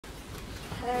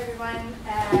Hello everyone.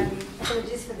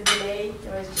 Apologies for the delay.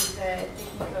 There was just a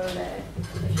few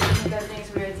technical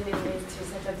things we were dealing with to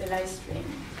set up the live stream.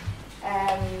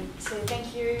 So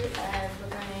thank you for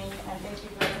coming and thank you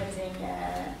for attending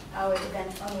our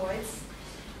event Onwards,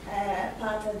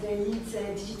 part of the Leeds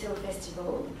Digital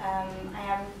Festival. I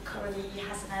am Coralie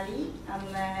Hassan Ali.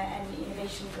 I'm an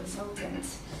innovation consultant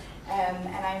and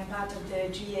I'm part of the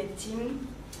DRIAD team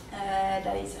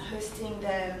that is hosting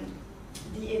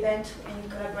the event in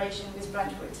collaboration with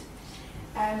Brentwood.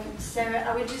 So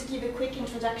I will just give a quick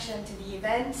introduction to the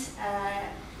event,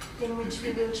 in which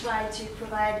we will try to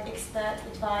provide expert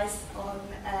advice on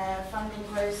funding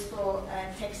growth for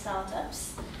tech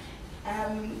startups.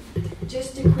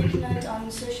 Just a quick note on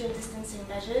social distancing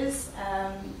measures.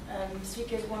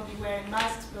 Speakers won't be wearing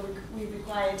masks, but we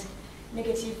required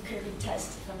negative COVID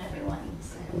tests from everyone.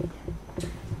 So,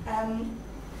 yeah.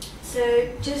 So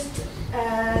just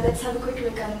let's have a quick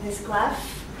look on this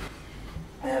graph,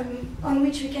 on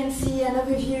which we can see an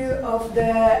overview of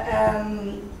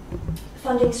the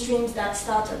funding streams that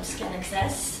startups can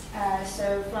access.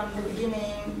 So from the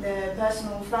beginning, the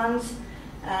personal funds,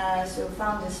 so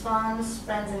founders' funds,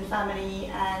 friends and family,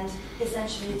 and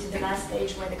essentially to the last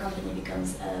stage where the company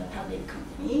becomes a public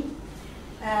company.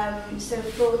 So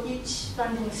for each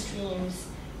funding streams,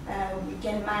 we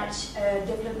can match a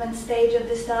development stage of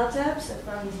the startup, so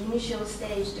from the initial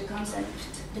stage, the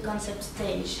concept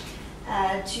stage,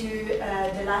 to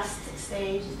the last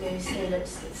stage, the scale-up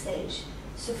stage.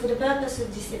 So for the purpose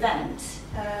of this event,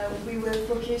 we will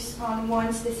focus on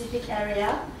one specific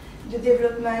area, the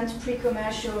development,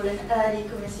 pre-commercial and early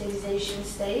commercialization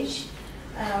stage.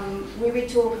 We will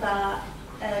talk about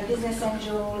business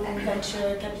angel and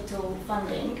venture capital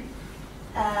funding.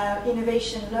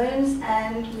 Innovation loans,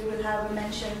 and we will have a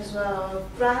mention as well of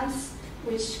grants,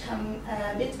 which come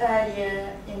a bit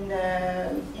earlier in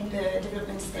the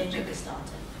development stage of the startup.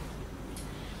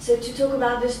 So to talk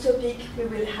about this topic, we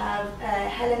will have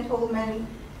Helen Oldham,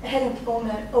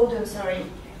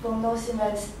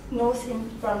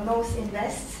 from North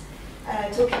Invest,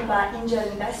 talking about angel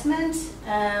investment.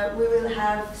 We will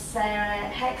have Sarah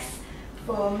Hex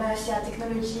for Mercia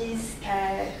Technologies,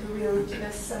 who will give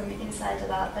us some insight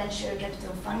about venture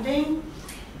capital funding.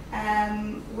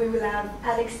 We will have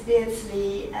Alex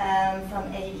Beardsley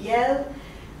from ABL,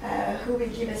 who will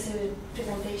give us a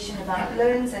presentation about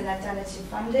loans and alternative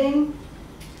funding.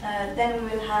 Then we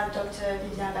will have Dr.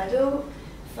 Vivien Badeau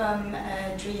from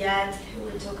DRIAD, who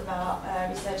will talk about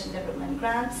research and development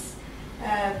grants.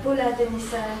 Paula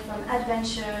Denison from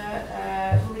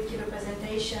Adventure, who will give a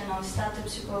presentation on startup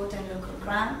support and local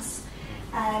grants.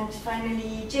 And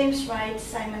finally, James Wright,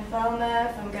 Simon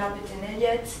Palmer from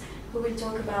Garbutt+Elliott, who will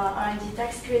talk about R&D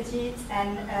tax credit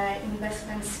and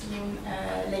investment scheme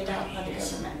laid out by the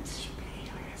government.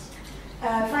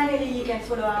 Finally, you can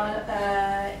follow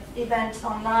our event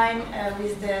online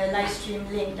with the live stream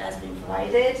link that has been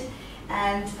provided.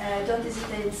 And don't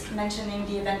hesitate mentioning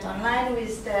the event online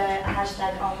with the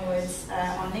hashtag Onwards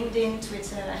on LinkedIn,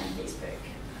 Twitter, and Facebook.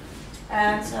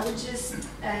 So I will just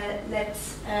let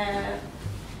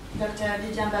Dr.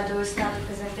 Vivien Badeau start the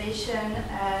presentation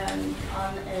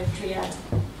on DRIAD.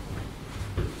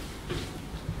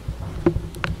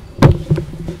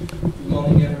 Good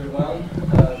morning, everyone.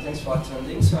 Thanks for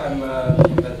attending. So I'm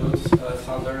Vivien Badeau,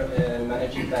 founder and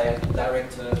managing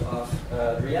director of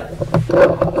DRIAD.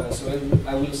 So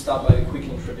I will start by a quick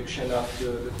introduction of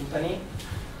the company.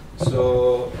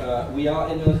 So we are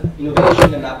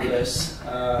Innovation Enablers.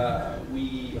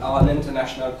 We are an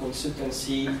international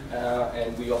consultancy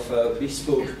and we offer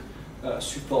bespoke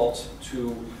support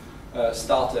to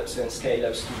startups and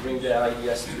scale-ups to bring their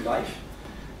ideas to life.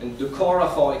 And the core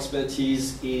of our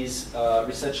expertise is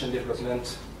research and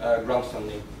development grant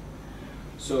funding.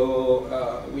 So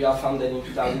we are founded in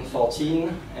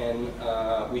 2014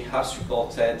 and we have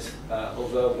supported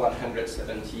over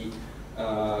 170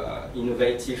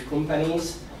 innovative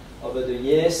companies over the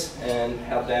years and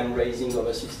helped them raising over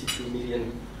 £62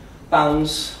 million,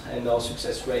 and our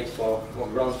success rate for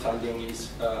grant funding is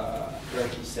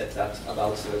currently set at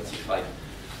about 75%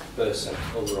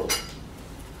 overall.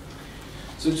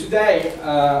 So today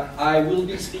I will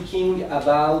be speaking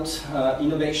about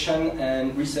innovation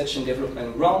and research and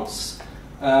development grants.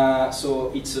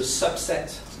 So it's a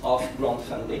subset of grant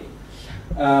funding.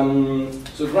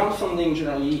 So grant funding,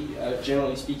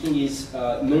 generally speaking, is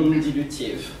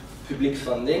non-dilutive public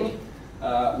funding,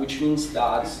 which means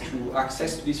that to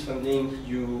access to this funding,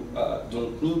 you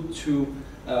don't need to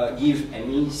give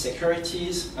any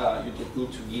securities, you don't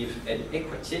need to give any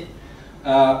equity,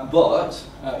 but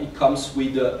it comes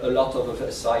with a lot of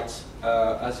oversight,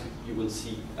 as you will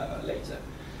see later.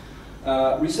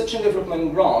 Research and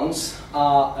development grants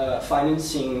are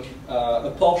financing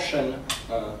a portion,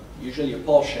 usually a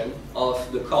portion,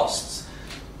 of the costs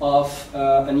of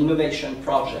an innovation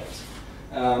project.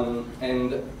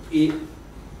 And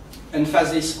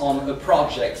emphasis on a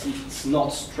project, it's not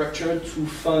structured to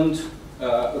fund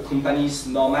a company's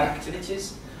normal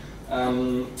activities.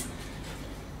 And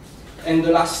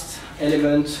the last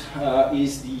element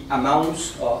is the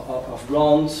amount of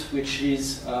grant, which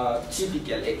is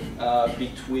typically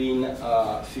between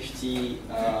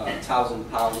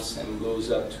 £50,000 and goes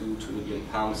up to £2 million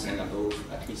and above,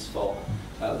 at least for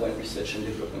when research and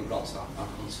development grants are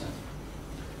concerned.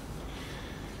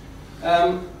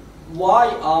 Why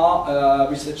are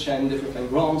research and development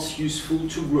grants useful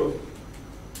to grow?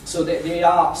 So they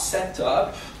are set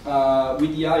up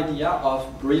with the idea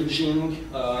of bridging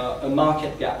a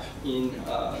market gap in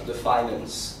the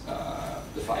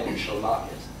financial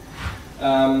market.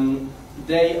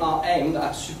 They are aimed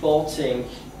at supporting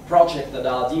projects that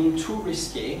are deemed too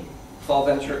risky for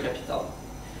venture capital,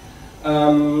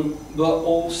 but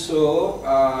also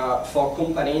for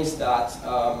companies that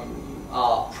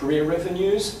are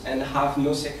pre-revenues and have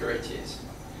no securities.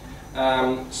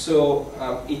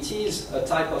 It is a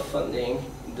type of funding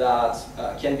that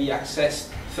can be accessed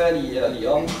fairly early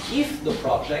on if the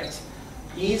project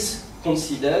is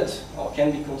considered or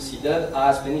can be considered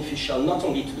as beneficial not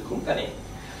only to the company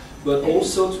but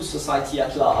also to society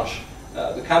at large,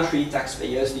 the country,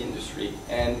 taxpayers, the industry.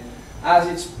 And as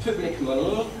it's public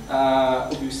money,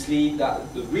 obviously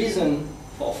that the reason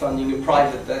for funding a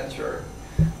private venture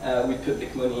with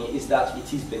public money is that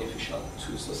it is beneficial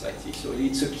to society. So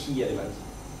it's a key element.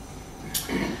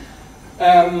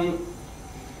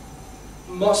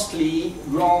 Mostly,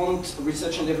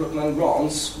 research and development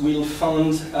grants will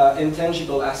fund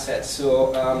intangible assets.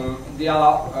 So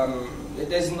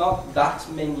there's not that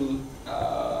many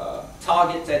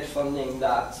targeted funding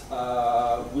that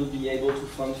will be able to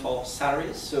fund for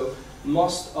salaries. So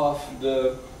most of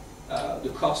the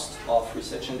cost of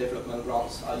research and development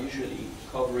grants are usually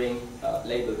covering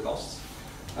labor costs.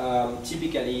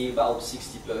 Typically, about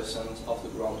 60% of the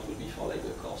grant will be for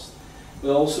labor costs.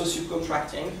 But also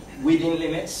subcontracting within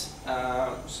limits.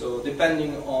 So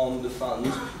depending on the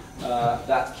fund,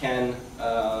 that can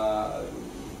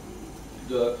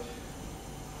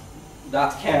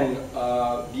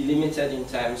be limited in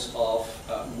terms of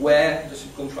where the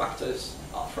subcontractors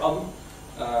are from.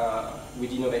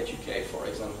 With Innovate UK, for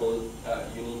example,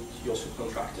 you need your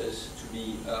subcontractors to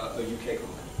be a UK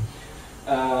company.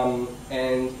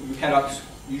 And you cannot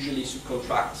usually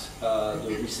subcontract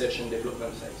the research and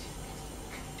development phase.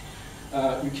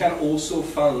 You can also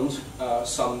fund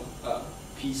some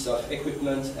piece of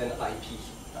equipment and IP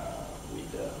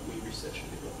with research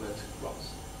and development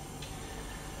grants.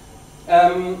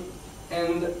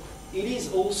 And it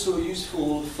is also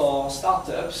useful for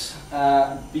startups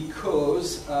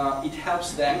because it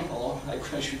helps them, or I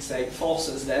should say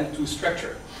forces them to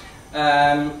structure.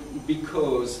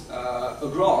 Because a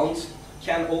grant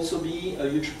can also be a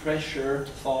huge pressure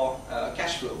for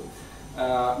cash flow.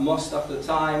 Most of the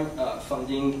time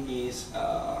funding is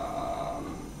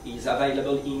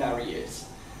available in arrears,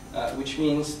 which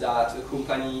means that a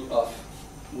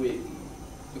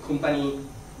company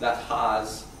that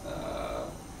has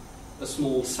a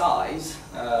small size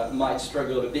might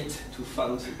struggle a bit to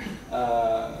fund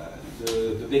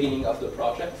the beginning of the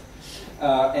project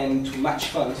and to match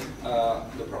fund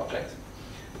the project.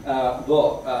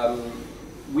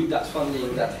 With that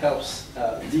funding, that helps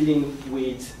dealing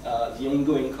with the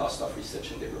ongoing cost of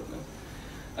research and development.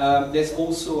 There's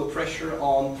also a pressure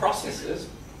on processes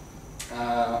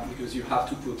because you have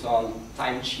to put on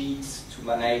timesheets to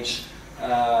manage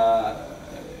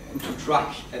to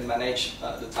track and manage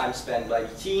the time spent by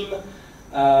the team,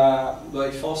 but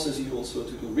it forces you also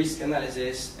to do risk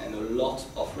analysis and a lot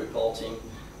of reporting,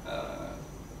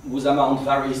 whose amount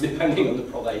varies depending on the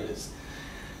providers.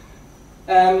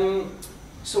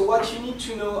 So what you need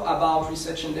to know about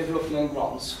research and development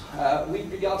grants,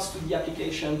 with regards to the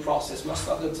application process, most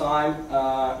of the time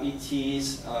it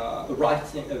is a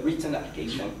written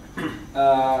application,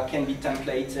 can be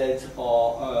templated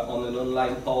or on an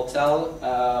online portal,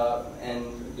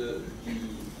 and the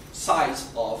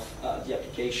size of the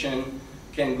application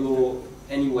can go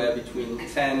anywhere between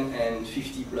 10 and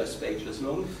 50 plus pages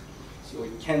long, so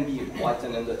it can be quite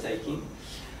an undertaking.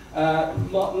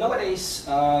 Nowadays,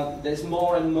 there's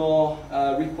more and more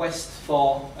requests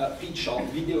for pitch or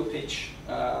video pitch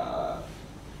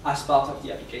as part of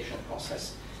the application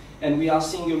process. And we are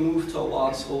seeing a move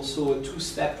towards also a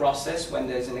two-step process when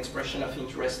there's an expression of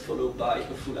interest followed by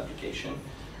a full application,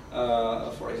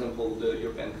 For example, the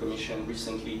European Commission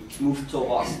recently moved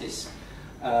towards this,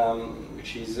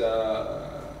 which is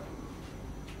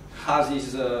has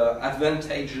its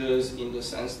advantages in the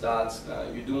sense that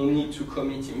you don't need to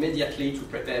commit immediately to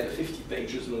prepare the 50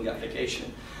 pages long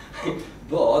application,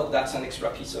 but that's an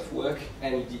extra piece of work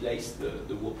and it delays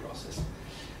the whole process.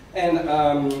 And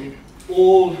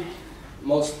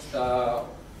almost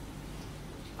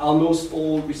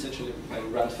all research and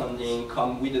development grant funding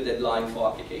come with a deadline for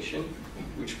application,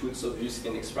 which puts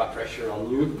obviously an extra pressure on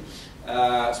you,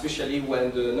 especially when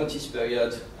the notice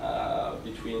period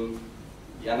between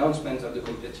the announcement of the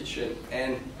competition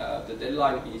and the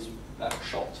deadline is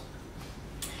short.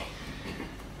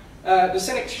 The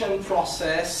selection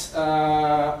process,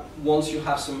 once you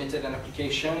have submitted an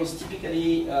application, is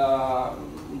typically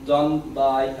done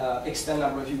by external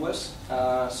reviewers.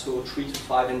 So 3 to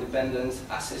 5 independent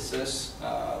assessors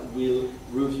will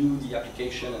review the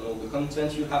application and all the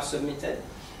content you have submitted.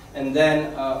 And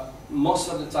then most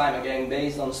of the time, again,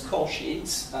 based on score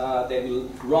sheets, they will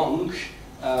rank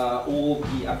all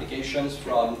the applications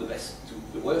from the best to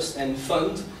the worst and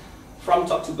fund from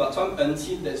top to bottom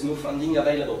until there's no funding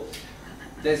available.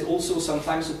 There's also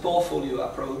sometimes a portfolio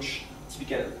approach,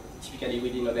 typically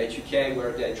with Innovate UK,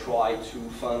 where they try to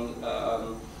fund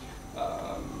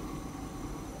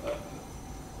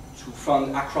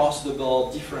across the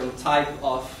board different type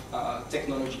of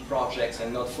technology projects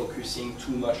and not focusing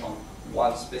too much on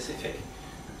one specific.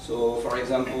 So, for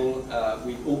example,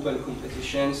 with open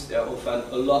competitions, there are often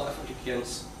a lot of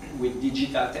applicants with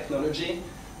digital technology,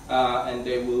 and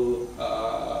they will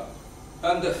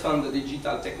underfund the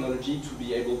digital technology to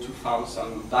be able to fund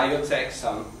some biotech,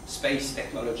 some space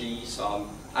technology, some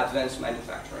advanced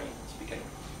manufacturing, typically.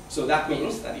 So that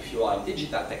means that if you are in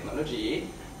digital technology,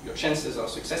 your chances of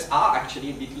success are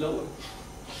actually a bit lower.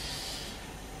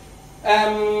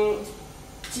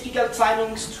 Typical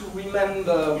timings to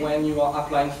remember when you are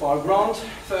applying for a grant.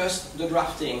 First, the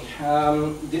drafting.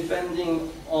 Depending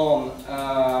on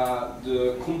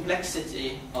the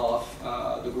complexity of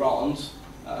the grant,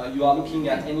 you are looking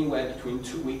at anywhere between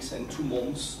 2 weeks and 2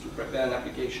 months to prepare an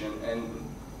application, and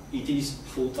it is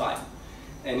full-time.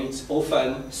 And it's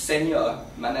often senior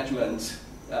management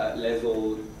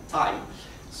level time.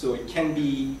 So it can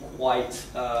be quite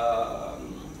a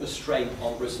strain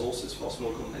on resources for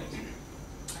small companies.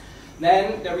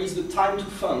 Then there is the time to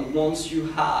fund. Once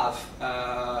you have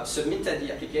submitted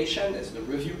the application, there's the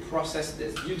review process,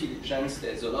 there's due diligence,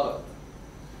 there's a lot of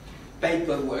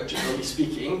paperwork, generally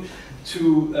speaking,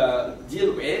 to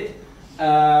deal with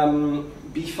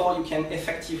before you can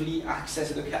effectively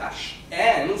access the cash.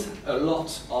 And a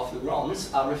lot of the grants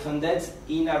are refunded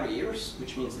in arrears,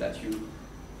 which means that you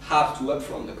have to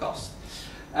upfront the cost.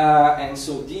 And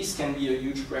so this can be a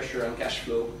huge pressure on cash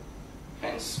flow,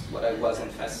 hence what I was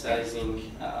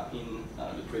emphasizing in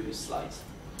the previous slides.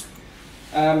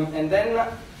 And then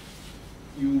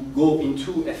you go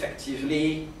into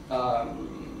effectively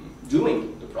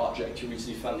doing the project you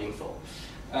receive funding for.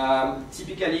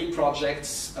 Typically,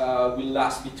 projects will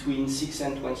last between 6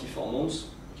 and 24 months.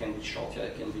 It can be shorter,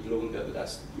 it can be longer, but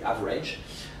that's the average.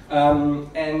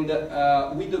 And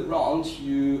with the grant,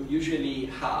 you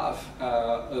usually have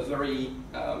a very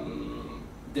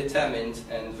determined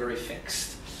and very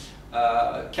fixed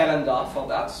calendar for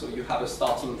that. So you have a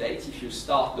starting date. If you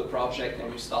start the project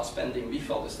and you start spending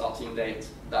before the starting date,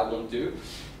 that won't do.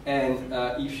 And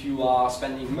if you are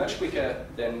spending much quicker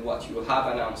than what you have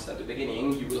announced at the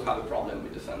beginning, you will have a problem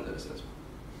with the funders as well.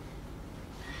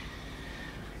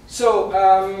 So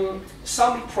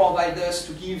some providers,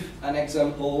 to give an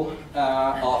example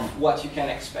of what you can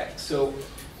expect. So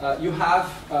you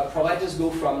have providers go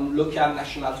from local,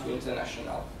 national to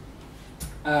international.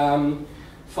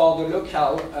 For the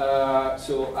local,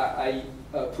 so I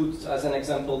put as an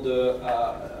example the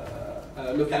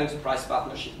Local Enterprise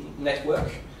Partnership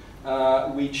Network,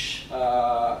 which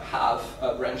have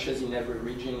branches in every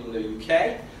region in the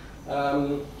UK.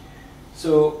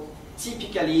 So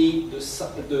typically, the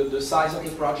size of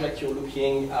the project you're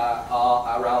looking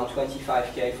are around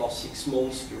 25K for 6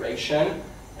 months duration,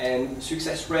 and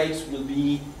success rates will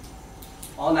be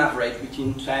on average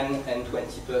between 10 and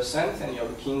 20%, and you're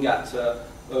looking at a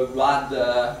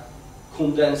rather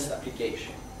condensed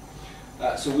application.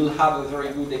 So we'll have a very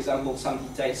good example, some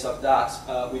details of that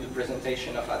with the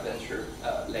presentation of Adventure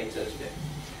later today.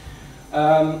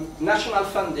 National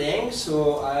funding,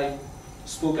 so I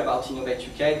spoke about Innovate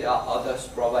UK, there are other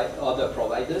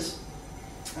providers.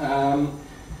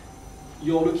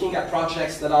 You're looking at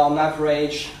projects that are on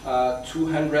average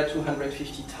 200,000 to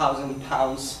 250,000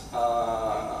 pounds,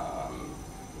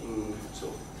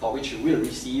 so for which you will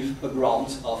receive a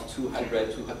grant of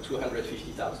 200 to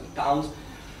 250,000 pounds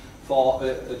for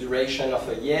a duration of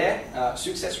a year.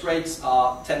 Success rates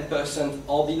are 10%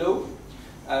 or below.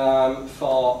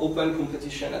 For open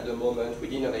competition at the moment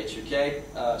with Innovate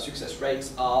UK, success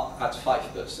rates are at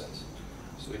 5%.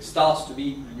 So it starts to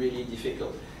be really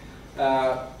difficult.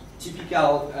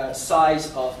 Typical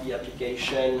size of the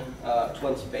application,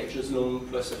 20 pages long,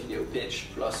 plus a video pitch,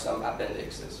 plus some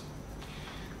appendixes.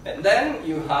 And then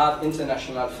you have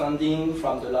international funding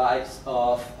from the likes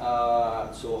of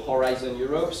so Horizon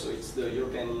Europe, so it's the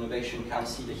European Innovation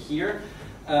Council here.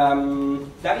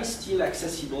 That is still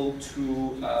accessible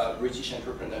to British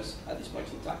entrepreneurs at this point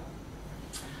in time.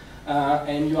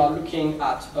 And you are looking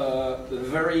at a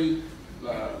very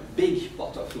big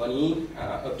pot of money,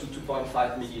 up to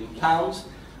 £2.5 million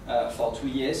for 2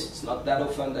 years. It's not that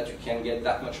often that you can get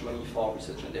that much money for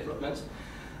research and development.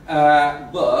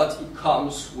 But it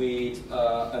comes with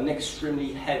an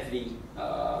extremely heavy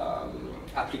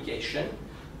application.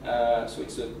 So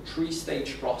it's a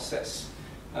 3-stage process.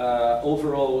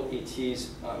 Overall, it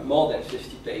is more than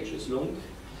 50 pages long.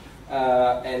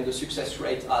 And the success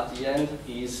rate at the end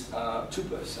is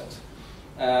 2%.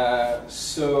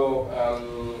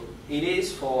 It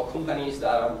is for companies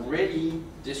that are really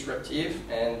disruptive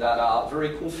and that are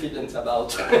very confident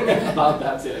about, about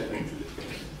that element.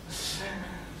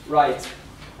 Right.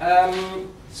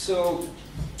 So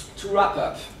to wrap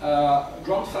up,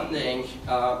 grant funding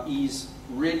is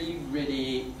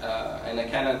really, and I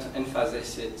cannot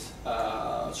emphasize it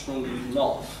strongly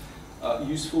enough,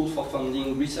 useful for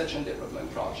funding research and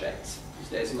development projects.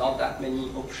 There's not that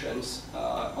many options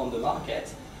on the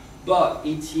market, but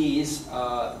it is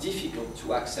difficult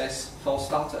to access for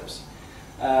startups.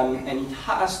 And it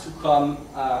has to come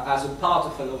as a part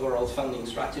of an overall funding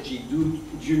strategy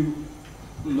due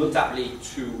notably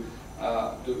to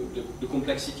the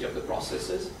complexity of the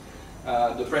processes,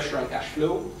 the pressure on cash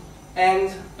flow,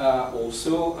 and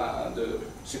also the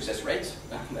success rate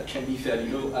that can be fairly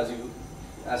low,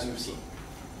 as you've seen.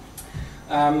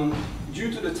 Due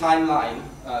to the timeline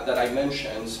that I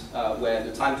mentioned, where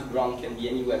the time to grant can be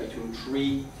anywhere between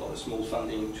 3 for the small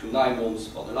funding to 9 months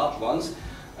for the large ones,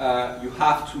 you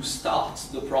have to start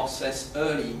the process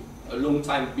early, a long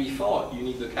time before you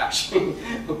need the cash,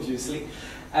 obviously.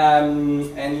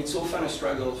 And it's often a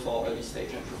struggle for early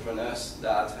stage entrepreneurs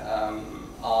that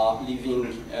are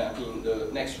living in the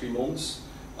next 3 months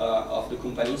of the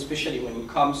company, especially when it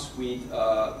comes with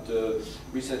the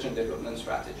research and development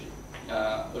strategy.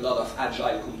 A lot of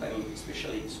agile companies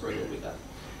especially struggle with that.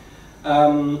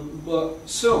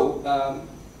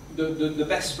 The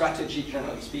best strategy,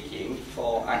 generally speaking,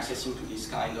 for accessing to this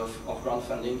kind of grant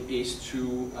funding is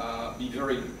to be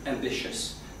very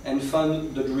ambitious and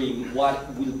fund the dream.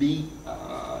 What will be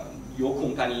your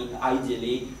company,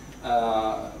 ideally,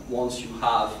 once you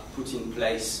have put in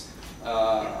place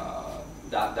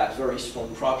that very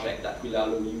strong project that will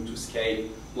allow you to scale,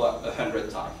 100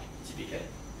 times, typically.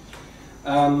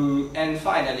 And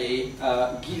finally,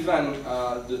 given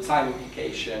the time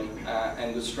implication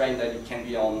and the strain that it can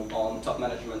be on top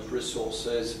management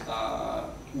resources,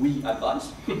 we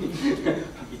advise, a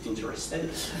bit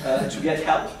interested, to get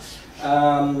help.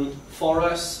 For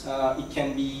us, it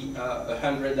can be a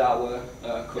 100-hour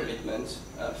commitment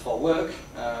for work.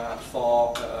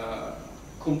 For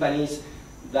companies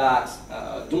that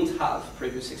don't have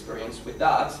previous experience with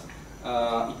that,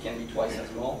 it can be twice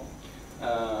as more.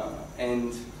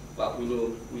 And well, we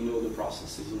know the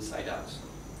processes inside out.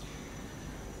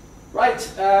 Right.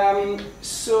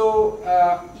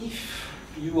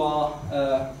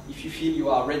 If you feel you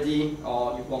are ready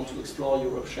or you want to explore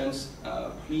your options,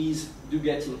 please do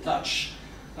get in touch.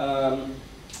 You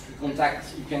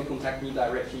can contact me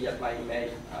directly at my email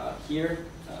here.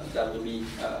 That will be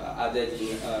added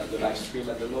in the live stream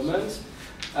at the moment.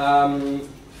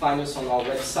 Find us on our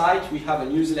website. We have a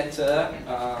newsletter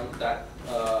that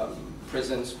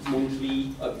presents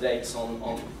monthly updates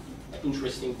on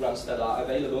interesting grants that are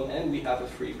available, and we have a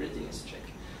free readiness check.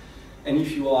 And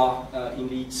if you are in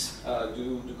Leeds,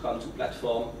 do come to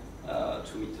platform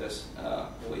to meet us.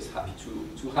 Always happy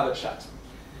to have a chat.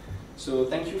 So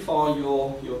thank you for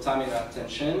your time and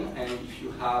attention, and if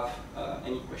you have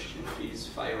any questions, please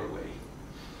fire away.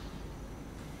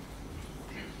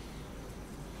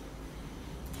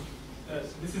 So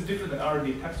this is different than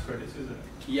R&D tax credits, isn't it?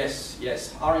 Yes,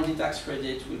 yes. R&D tax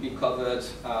credit will be covered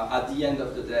at the end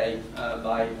of the day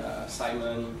by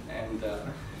Simon and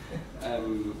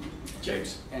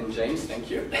James. And James, thank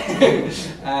you.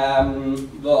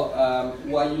 But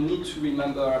what you need to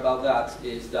remember about that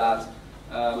is that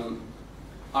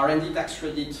R&D tax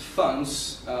credit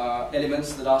funds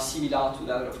elements that are similar to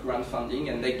that of grant funding,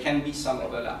 and there can be some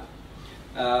overlap.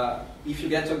 If you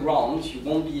get a grant, you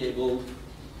won't be able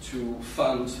to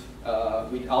fund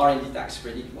with R&D tax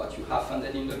credit what you have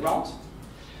funded in the grant,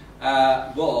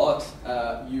 but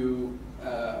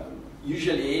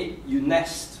usually you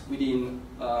nest within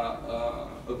a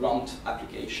grant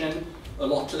application a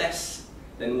lot less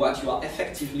than what you are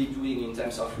effectively doing in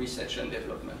terms of research and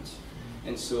development.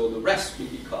 And so the rest will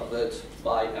be covered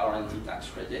by R&D tax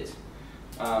credit.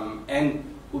 And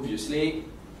obviously,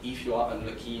 if you are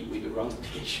unlucky with a grant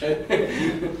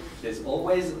application, there's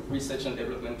always research and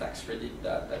development tax credit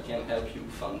that can help you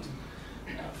fund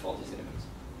for these elements.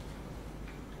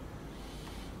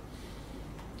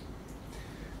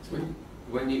 So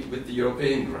with the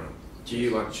European grant, do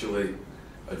you actually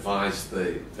advise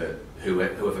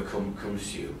whoever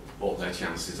comes to you what their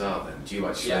chances are then? Do you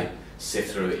actually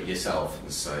sift through it yourself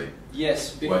and say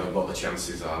what the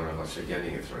chances are of actually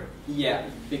getting it through? Yeah,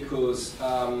 because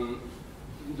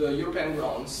the European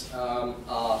grants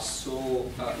are so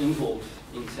involved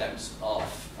in terms of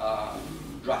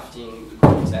drafting the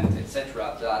content,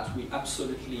 etc., that we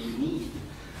absolutely need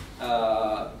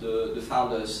the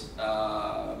founders'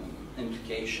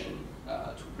 implication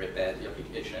to prepare the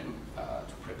application,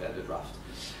 to prepare the draft.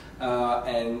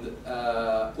 And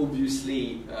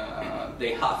obviously,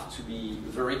 they have to be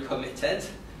very committed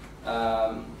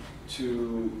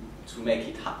to make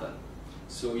it happen.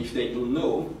 So if they don't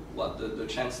know what the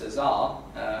chances are,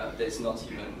 there's not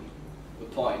even a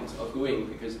point of going,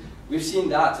 because we've seen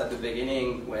that at the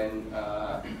beginning when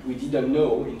we didn't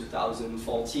know in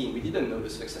 2014, we didn't know the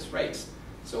success rates.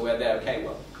 So we're there, okay,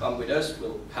 well, come with us,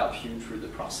 we'll help you through the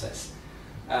process.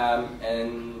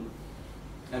 And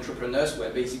entrepreneurs were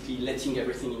basically letting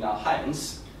everything in our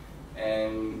hands,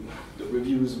 and the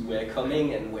reviews were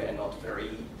coming and were not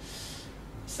very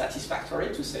satisfactory,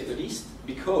 to say the least,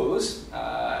 because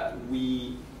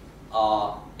we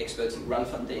are experts in grant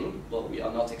funding, but we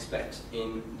are not experts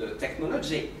in the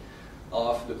technology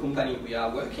of the company we are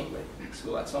working with.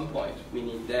 So at some point, we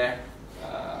need their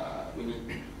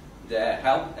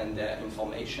help and their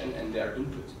information and their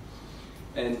input.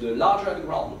 And the larger the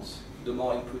grant, the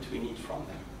more input we need from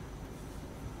them.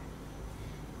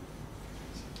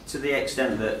 To the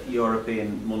extent that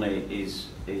European money is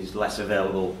less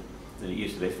available than it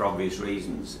used to be for obvious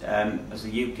reasons, has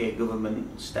the UK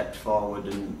government stepped forward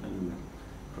and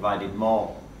provided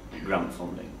more grant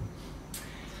funding?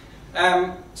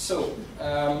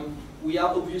 We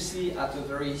are obviously at a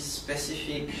very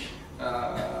specific,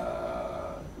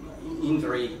 in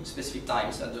very specific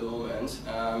times at the moment.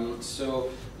 So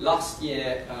last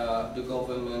year, the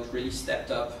government really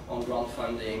stepped up on grant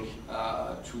funding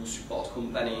to support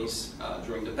companies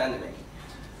during the pandemic.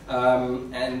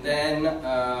 And then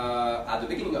at the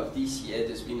beginning of this year,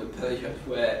 there's been a period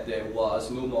where there was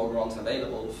no more grants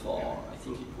available for, I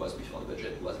think it was before the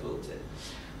budget was voted.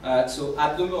 So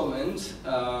at the moment,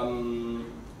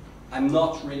 I'm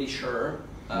not really sure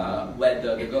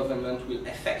whether the government will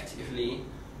effectively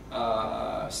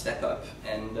step up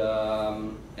and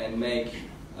make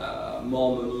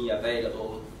more money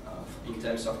available in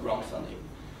terms of grant funding.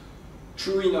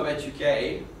 Through Innovate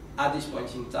UK, at this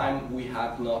point in time, we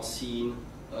have not seen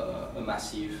a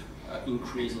massive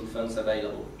increase in funds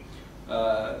available.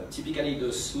 Typically,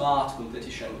 the SMART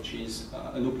competition, which is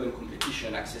an open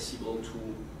competition accessible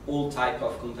to all type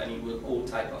of company with all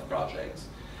type of projects,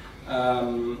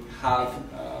 have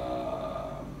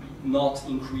not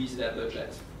increased their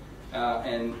budget.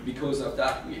 And because of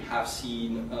that, we have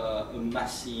seen a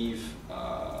massive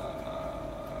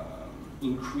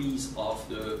increase of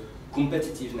the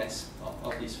competitiveness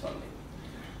of this funding.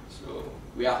 So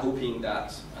we are hoping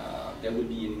that there will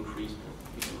be an increase, but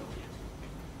we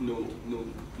don't know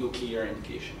yet. No clear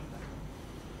indication of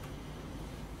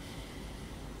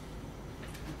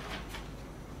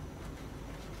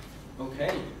that.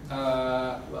 Okay.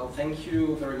 Well, thank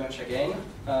you very much again,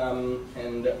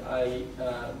 and I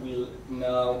will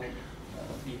now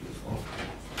leave the floor.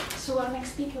 So our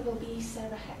next speaker will be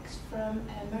Sarah Hex from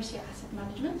Mercia Asset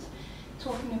Management,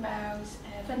 talking about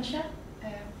venture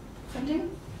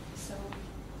funding. So,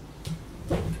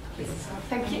 please.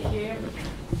 Thank you.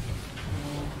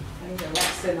 I need a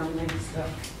lesson on this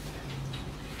stuff.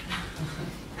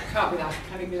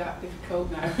 Can it be that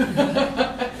difficult now?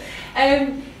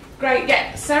 Great,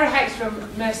 yeah. Sarah Hex from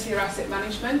Mercia Asset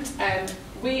Management.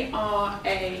 We are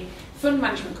a fund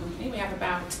management company. We have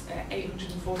about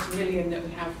 840 million that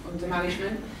we have under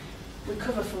management. We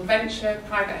cover from venture,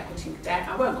 private equity and debt.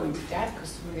 I won't go into debt because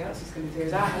somebody else is going to do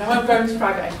that. And I won't go into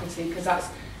private equity because that's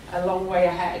a long way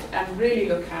ahead, and really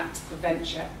look at the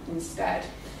venture instead.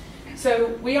 So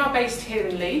we are based here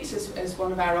in Leeds as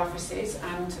one of our offices,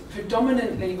 and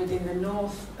predominantly within the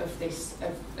north of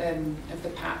the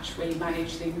patch we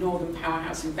manage the Northern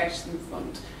Powerhouse Investment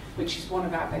Fund, which is one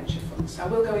of our venture funds. I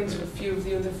will go into a few of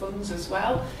the other funds as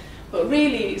well, but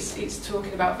really it's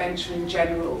talking about venture in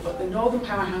general. But the Northern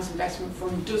Powerhouse Investment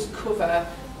Fund does cover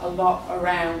a lot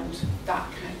around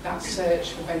that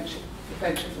search for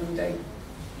venture funding.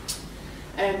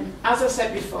 As I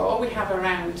said before, we have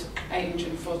around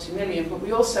 840 million, but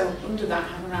we also, under that,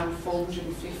 have around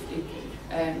 450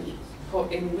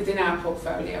 within our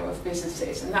portfolio of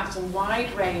businesses, and that's a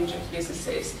wide range of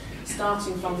businesses,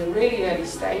 starting from the really early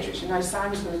stage, which I know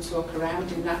Simon's going to talk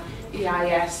around, in that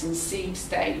EIS and seed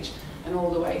stage, and all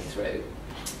the way through.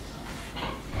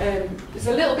 There's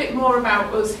a little bit more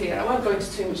about us here. I won't go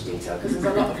into too much detail because there's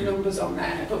a lot of numbers on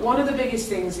there, but one of the biggest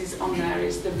things on there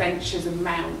is the ventures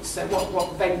amount, so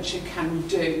what venture can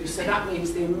do. So that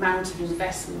means the amount of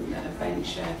investment that a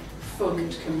venture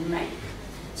fund can make.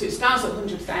 So it starts at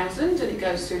 100,000 and it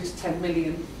goes through to 10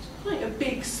 million. It's quite a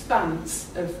big span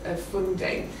of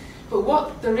funding. But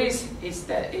what there is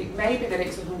that it may be that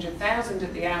it's 100,000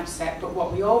 at the outset, but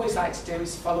what we always like to do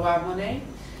is follow our money.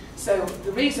 So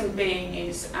the reason being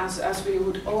is, as we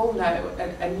would all know,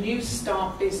 a new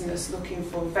start business looking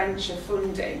for venture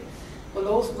funding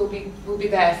will be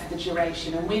there for the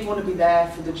duration, and we want to be there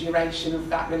for the duration of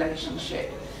that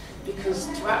relationship, because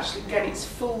to actually get its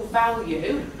full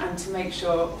value and to make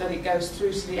sure that it goes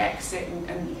through to the exit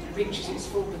and reaches its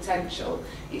full potential,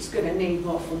 it's going to need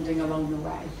more funding along the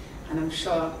way. And I'm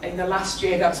sure in the last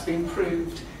year that's been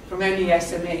proved from any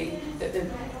SME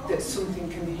that something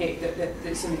can hit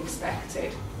that's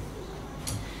unexpected.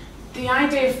 The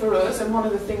idea for us, and one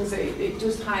of the things that it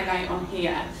does highlight on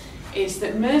here, is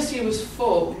that Mercia was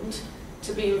formed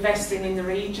to be investing in the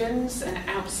regions and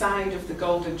outside of the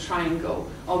Golden Triangle,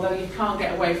 although you can't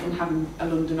get away from having a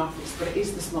London office, but it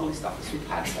is the smallest office we've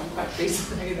had, so I'm quite pleased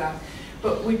to say that.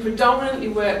 But we predominantly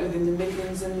work within the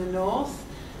Midlands and the North,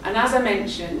 and as I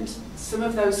mentioned, some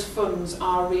of those funds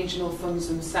are regional funds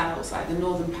themselves, like the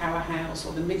Northern Powerhouse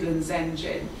or the Midlands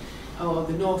Engine or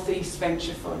the North East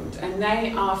Venture Fund, and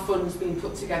they are funds being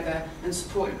put together and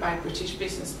supported by British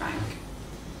Business Bank.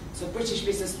 So British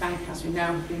Business Bank, as we know,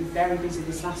 have been very busy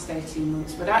this last 18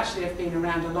 months, but actually have been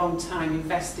around a long time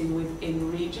investing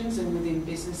within regions and within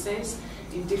businesses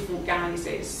in different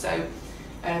guises. So,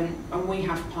 and we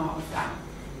have part of that.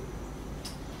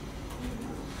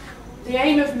 The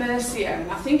aim of Mercia, and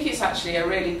I think it's actually a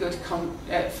really good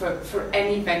for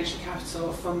any venture capital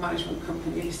or fund management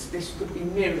company, this could be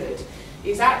mirrored,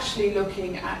 is actually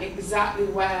looking at exactly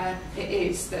where it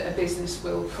is that a business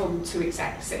will come to its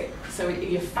exit. So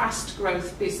your fast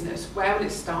growth business, where will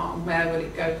it start and where will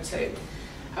it go to?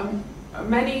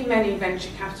 Many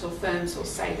venture capital firms will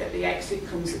say that the exit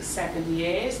comes at 7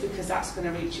 years because that's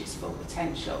going to reach its full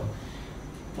potential.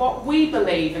 What we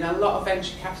believe in a lot of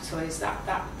venture capital is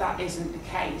that isn't the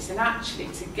case, and actually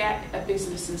to get a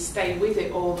business and stay with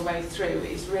it all the way through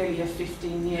is really a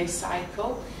 15-year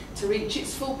cycle to reach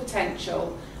its full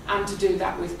potential and to do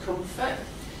that with comfort.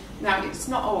 Now, it's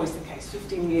not always the case.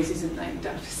 15 years isn't there, you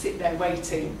don't have to sit there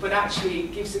waiting, but actually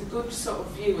it gives a good sort of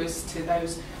view as to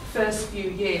those first few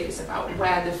years about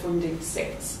where the funding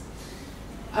sits.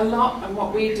 A lot, and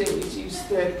what we do is use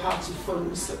third-party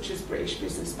funds such as British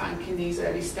Business Bank in these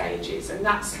early stages, and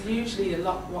that's usually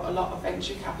what a lot of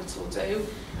venture capital do,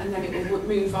 and then it will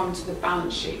move on to the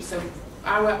balance sheet. So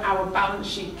our balance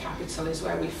sheet capital is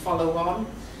where we follow on,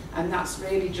 and that's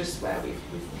really just where we've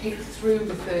picked through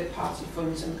the third-party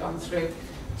funds and gone through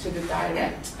to the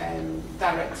direct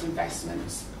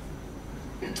investments.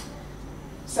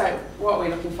 So what are we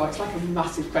looking for? It's like a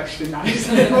massive question now,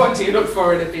 isn't it? What do you look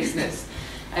for in a business?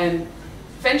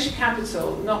 Venture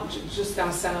capital, not just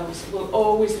ourselves, will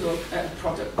always look at a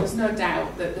product. There's no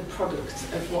doubt that the product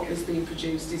of what is being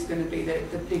produced is going to be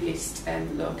the biggest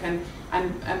look,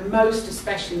 and most,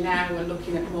 especially now, are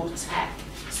looking at more tech,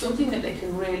 something that they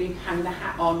can really hang the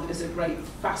hat on as a great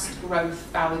fast growth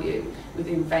value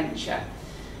within venture.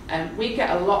 We get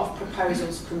a lot of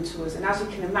proposals come to us, and as you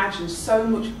can imagine, so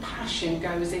much passion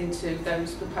goes into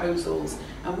those proposals,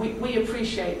 and we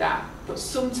appreciate that, but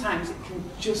sometimes it can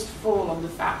just fall on the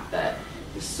fact that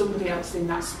there's somebody else in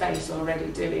that space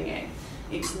already doing it.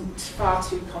 It's far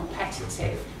too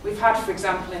competitive. We've had, for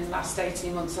example, in the last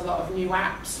 18 months, a lot of new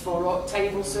apps for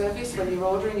table service when you're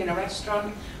ordering in a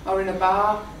restaurant or in a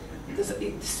bar.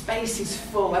 The space is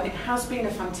full, and it has been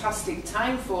a fantastic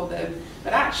time for them,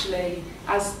 but actually,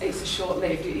 as it's a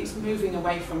short-lived, it's moving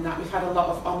away from that. We've had a lot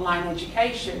of online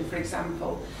education, for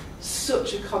example,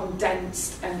 such a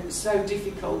condensed and so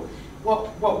difficult.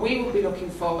 what we will be looking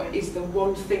for is the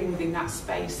one thing within that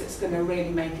space that's going to really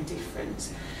make a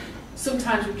difference.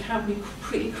 Sometimes we can be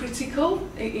pretty critical,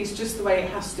 it's just the way it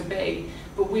has to be,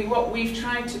 but what we've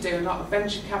tried to do, and a lot of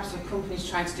venture capital companies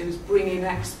try to do, is bring in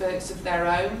experts of their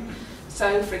own.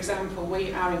 So, for example,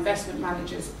 our investment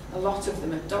managers, a lot of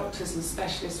them are doctors and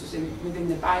specialists within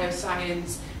the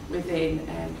bioscience, within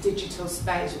digital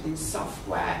space, within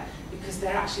software, because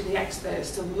they're actually the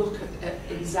experts to look at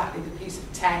exactly the piece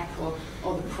of tech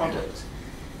or the product.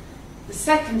 The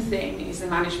second thing is the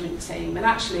management team, and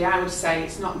actually I would say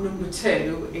it's not number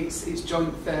two, it's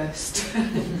joint first.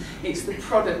 It's the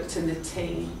product and the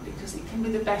team, because it can be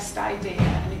the best idea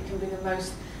and it can be the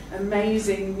most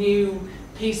amazing new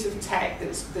piece of tech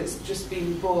that's just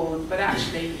been born, but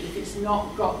actually if it's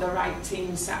not got the right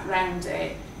team sat around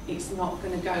it, it's not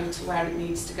going to go to where it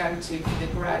needs to go to for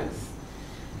the growth.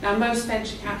 Now, most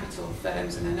venture capital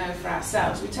firms, and I know for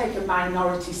ourselves, we take a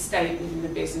minority stake within the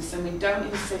business, and we don't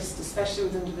insist, especially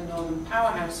under the Northern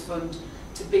Powerhouse Fund,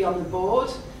 to be on the board.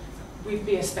 We'd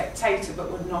be a spectator,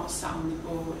 but we're not sat on the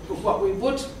board. But what we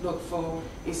would look for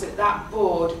is that that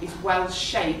board is well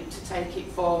shaped to take it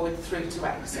forward through to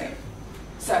exit.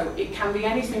 So it can be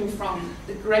anything from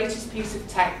the greatest piece of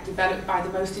tech developed by the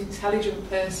most intelligent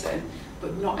person,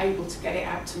 but not able to get it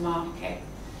out to market.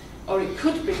 Or it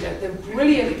could be that they're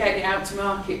brilliant at getting it out to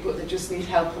market, but they just need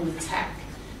help on the tech.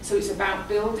 So it's about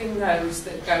building those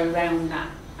that go around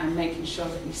that and making sure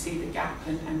that you see the gap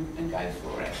and go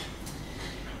for it.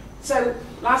 So,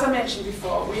 as I mentioned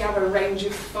before, we have a range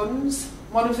of funds.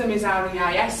 One of them is our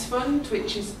EIS fund,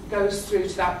 which goes through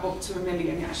to that up to $1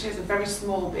 million. It actually has a very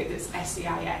small bit that's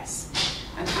SEIS.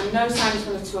 And I know Simon's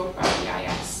going to talk about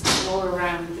EIS, more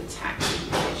around the tax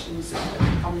implications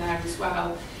on there as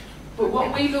well. But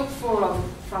what we look for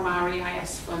from our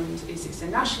EIS fund is it's a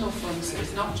national fund, so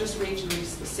it's not just regionally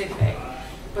specific,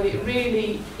 but it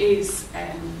really is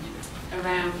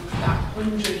around that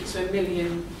 100 to $1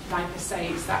 million, like I say,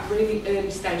 it's that really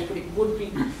early stage, but it would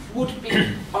be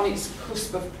on its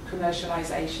cusp of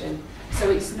commercialisation.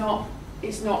 So it's not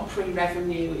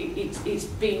pre-revenue, it's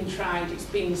been tried, it's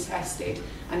been tested,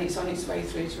 and it's on its way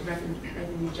through to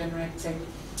revenue generating.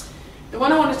 The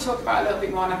one I want to talk about a little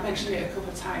bit more, and I've mentioned it a couple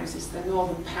of times, is the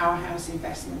Northern Powerhouse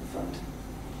Investment Fund.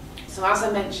 So as I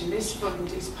mentioned, this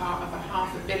fund is part of a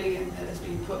 $500 million that has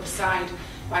been put aside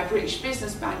by British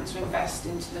Business Bank to invest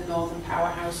into the Northern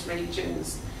Powerhouse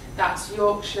regions. That's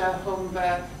Yorkshire,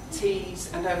 Humber, Tees,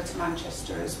 and over to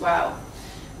Manchester as well.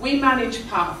 We manage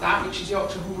part of that, which is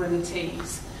Yorkshire, Humber and the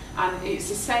Tees, and it's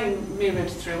the same mirrored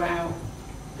throughout.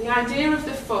 The idea of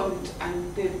the fund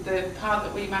and the part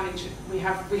that we manage, we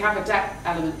have a debt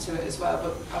element to it as well,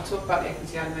 but I'll talk about the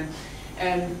equity element,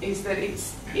 is that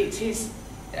it is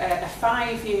a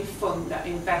 5-year fund that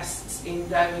invests in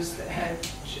those that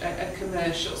are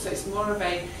commercial. So it's more of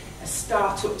a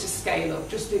start-up to scale-up,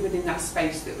 just within that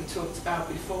space that we talked about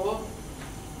before.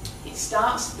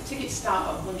 The tickets start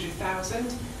at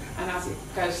 100,000, and as it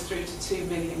goes through to 2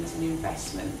 million as an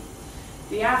investment.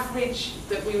 The average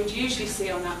that we would usually see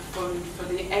on that fund for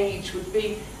the age would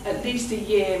be at least a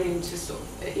year into sort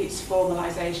of its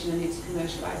formalisation and its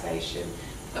commercialisation.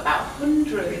 About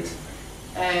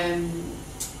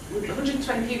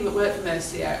 120 people that work for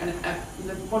Mercia, and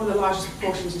one of the largest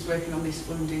proportions is working on this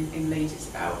fund in Leeds. It's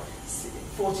about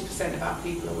 40% of our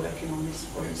people are working on this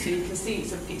fund. So you can see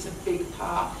it's a big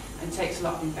part and takes a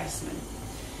lot of investment.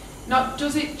 Not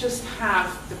does it just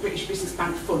have the British Business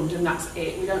Bank fund and that's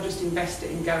it. We don't just invest it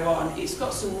and go on. It's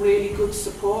got some really good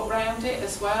support around it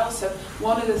as well. So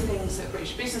one of the things that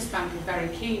British Business Bank are very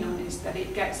keen on is that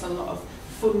it gets a lot of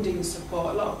funding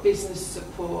support, a lot of business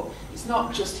support. It's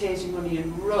not just here's your money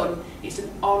and run. It's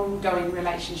an ongoing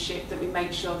relationship that we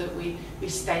make sure that we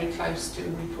stay close to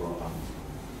and report on.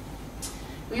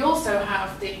 We also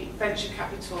have the Venture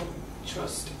Capital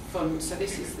Trust Fund. So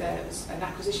this is an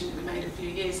acquisition that we made a few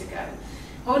years ago.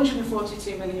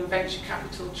 142 million venture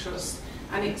capital trust,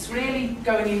 and it's really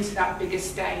going into that bigger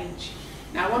stage.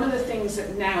 Now, one of the things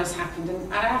that now has happened,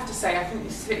 and I have to say, I think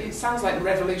it sounds like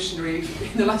revolutionary.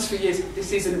 In the last few years,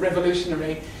 this isn't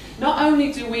revolutionary. Not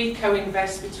only do we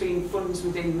co-invest between funds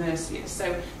within Mercia,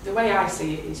 so the way I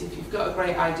see it is if you've got a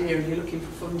great idea and you're looking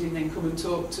for funding, then come and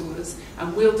talk to us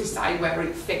and we'll decide where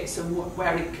it fits and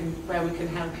where we can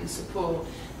help and support.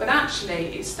 But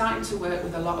actually, it's starting to work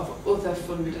with a lot of other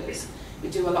funders. We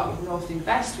do a lot with North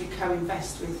Invest, we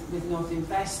co-invest with North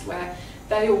Invest, where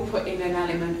they all put in an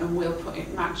element and we'll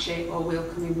match it, or we'll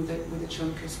come in with a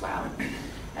chunk as well.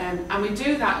 And we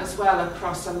do that as well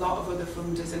across a lot of other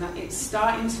funders, and it's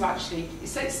starting to actually,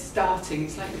 it's starting,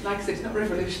 it's like I said, it's not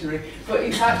revolutionary, but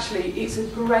it's a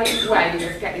great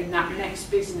way of getting that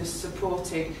next business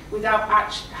supported without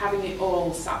actually having it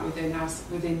all sat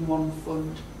within one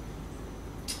fund.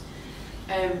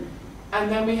 And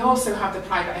then we also have the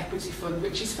private equity fund,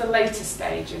 which is for later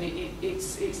stage, and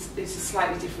it's a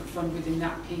slightly different fund within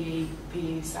that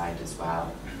PE side as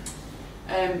well.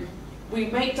 We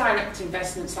make direct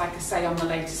investments, like I say, on the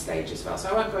later stage as well, so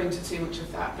I won't go into too much of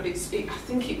that, but I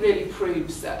think it really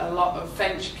proves that a lot of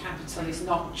venture capital is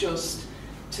not just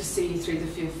to see you through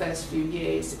the first few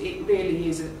years. It really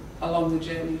is along the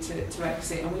journey to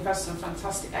exit, and we've had some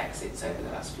fantastic exits over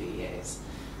the last few years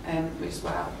as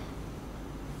well.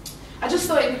 I just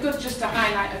thought it'd be good just to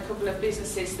highlight a couple of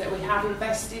businesses that we have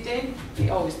invested in. It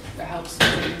always helps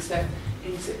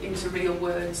into real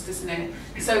words, doesn't it?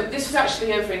 So this was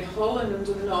actually over in Hull and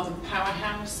under the Northern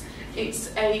Powerhouse.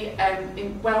 It's a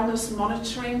wellness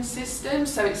monitoring system.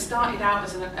 So it started out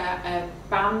as a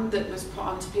band that was put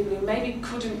onto people who maybe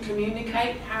couldn't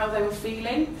communicate how they were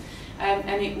feeling.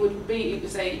 And it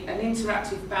was an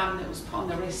interactive band that was put on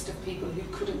the wrist of people who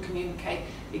couldn't communicate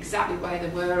exactly where they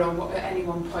were or what, at any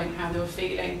one point how they were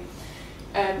feeling.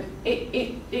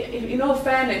 In all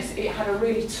fairness, it had a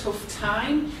really tough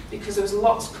time because there was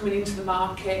lots coming into the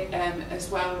market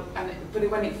as well. But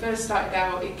when it first started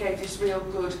out, it gave this real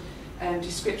good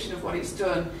description of what it's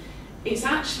done.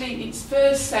 Its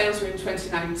first sales were in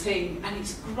 2019, and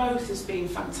its growth has been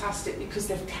fantastic because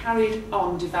they've carried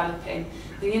on developing.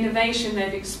 The innovation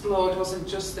they've explored wasn't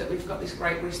just that we've got this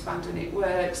great wristband and it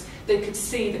works. They could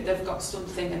see that they've got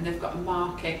something and they've got a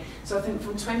market. So I think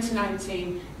from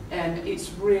 2019, it's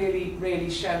really,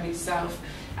 really shown itself.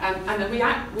 And we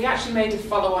actually made a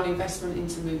follow-on investment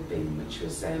into Moodbeam, which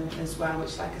was as well,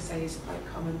 which, like I say, is quite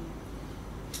common.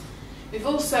 We've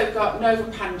also got Nova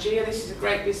Pangea. This is a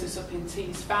great business up in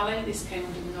Tees Valley. This came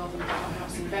under the Northern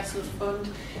Powerhouse Investment Fund.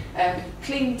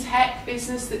 Clean tech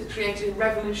business that created a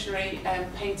revolutionary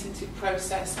patented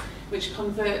process which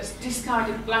converts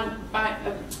discarded plant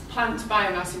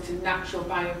biomass into natural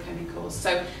biochemicals.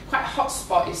 So quite a hot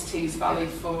spot is Tees Valley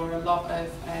for a lot of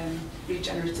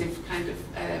regenerative kind of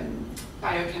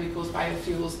biochemicals,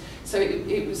 biofuels. So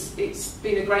it's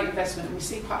been a great investment, and we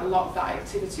see quite a lot of that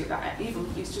activity.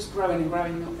 It's just growing and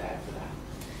growing up there for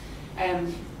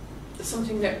that.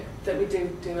 Something that we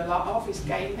do a lot of is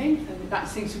gaming, and that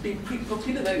seems to be pretty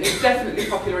popular. It's definitely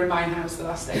popular in my house the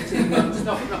last 18 months,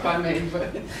 not by me,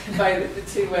 but by the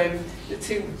two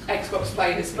Xbox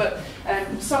players. But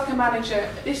Soccer Manager,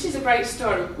 this is a great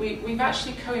story. We've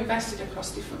actually co-invested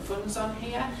across different funds on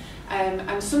here.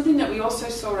 And something that we also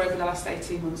saw over the last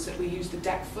 18 months, that we used a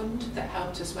debt fund that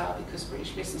helped as well, because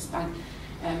British Business Bank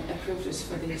approved us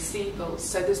for the Seagulls.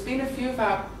 So there's been a few of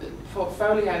our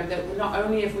portfolio that not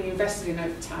only have we invested in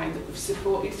over time, that we've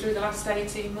supported through the last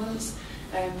 18 months,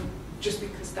 just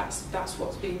because that's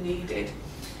what's been needed.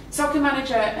 Soccer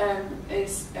Manager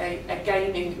is a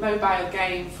gaming, mobile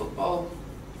game, football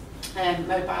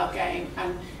mobile game,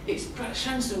 and it's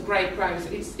shown some great growth.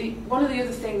 One of the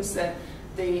other things that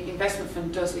the investment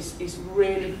fund does is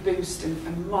really boost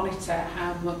and monitor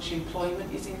how much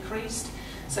employment is increased.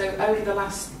 So over the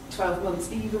last 12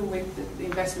 months, even with the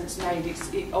investments made,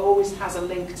 it always has a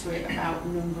link to it about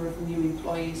number of new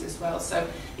employees as well. So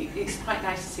it's quite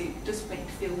nice to see. It does make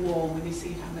you feel warm when you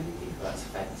see how many people that's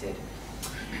affected.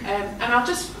 And I'll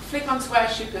just flick onto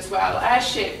Airship as well.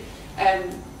 Airship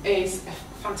is a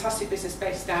fantastic business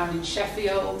based down in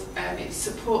Sheffield. It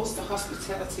supports the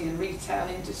hospitality and retail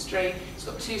industry. It's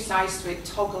got two sides to it.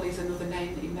 Toggle is another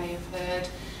name that you may have heard.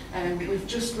 We've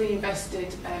just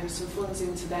reinvested some funds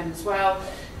into them as well.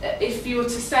 If you were to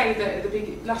say that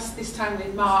this time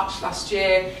in March last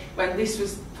year, when this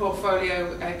was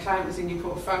portfolio, client was in your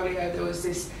portfolio, there was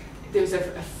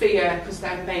a fear, because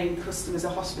their main customers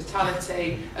are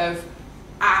hospitality, of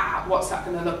what's that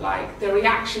going to look like? The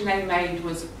reaction they made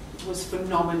was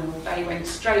phenomenal. They went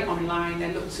straight online,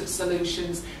 they looked at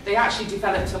solutions, they actually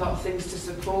developed a lot of things to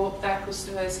support their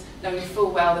customers, knowing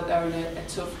full well that they're in a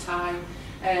tough time.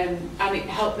 And it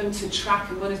helped them to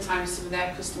track and monetize some of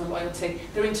their customer loyalty.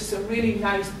 They're into some really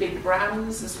nice big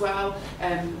brands as well,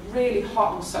 really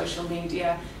hot on social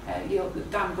media.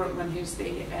 Dan Bruckman, who's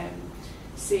the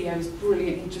CEO, is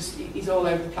brilliant. He's all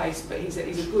over the place, but he's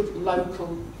a good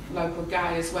local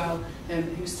guy as well,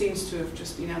 who seems to have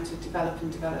just been able to develop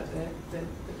that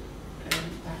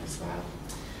as well.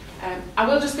 I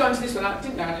will just go into this one. I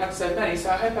didn't know I'd have so many, so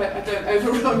I hope I don't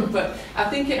overrun, but I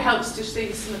think it helps to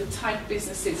see some of the type of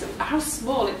businesses and how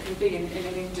small it can be in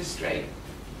an industry.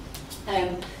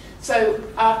 So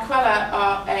Arquella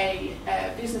are a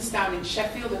business down in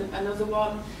Sheffield, and another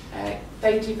one.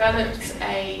 They developed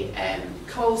a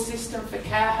call system for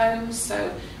care homes,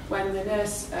 so when the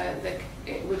nurse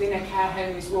within a care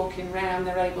home is walking around,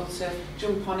 they're able to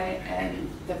jump on it, and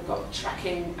they've got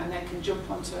tracking, and they can jump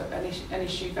onto an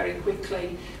issue very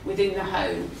quickly within the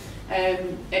home.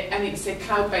 And it's a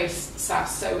cloud-based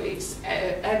SaaS, so it's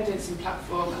evidencing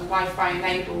platform and Wi-Fi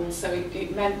enabled, so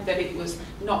it meant that it was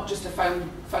not just a phone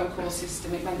call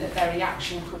system, it meant that their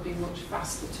reaction could be much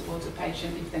faster towards a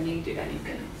patient if they needed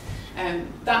anything.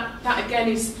 That again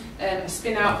is a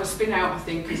spin out of a spin out, I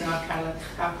think, is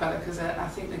Arquella, because I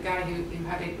think the guy who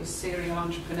had it was a serial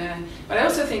entrepreneur. But I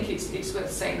also think it's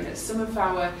worth saying that some of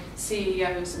our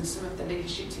CEOs and some of the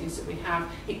leadership teams that we have,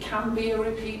 it can be a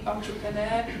repeat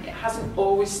entrepreneur. It hasn't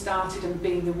always started and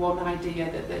been the one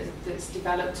idea that's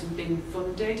developed and been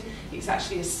funded. It's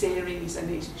actually a series, and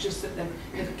it's just that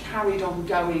they've carried on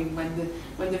going.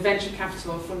 When the venture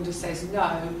capital or funder says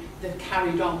no, they've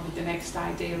carried on with the next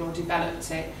idea or developed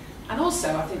it. And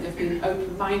also, I think they've been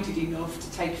open-minded enough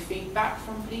to take feedback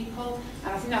from people.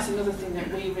 And I think that's another thing that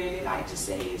we really like to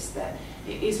see, is that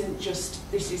it isn't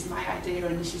just, this is my idea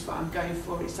and this is what I'm going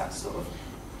for. It's that sort of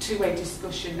two-way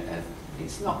discussion of,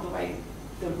 it's not the way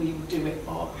that we would do it,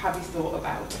 or have you thought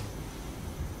about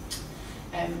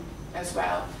it? As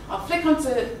well. I'll flick on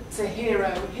to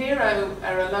Hero. Hero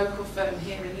are a local firm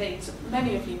here in Leeds.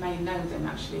 Many of you may know them,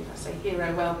 actually. If I say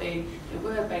Hero Wellbeing, they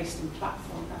were based in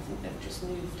Platform. I think they've just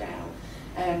moved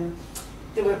out.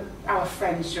 They were our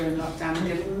friends during lockdown. We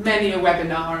did many a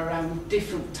webinar around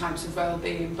different types of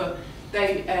wellbeing, but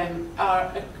they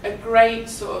are a great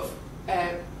sort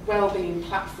of wellbeing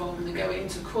platform. They go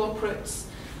into corporates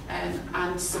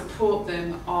and support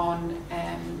them on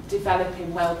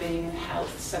developing wellbeing and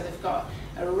health. So they've got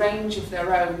a range of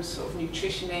their own sort of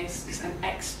nutritionists and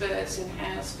experts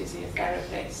in-house,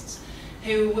 physiotherapists,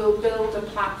 who will build a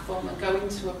platform and go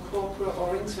into a corporate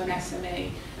or into an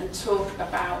SME and talk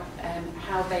about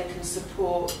how they can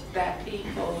support their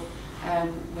people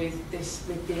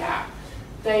with the app.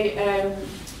 They've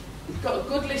got a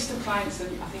good list of clients,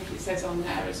 and I think it says on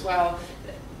there as well.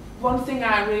 One thing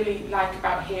I really like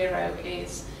about Hero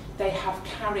is they have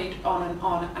carried on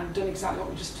and done exactly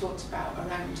what we just talked about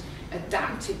around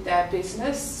adapted their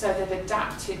business. So they've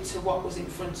adapted to what was in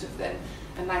front of them.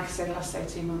 And like I said, the last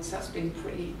 18 months, that's been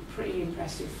pretty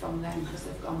impressive from them, because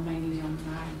they've gone mainly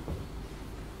online.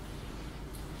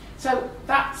 So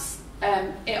that's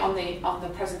it on the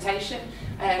presentation.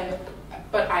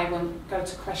 But I will go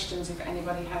to questions if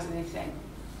anybody has anything.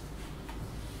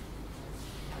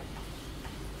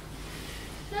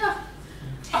 Yeah.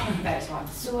 Oh, there's one.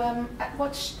 So at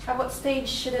what stage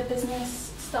should a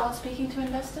business start speaking to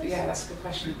investors? Yeah, that's a good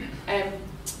question.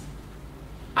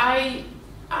 I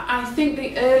think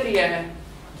the earlier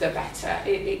the better.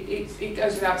 It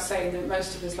goes without saying that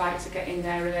most of us like to get in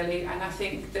there early, and I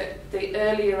think that the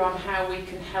earlier on how we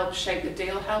can help shape the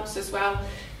deal helps as well.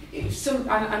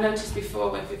 I noticed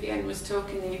before when Vivienne was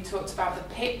talking, and you talked about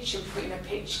the pitch and putting a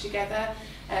pitch together.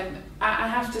 I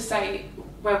have to say,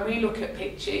 when we look at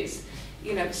pitches,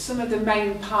 you know, some of the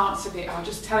main parts of it are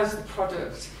just tell us the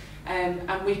product,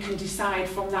 and we can decide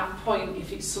from that point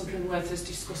if it's something worth us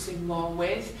discussing more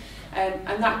with.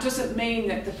 And that doesn't mean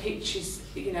that the pitch is,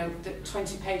 you know, the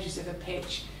 20 pages of a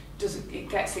pitch it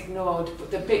gets ignored,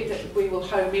 but the bit that we will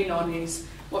home in on is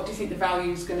what do you think the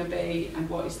value is going to be, and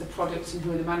what is the product, and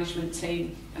who are the management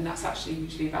team, and that's actually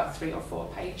usually about 3 or 4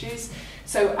 pages.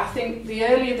 So I think the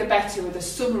earlier the better, with a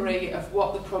summary of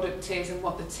what the product is and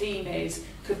what the team is,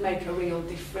 could make a real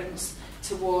difference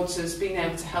towards us being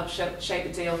able to help shape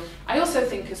the deal. I also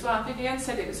think as well, Vivienne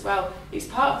said it as well, it's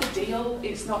part of the deal.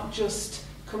 It's not just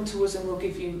come to us and we'll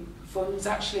give you funds.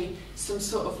 Actually, some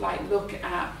sort of like look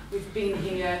at, we've been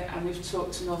here and we've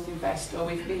talked to North Invest, or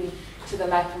we've been to the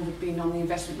LEP and we've been on the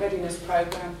investment readiness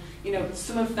programme. You know,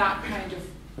 some of that kind of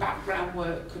background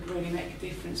work could really make a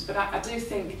difference. But I do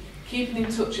think keeping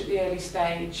in touch at the early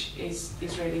stage is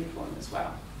really important as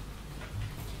well.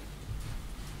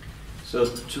 So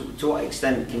to what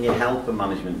extent can you help a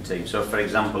management team? So for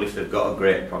example, if they've got a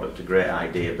great product, a great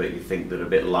idea, but you think they're a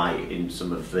bit light in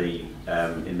some of the,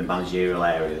 in the managerial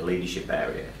area, the leadership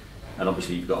area, and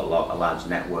obviously you've got a large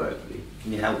network,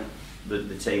 can you help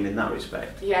the team in that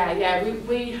respect? Yeah,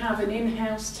 we have an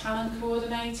in-house talent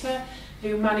coordinator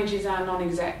who manages our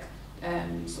non-exec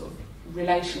sort of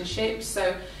relationships.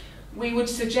 So we would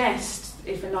suggest,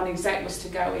 if a non-exec was to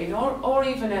go in, or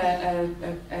even a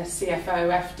CFO,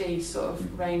 FD sort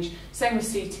of range, same with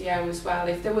CTO as well,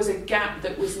 if there was a gap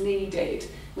that was needed,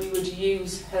 we would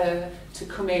use her to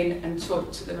come in and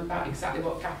talk to them about exactly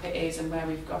what gap it is and where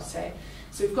we've got it.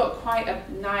 So we've got quite a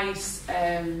nice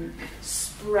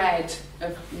spread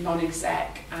of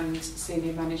non-exec and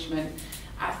senior management.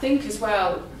 I think as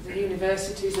well the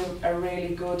universities are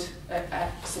really good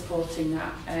at supporting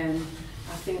that.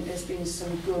 I think there's been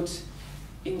some good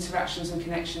interactions and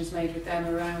connections made with them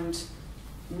around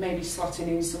maybe slotting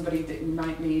in somebody that you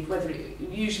might need,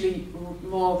 usually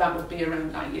more that would be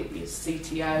around like your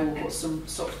CTO or some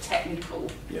sort of technical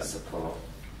support.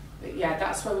 But yeah,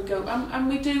 that's where we go, and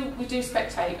we do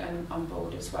spectate on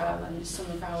board as well, and some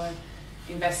of our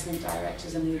investment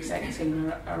directors and the exec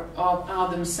team are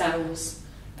themselves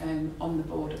on the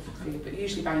board of the field, but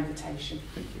usually by invitation.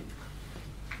 Thank you.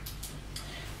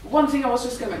 One thing I was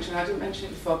just going to mention, I didn't mention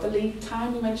it before, the lead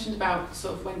time. We mentioned about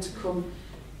sort of when to come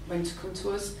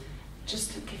to us.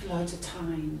 Just to give loads of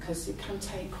time, because it can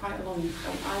take quite a long.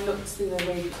 I looked the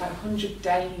other week, it's like 100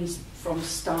 days from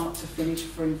start to finish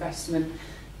for investment.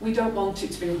 We don't want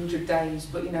it to be 100 days,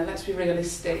 but you know, let's be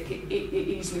realistic. It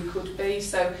easily could be.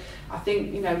 So I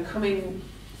think, you know, coming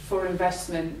for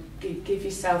investment, give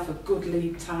yourself a good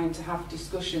lead time to have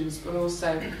discussions, but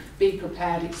also be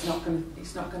prepared. It's not going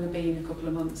to be in a couple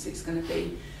of months. It's going to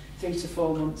be 3 to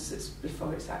 4 months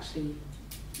before it's actually.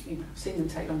 You know, I've seen them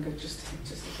take longer just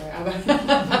to say.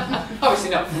 Obviously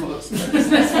not for us. Is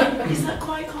that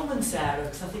quite common, Sarah?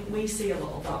 Because I think we see a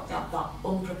lot of that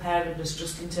unpreparedness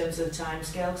just in terms of the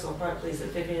timescale. Because I'm quite pleased that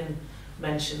Vivian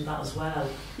mentioned that as well.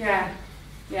 Yeah.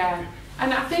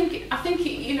 And I think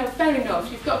you know, fair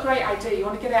enough. You've got a great idea. You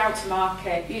want to get it out to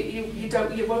market. You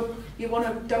don't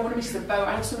want to miss the boat.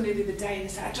 I had somebody the other day and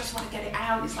they said, I just want to get it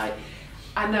out. It's like,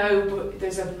 I know, but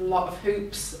there's a lot of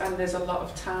hoops and there's a lot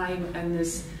of time and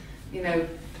there's, you know,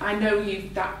 I know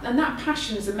that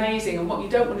passion is amazing, and what you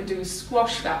don't want to do is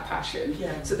squash that passion.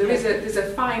 Yeah. So there's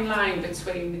a fine line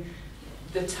between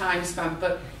the time span,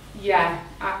 but yeah,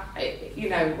 you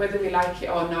know, whether we like it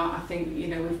or not, I think, you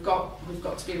know, we've got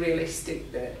to be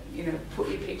realistic that, you know, put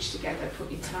your pitch together,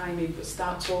 put your time in, but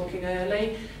start talking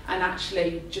early and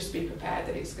actually just be prepared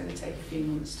that it's going to take a few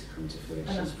months to come to fruition.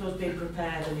 And I suppose being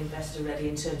prepared and investor ready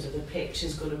in terms of the pitch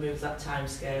is going to move that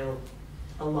timescale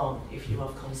along if you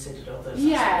have considered others.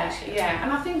 Yeah,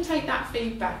 and I think take that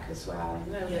feedback as well. I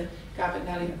know that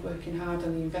Garbutt+Elliott are working hard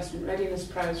on the investment readiness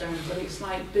programme, but it's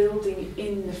like building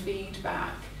in the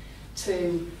feedback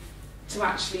to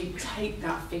actually take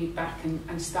that feedback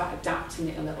and start adapting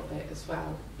it a little bit as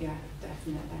well. Yeah,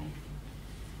 definitely.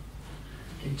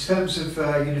 In terms of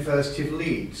University of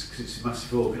Leeds, because it's a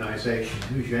massive organisation,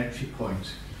 who's your entry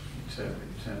point in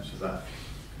terms of that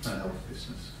health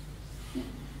business?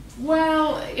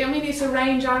 Well, I mean, it's a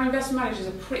range. Our investment managers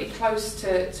are pretty close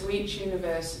to each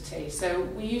university. So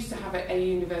we used to have a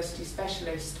university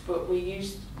specialist, but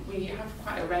we have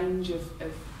quite a range of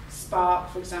Spark,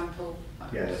 for example,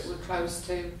 that we're close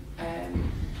to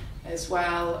as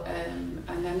well. And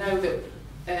I know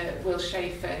that Will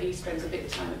Schaefer, he spends a bit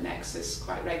of time at Nexus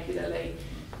quite regularly,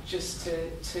 just to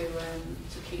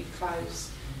keep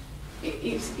close.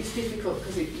 It's difficult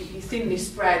because you're thinly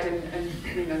spread, and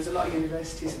you know, there's a lot of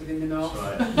universities within the north.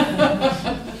 Right.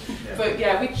 But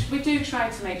yeah, we do try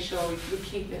to make sure we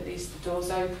keep at least the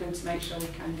doors open to make sure we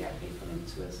can get people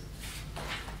into us.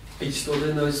 Are you still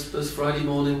doing those Friday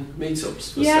morning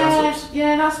meetups for startups?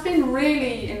 Yeah, that's been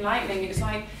really enlightening. It's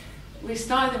like we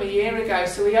started them a year ago,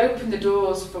 so we opened the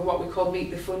doors for what we call Meet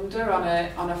the Funder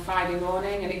on a Friday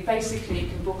morning, and it basically you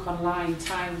can book online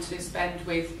time to spend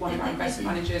with one of our investment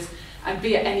managers and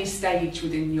be at any stage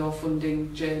within your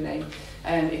funding journey.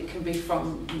 It can be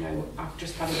from, you know, I've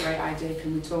just had a great idea,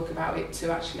 can we talk about it,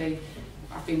 to actually,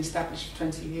 I've been established for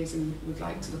 20 years and would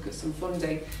like to look at some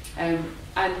funding. And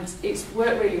it's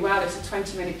worked really well. It's a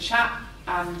 20-minute chat,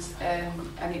 and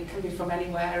it can be from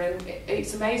anywhere. And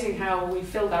it's amazing how we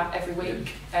fill that every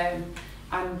week. And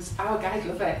our guys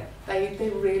love it.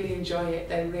 They really enjoy it.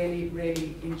 They really,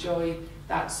 really enjoy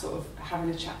that sort of having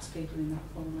a chat to people in that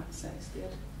format. So it's good.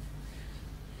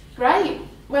 Great.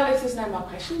 Well, if there's no more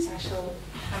questions, I shall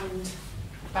hand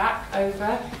back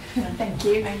over. Thank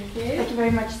you. Thank you. Thank you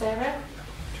very much, Sarah.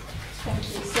 Thank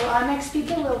you. So our next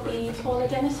speaker will be Paula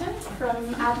Dennison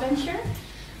from Adventure.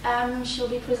 She'll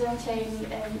be presenting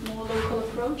a more local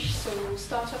approach, so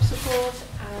startup support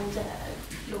and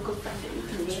local funding.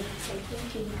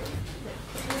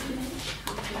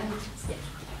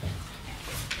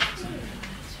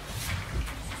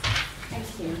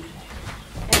 Thank you.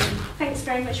 Thanks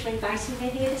very much for inviting me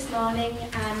here this morning,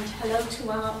 and hello to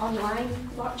our online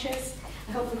watchers.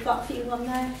 I hope we've got a few on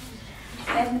there.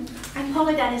 I'm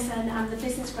Paula Dennison. I'm the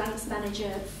Business Grants Manager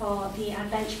for the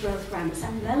Adventure Growth Grants.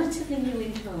 I'm relatively new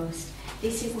in post.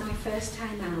 This is my first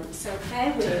time out, so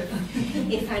bear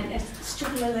with if I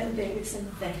struggle a little bit with some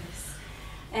of this.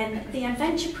 The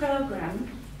Adventure Programme,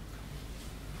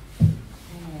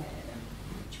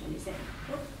 which one is it?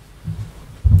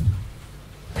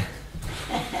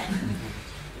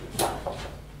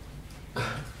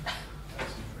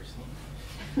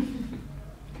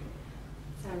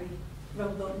 Sorry,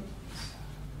 wrong button.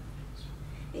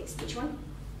 It's which one?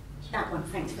 That one,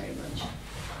 thanks very much.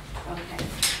 Okay.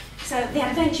 So the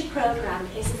Adventure Programme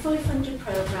is a fully funded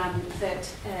programme that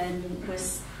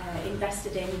was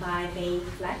invested in by the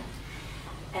FLEC.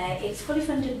 It's fully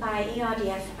funded by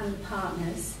ERDF and the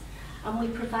partners, and we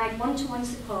provide one-to-one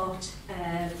support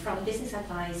from business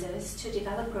advisors to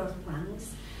develop growth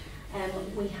plans.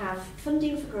 We have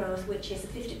funding for growth, which is a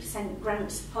 50%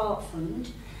 grant support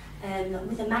fund,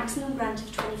 with a maximum grant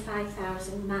of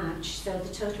 25,000 match, so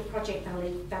the total project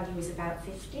value is about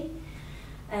 50.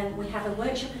 We have a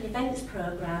workshop and events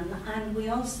programme, and we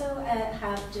also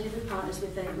have delivery partners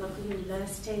with the local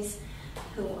universities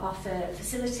who offer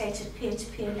facilitated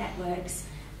peer-to-peer networks,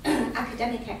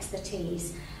 academic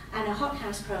expertise, and a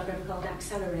hothouse programme called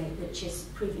Accelerate, which is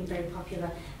proving very popular,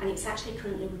 and it's actually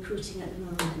currently recruiting at the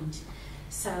moment.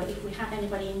 So if we have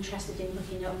anybody interested in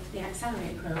looking up the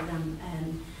Accelerate programme,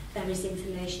 there is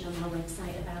information on our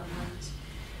website about that.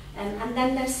 And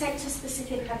then there's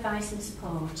sector-specific advice and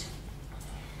support.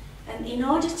 In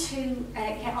order to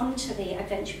get onto the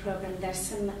Adventure Programme, there's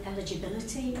some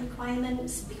eligibility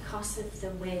requirements because of the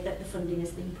way that the funding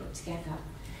has been put together.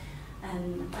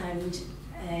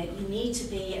 You need to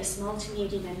be a small to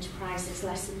medium enterprise that's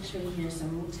less than 3 years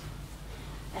old,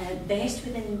 based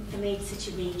within the Leeds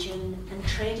City region and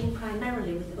trading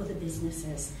primarily with other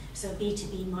businesses, so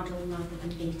B2B model rather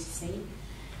than B2C.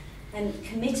 And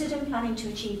committed and planning to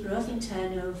achieve growth in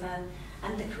turnover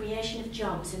and the creation of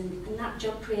jobs, and that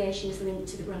job creation is linked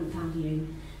to the grant value.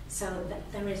 So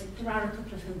there are a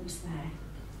couple of hoops there.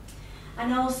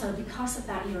 And also, because of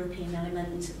that European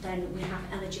element, then we have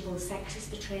eligible sectors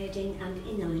for trading and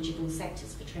ineligible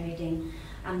sectors for trading.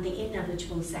 And the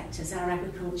ineligible sectors are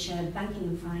agriculture, banking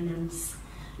and finance,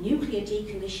 nuclear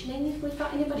decommissioning, if we've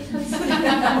got anybody considering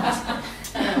that.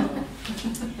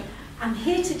 I'm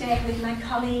here today with my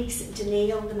colleagues,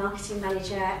 Daniil, the marketing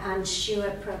manager, and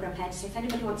Stuart, programme head. So if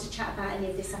anybody wants to chat about any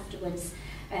of this afterwards,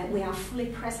 we are fully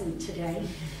present today.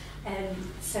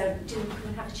 So do come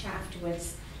and have a chat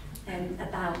afterwards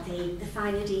about the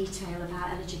finer detail about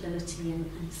eligibility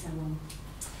and so on.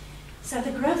 So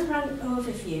the growth grant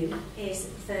overview is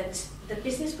that the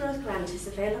business growth grant is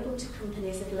available to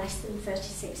companies of less than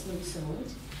 36 months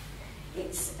old.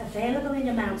 It's available in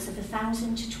amounts of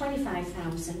 1,000 to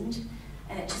 25,000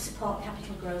 to support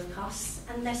capital growth costs.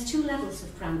 And there's 2 levels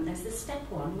of grant. There's the step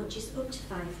 1, which is up to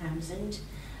 5,000,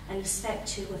 and the step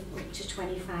 2 of up to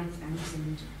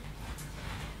 25,000.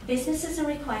 Businesses are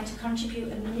required to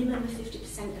contribute a minimum of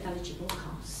 50% of eligible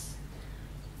costs,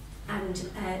 and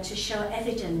to show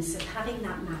evidence of having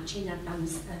that match in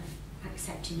advance of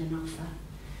accepting an offer.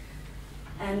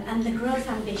 And the growth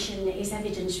ambition is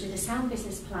evidenced with a sound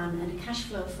business plan and a cash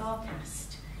flow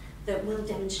forecast that will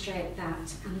demonstrate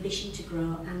that ambition to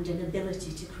grow and an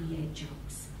ability to create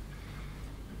jobs.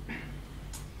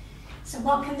 So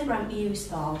what can the grant be used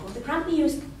for? Well, the grant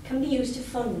can be used to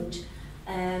fund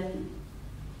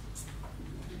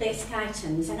basic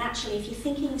items, and actually if you're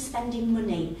thinking of spending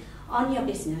money on your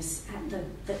business at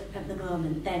the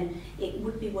moment, then it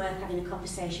would be worth having a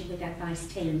conversation with the advice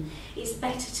team. It's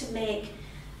better to make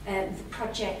the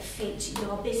project fit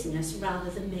your business rather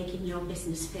than making your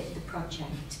business fit the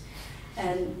project.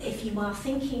 If you are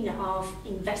thinking of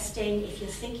investing, if you're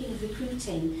thinking of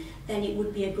recruiting, then it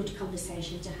would be a good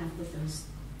conversation to have with us.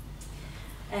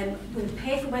 We'll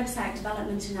pay for website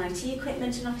development and IT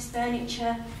equipment and office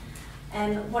furniture.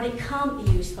 What it can't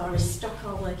be used for is stock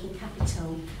or working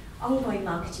capital, ongoing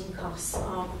marketing costs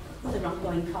or other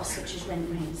ongoing costs such as rent,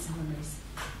 rate and salaries.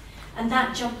 And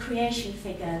that job creation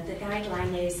figure, the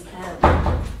guideline is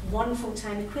 1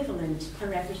 full-time equivalent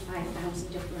for every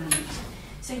 5,000 of grant.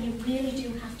 So you really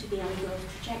do have to be on a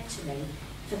growth trajectory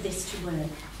for this to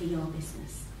work for your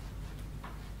business.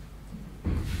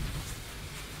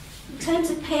 In terms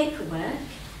of paperwork,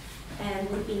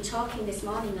 we've been talking this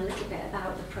morning a little bit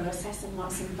about the process and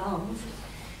what's involved.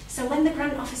 So when the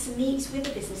grant officer meets with the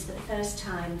business for the first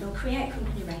time, they'll create a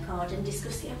company record and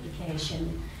discuss the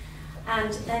application.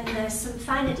 And then there's some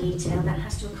finer detail that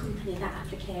has to accompany that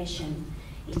application.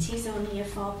 It is only a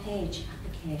 4-page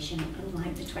application,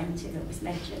 unlike the 20 that was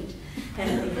mentioned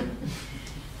earlier.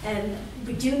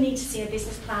 We do need to see a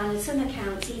business plan and some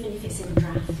accounts, even if it's in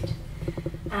draft,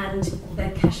 and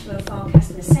the cash flow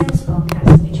forecast and the sales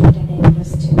forecast, which would enable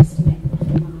us to estimate the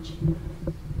profit margin.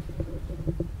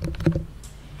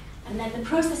 And then the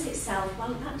process itself,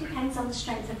 well, that depends on the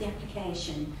strength of the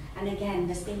application. And again,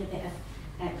 there's been a bit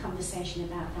of conversation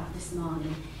about that this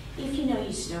morning. If you know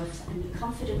your stuff and you're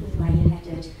confident with where you're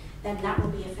headed, then that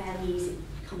will be a fairly easy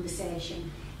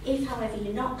conversation. If, however,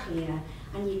 you're not clear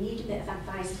and you need a bit of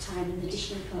advisor time and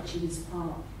additional coaching and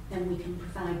support, then we can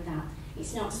provide that.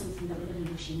 It's not something that we're going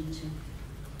to rush into.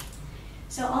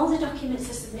 So all the documents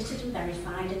are submitted and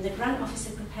verified, and the grant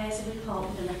officer prepares a report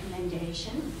with a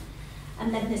recommendation.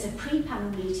 And then there's a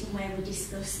pre-panel meeting where we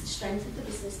discuss the strength of the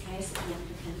business case of the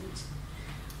applicant.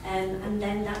 And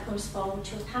then that goes forward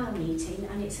to a panel meeting,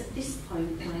 and it's at this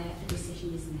point where a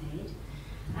decision is made.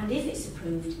 And if it's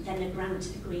approved, then a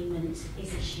grant agreement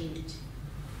is issued.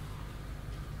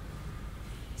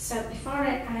 So before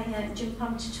I jump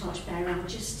on to Torchbearer, I'll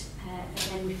just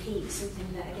again repeat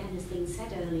something that again has been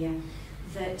said earlier,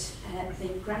 that the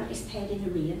grant is paid in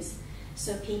arrears,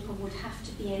 so people would have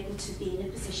to be able to be in a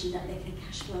position that they can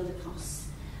cash flow the costs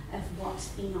of what's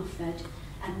been offered,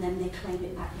 and then they claim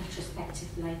it back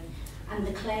retrospectively. And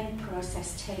the claim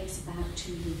process takes about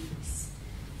 2 weeks.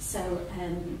 So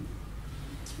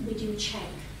we do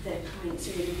check that clients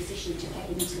are in a position to get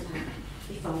into that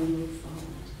before we move forward.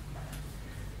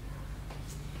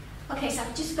 Okay, so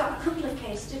I've just got a couple of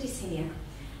case studies here.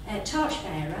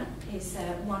 Torchbearer is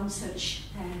one such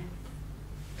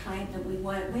client that we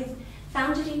work with,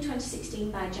 founded in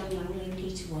 2016 by John Langley and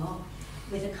Peter Waugh,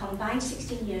 with a combined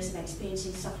 16 years of experience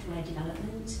in software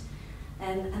development.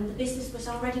 And the business was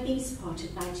already being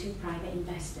supported by 2 private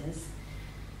investors.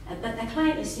 But their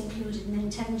client list included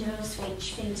Nintendo,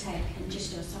 Switch, FinTech and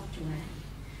Justo Software.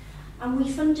 And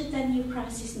we funded their new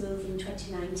premises move in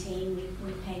 2019.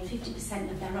 We paid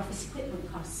 50% of their office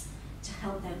equipment costs to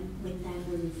help them with their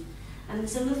move. And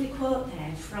there's a lovely quote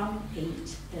there from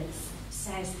Pete that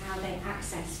says how they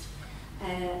accessed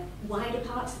wider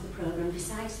parts of the programme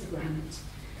besides the grant,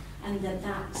 and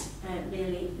that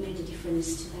really made a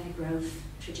difference to their growth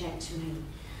trajectory.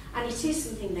 And it is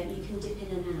something that you can dip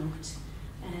in and out,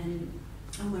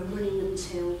 and we're running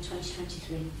until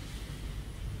 2023.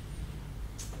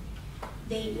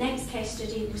 The next case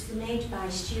study was the Made By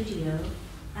Studio,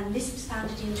 and this was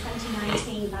founded in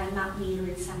 2019 by Matt Wheeler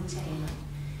and Sam Taylor.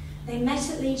 They met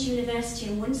at Leeds University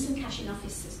and won some cash in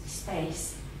office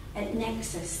space at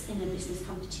Nexus in a business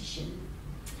competition.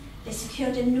 They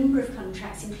secured a number of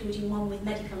contracts, including one with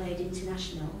Medical Aid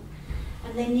International,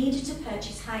 and they needed to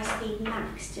purchase high-speed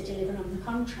Macs to deliver on the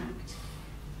contract.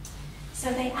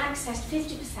 So they accessed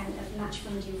 50% of match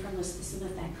funding from us for some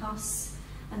of their costs,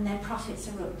 and their profits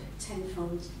are up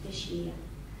tenfold this year.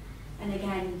 And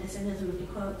again, there's another lovely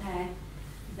quote there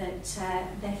that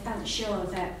they felt sure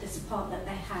that the support that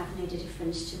they had made a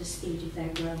difference to the speed of their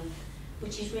growth,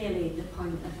 which is really the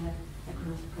point of a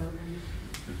growth programme.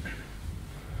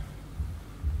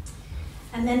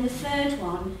 And then the third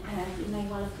one, you may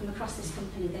well have come across this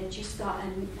company. They've just got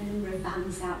a number of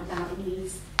vans out about in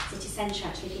Leeds City Centre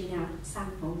actually giving out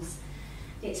samples.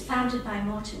 It's founded by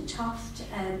Morton Toft,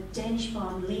 a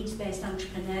Danish-born, Leeds-based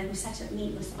entrepreneur who set up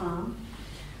Meatless Farm.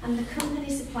 And the company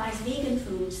supplies vegan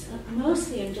foods,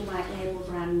 mostly under white label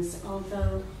brands,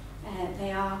 although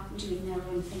they are doing their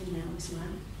own thing now as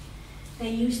well. They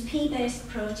use pea-based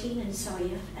protein and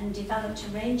soya and developed a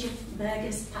range of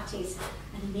burgers, patties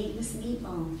and meatless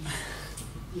meatballs.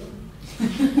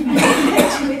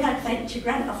 With adventure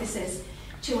grant officers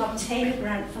to obtain a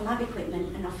grant for lab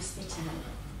equipment and office fit-out.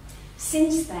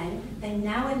 Since then, they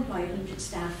now employ 100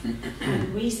 staff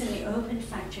and recently opened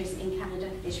factories in Canada,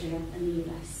 Israel and the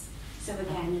US. So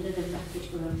again, another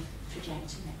rapid growth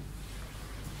trajectory.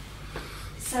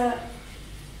 So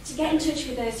to get in touch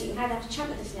with us, you can either have a chat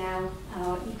with us now,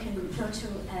 or you can go to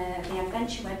the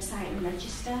Adventure website and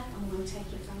register, and we'll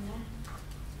take you from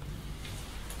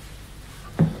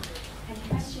there. Any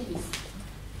questions?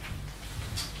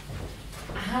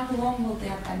 How long will the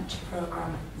Adventure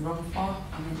programme run for?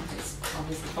 I mean, it's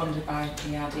obviously funded by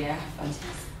the RDF,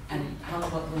 and how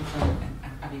long will it run for?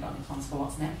 Have you got any plans for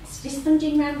what's next? This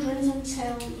funding round runs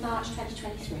until March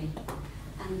 2023,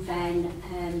 and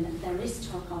then there is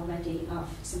talk already of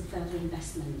some further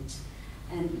investment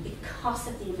because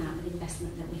of the amount of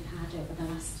investment that we've had over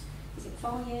the last, is it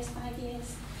 4 years, 5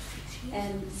 years?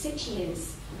 6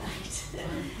 years, right?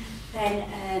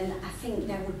 Then I think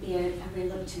there would be a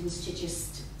reluctance to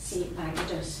just see it bite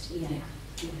the dust. Yeah.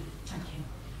 Thank you.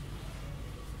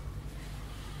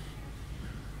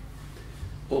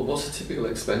 Well, what's a typical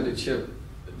expenditure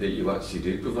that you actually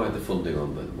do provide the funding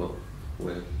on then?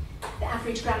 Where? The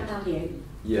average grant value.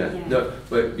 Yeah. No,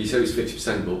 but you said it's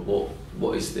 50%, but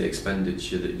what is the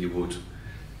expenditure that you would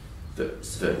that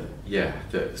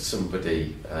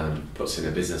somebody puts in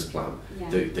a business plan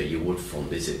that you would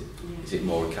fund? Is it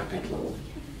more capital?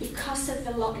 Because of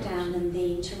the lockdown and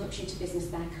the interruption to business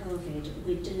by COVID,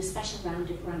 we've done a special round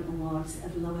of grant awards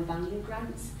of lower value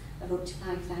grants of up to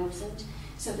 5,000.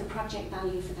 So the project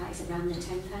value for that is around the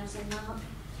 10,000 mark.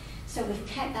 So we've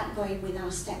kept that going with our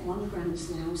Step 1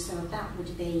 grants now. So that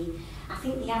would be, I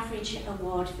think the average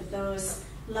award for those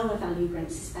lower value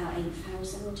grants is about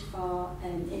 8,000 for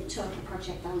in total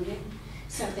project value.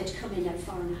 So they'd come in at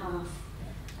 4.5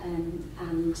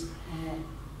 and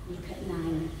look at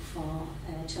 9 for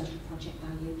total project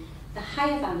value. The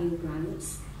higher value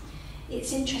grants,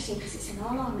 it's interesting because it's an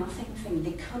all or nothing thing.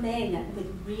 They come in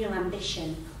with real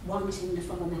ambition, wanting the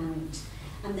full amount,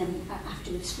 and then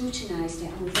after we've scrutinised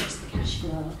it and we've looked at the cash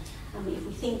flow, and if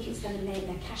we think it's going to make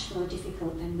their cash flow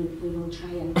difficult, then we will try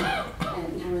and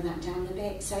narrow that down a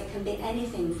bit. So it can be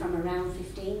anything from around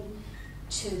 15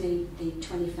 to the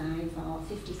 25 or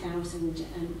 50,000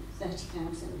 and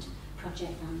 30,000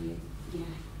 project value. Yeah.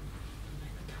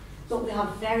 But we are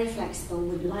very flexible.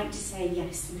 We'd like to say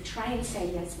yes. We try and say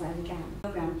yes where we can. The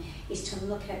program is to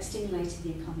look at stimulating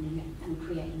the economy and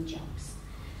creating jobs.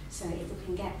 So if we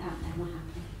can get that, then we're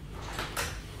happy.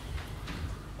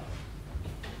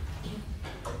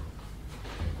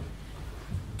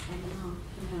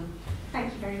 No.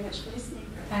 Thank you very much for listening.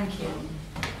 Thank you.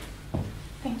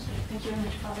 Thank you. Thank you very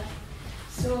much, Father.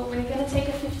 So we're going to take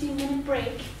a 15-minute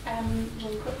break.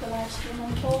 We'll put the live stream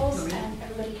on pause, and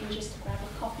everybody can just grab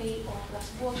a coffee or a glass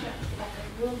of water at the back of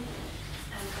the room,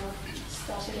 and we'll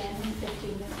start again in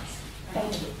 15 minutes.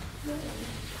 Thank you.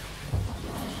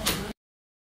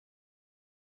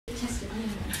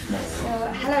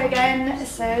 So hello again.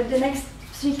 So the next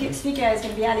speaker is going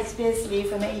to be Alex Beardsley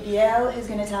from ABL, who's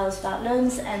going to tell us about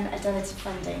loans and alternative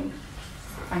funding.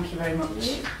 Thank you very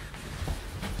much.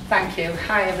 Thank you.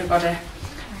 Hi everybody.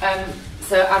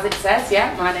 So as it says,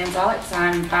 my name's Alex.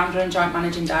 I'm founder and joint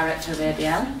managing director of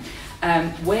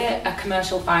ABL. We're a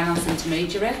commercial finance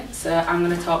intermediary, so I'm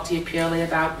going to talk to you purely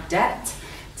about debt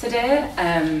today.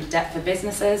 Debt for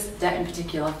businesses, debt in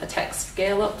particular for tech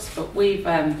scale-ups, but we've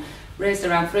raised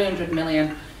around 300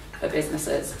 million for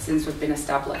businesses since we've been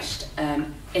established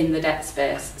in the debt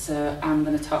space. So I'm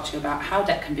going to talk to you about how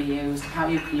debt can be used, how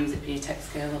you can use it for your tech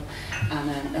scale-up,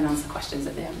 and answer questions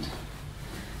at the end.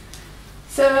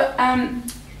 So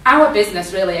our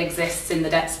business really exists in the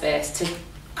debt space to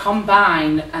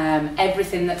combine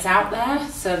everything that's out there.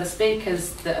 So the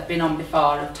speakers that have been on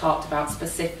before have talked about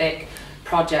specific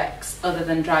projects other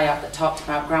than DRIAD that talked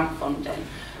about grant funding.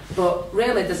 But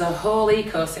really there's a whole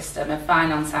ecosystem of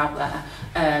finance out there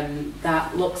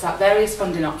that looks at various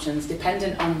funding options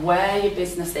dependent on where your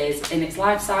business is in its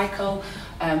life cycle,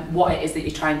 what it is that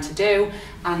you're trying to do,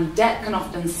 and debt can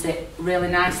often sit really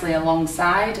nicely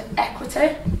alongside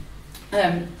equity.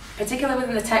 Particularly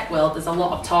within the tech world, there's a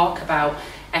lot of talk about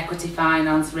equity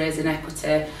finance, raising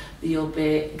equity. You'll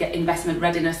get investment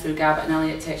readiness through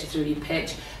Garbutt+Elliott, takes you through your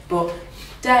pitch. But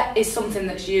debt is something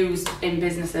that's used in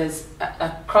businesses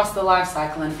across the life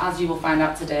cycle, and as you will find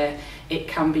out today, it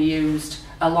can be used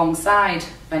alongside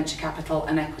venture capital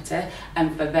and equity,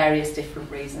 and for various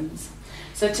different reasons.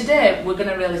 So today we're going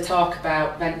to really talk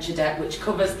about venture debt, which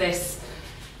covers this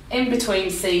in between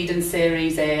seed and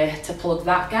Series A to plug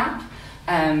that gap.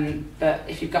 But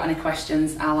if you've got any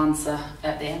questions, I'll answer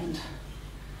at the end.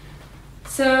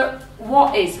 So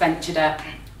what is venture debt?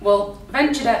 Well,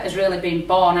 venture debt has really been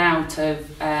born out of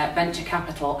venture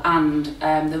capital and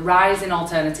the rise in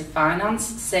alternative finance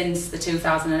since the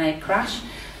 2008 crash.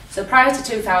 So prior to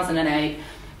 2008,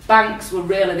 banks were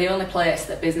really the only place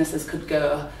that businesses could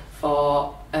go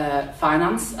for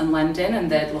finance and lending,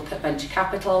 and they'd look at venture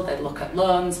capital, they'd look at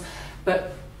loans.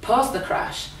 But post the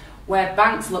crash, where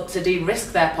banks look to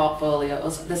de-risk their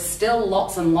portfolios, there's still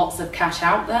lots and lots of cash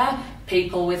out there,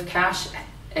 people with cash,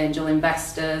 angel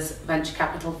investors, venture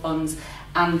capital funds,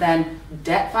 and then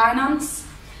debt finance.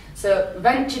 So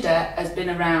venture debt has been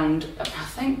around, I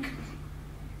think,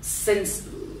 since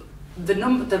the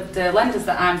lenders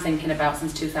that I'm thinking about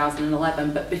since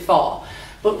 2011, but before.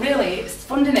 But really, it's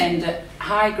funding aimed at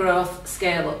high growth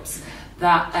scale-ups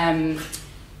that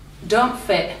don't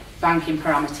fit banking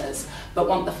parameters, but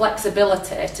want the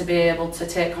flexibility to be able to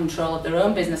take control of their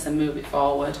own business and move it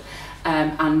forward,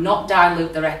 and not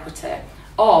dilute their equity,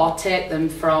 or take them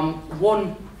from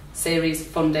one series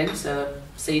funding, so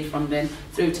seed funding,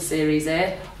 through to Series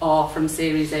A, or from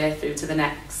Series A through to the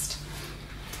next.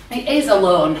 It is a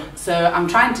loan, so I'm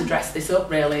trying to dress this up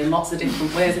really in lots of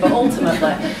different ways, but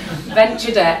ultimately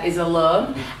venture debt is a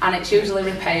loan, and it's usually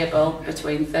repayable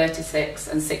between 36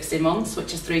 and 60 months,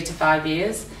 which is 3 to 5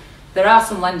 years. There are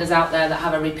some lenders out there that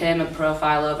have a repayment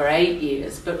profile over 8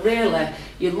 years, but really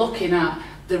you're looking at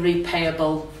the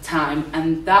repayable time,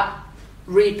 and that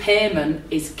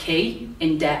repayment is key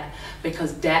in debt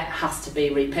because debt has to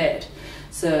be repaid.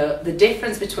 So the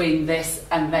difference between this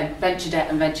and venture debt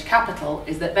and venture capital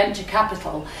is that venture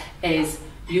capital is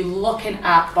you're looking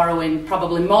at borrowing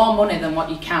probably more money than what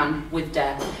you can with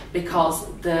debt because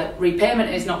the repayment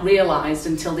is not realised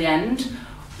until the end.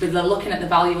 They're looking at the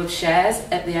value of shares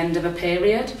at the end of a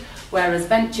period, whereas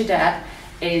venture debt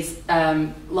is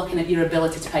looking at your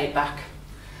ability to pay it back.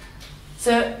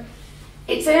 So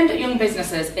it's aimed at young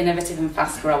businesses, innovative and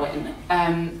fast growing.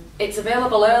 It's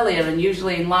available earlier and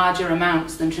usually in larger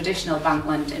amounts than traditional bank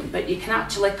lending, but you can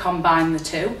actually combine the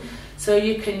two. So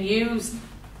you can use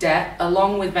debt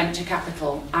along with venture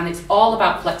capital, and it's all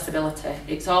about flexibility.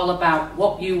 It's all about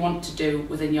what you want to do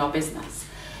within your business.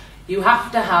 You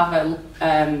have to have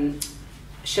a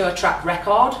show a track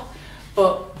record,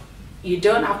 but you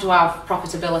don't have to have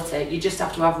profitability, you just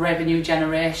have to have revenue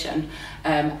generation.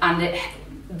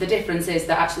 The difference is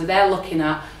that actually they're looking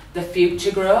at the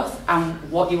future growth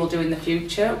and what you will do in the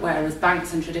future, whereas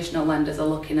banks and traditional lenders are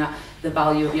looking at the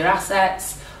value of your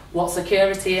assets, what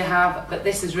security you have, but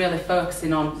this is really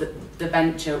focusing on the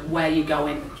venture, where you're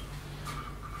going.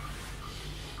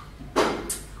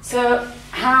 So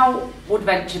how would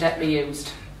venture debt be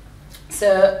used?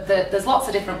 So there's lots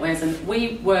of different ways, and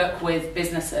we work with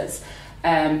businesses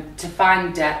to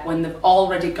find debt when they've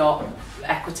already got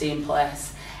equity in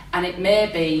place. And it may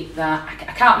be that,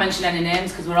 I can't mention any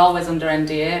names because we're always under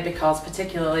NDA, because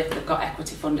particularly if they've got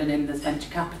equity funding in, there's venture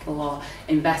capital or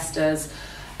investors.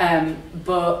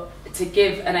 But to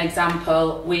give an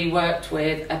example, we worked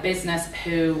with a business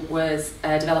who was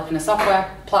developing a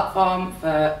software platform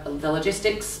for the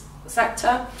logistics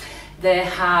sector. They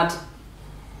had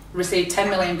received £10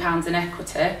 million in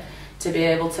equity to be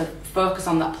able to focus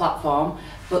on that platform,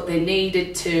 but they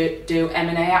needed to do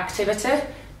M&A activity,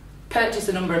 purchase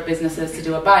a number of businesses to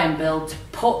do a buy and build, to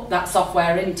put that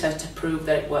software into to prove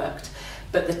that it worked.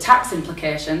 But the tax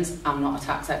implications, I'm not a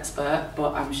tax expert,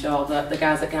 but I'm sure that the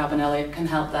guys at Garbutt+Elliott can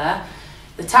help there.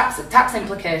 The tax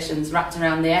implications wrapped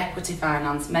around the equity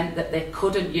finance meant that they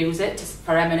couldn't use it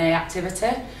for M&A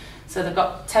activity. So they've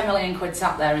got 10 million quid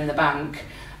sat there in the bank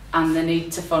and they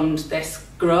need to fund this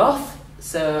growth.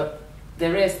 So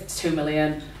there is 2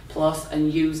 million plus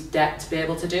and use debt to be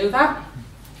able to do that,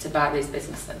 to buy these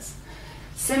businesses.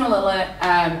 Similarly,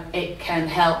 it can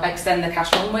help extend the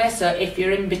cash runway. So if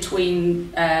you're in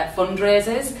between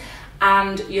fundraisers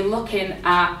and you're looking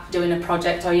at doing a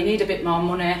project, or you need a bit more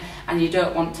money and you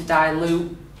don't want to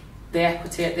dilute the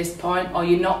equity at this point, or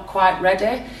you're not quite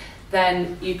ready,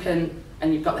 then you can,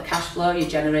 and you've got the cash flow, you're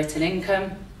generating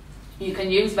income, you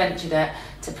can use venture debt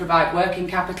to provide working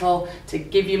capital, to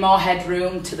give you more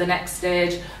headroom to the next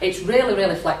stage. It's really,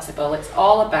 really flexible. It's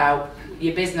all about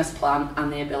your business plan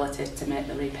and the ability to make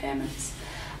the repayments.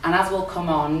 And as we'll come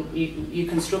on, you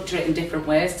can structure it in different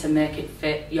ways to make it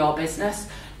fit your business,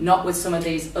 not with some of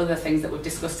these other things that we've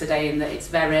discussed today, in that it's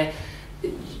very,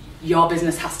 your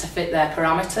business has to fit their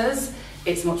parameters.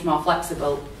 It's much more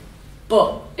flexible,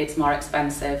 but it's more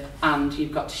expensive, and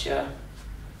you've got to show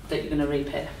that you're going to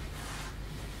repay.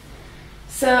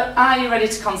 So are you ready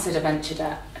to consider venture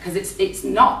debt? Because it's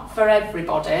not for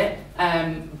everybody,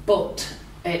 but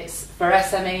it's for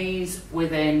SMEs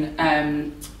within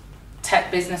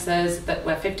tech businesses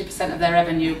where 50% of their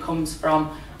revenue comes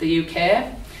from the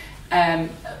UK.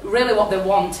 Really what they're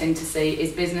wanting to see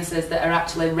is businesses that are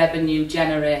actually revenue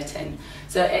generating.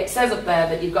 So it says up there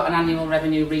that you've got an annual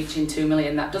revenue reaching 2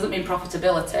 million. That doesn't mean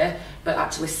profitability, but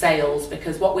actually sales,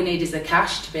 because what we need is the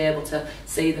cash to be able to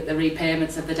see that the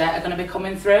repayments of the debt are going to be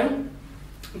coming through.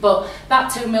 But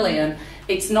that 2 million,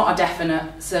 it's not a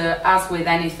definite. So as with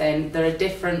anything, there are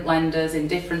different lenders in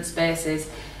different spaces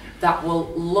that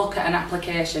will look at an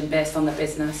application based on the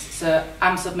business. So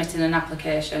I'm submitting an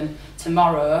application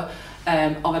tomorrow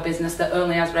of a business that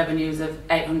only has revenues of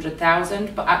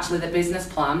 800,000, but actually the business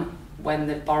plan, when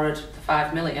they've borrowed the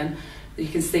 5 million, you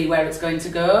can see where it's going to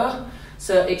go.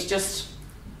 So it's just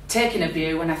taking a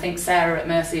view, and I think Sarah at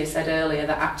Mercia said earlier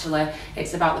that actually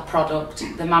it's about the product,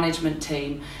 the management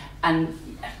team, and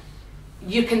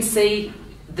you can see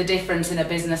the difference in a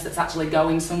business that's actually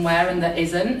going somewhere and that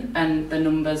isn't, and the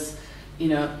numbers, you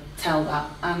know, tell that.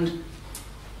 And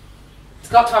it's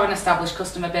got to have an established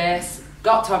customer base,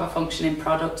 got to have a functioning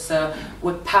product. So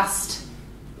we're past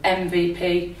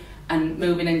MVP and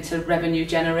moving into revenue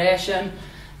generation.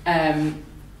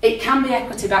 It can be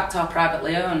equity backed or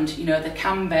privately owned. You know, there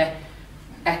can be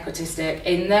equity stake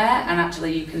in there, and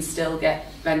actually you can still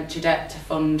get venture debt to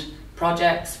fund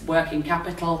projects, working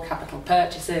capital, capital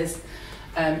purchases.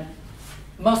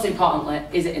 Most importantly,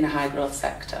 is it in a high growth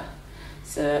sector?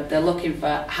 So they're looking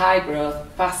for high growth,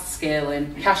 fast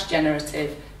scaling, cash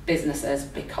generative businesses,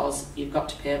 because you've got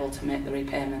to be able to make the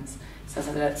repayments. So as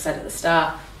I said at the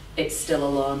start, it's still a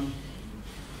loan.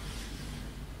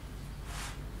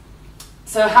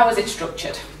 So how is it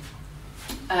structured?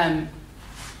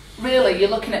 Really, you're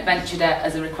looking at venture debt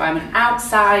as a requirement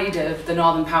outside of the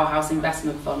Northern Powerhouse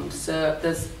Investment Fund. So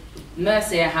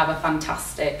Mercia have a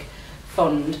fantastic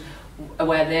fund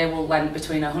where they will lend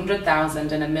between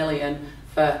 100,000 and $1 million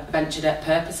for venture debt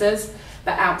purposes.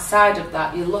 But outside of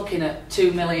that, you're looking at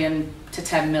 2 million to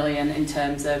 10 million in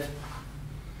terms of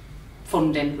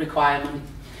funding requirement.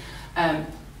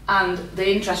 And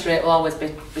the interest rate will always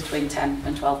be between 10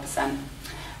 and 12%.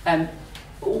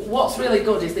 What's really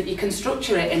good is that you can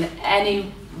structure it in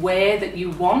any way that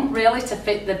you want, really, to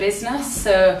fit the business.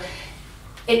 So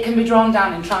it can be drawn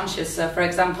down in tranches. So for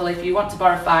example, if you want to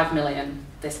borrow 5 million,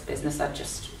 this business I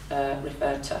just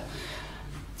referred to,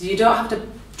 you don't have to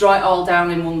draw it all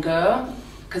down in one go,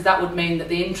 because that would mean that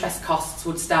the interest costs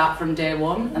would start from day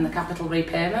one and the capital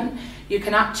repayment. You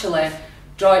can actually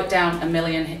draw it down $1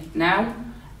 million now,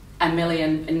 $1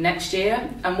 million in next year,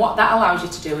 and what that allows you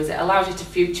to do is it allows you to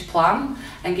future plan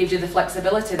and gives you the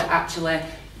flexibility that actually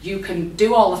you can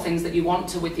do all the things that you want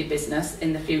to with your business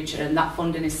in the future, and that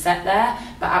funding is set there,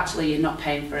 but actually you're not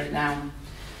paying for it now.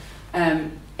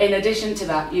 In addition to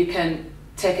that, you can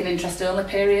take an interest only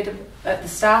period at the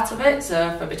start of it,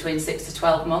 so for between 6 to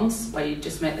 12 months, where you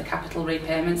just make the capital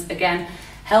repayments, again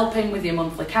helping with your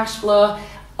monthly cash flow.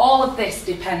 All of this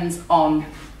depends on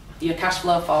your cash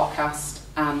flow forecast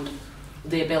and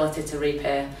the ability to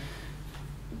repay.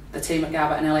 The team at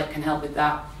Garbutt+Elliott can help with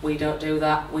that. We don't do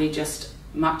that. We just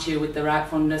match you with the right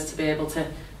funders to be able to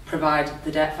provide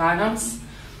the debt finance.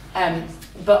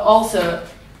 But also,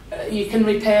 you can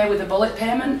repay with a bullet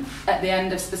payment at the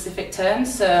end of specific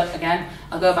terms. So again,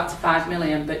 I'll go back to 5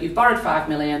 million, but you've borrowed 5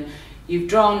 million, you've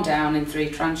drawn down in 3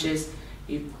 tranches,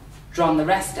 you've drawn the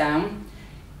rest down.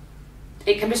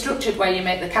 It can be structured where you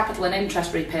make the capital and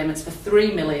interest repayments for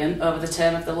 3 million over the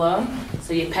term of the loan.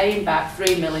 So you're paying back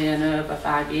 3 million over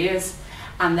 5 years.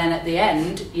 And then at the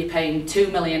end, you're paying 2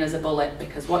 million as a bullet,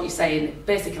 because what you're saying,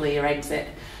 basically your exit.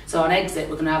 So on exit,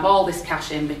 we're going to have all this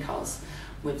cash in because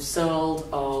we've sold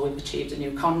or we've achieved a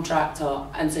new contract,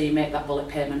 and so you make that bullet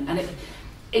payment. And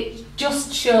it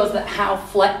just shows that how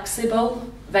flexible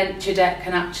venture debt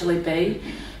can actually be.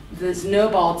 There's no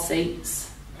board seats.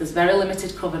 There's very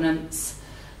limited covenants.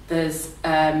 There's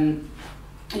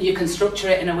you can structure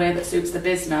it in a way that suits the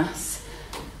business.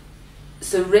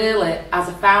 So really, as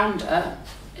a founder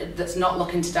that's not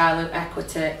looking to dilute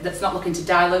equity, that's not looking to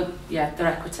dilute their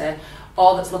equity,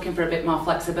 or that's looking for a bit more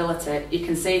flexibility, you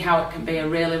can see how it can be a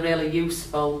really, really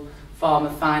useful form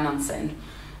of financing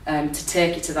to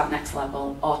take you to that next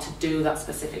level, or to do that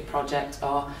specific project,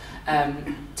 or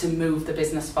to move the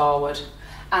business forward.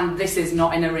 And this is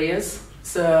not in arrears.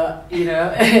 So, you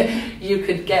know, you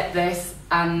could get this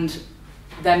and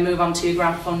then move on to your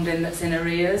grant funding that's in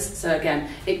arrears. So again,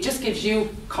 it just gives you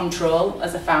control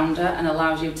as a founder and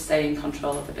allows you to stay in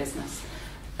control of the business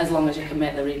as long as you can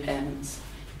make the repayments.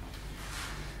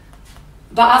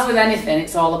 But as with anything,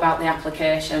 it's all about the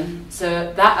application.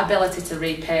 So that ability to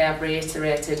repay, I've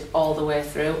reiterated all the way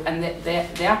through, and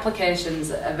the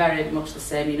applications are very much the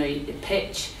same. You know, you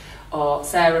pitch, or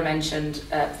Sarah mentioned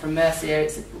from Mercia,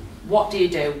 it's what do you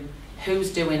do,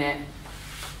 who's doing it,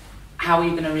 how are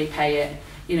you going to repay it.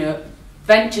 You know,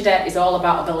 venture debt is all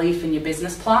about a belief in your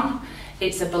business plan.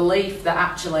 It's a belief that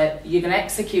actually you're going to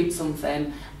execute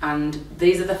something, and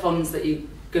these are the funds that you're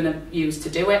going to use to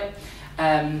do it.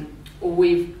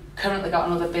 We've currently got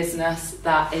another business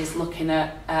that is looking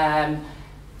at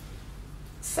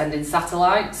sending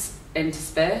satellites into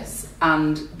space,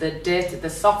 and the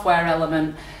software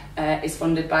element is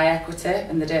funded by equity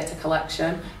and the data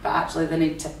collection, but actually they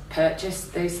need to purchase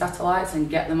these satellites and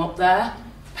get them up there.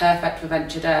 Perfect for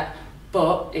venture debt,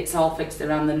 but it's all fixed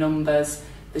around the numbers,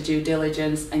 the due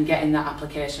diligence, and getting that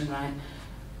application right.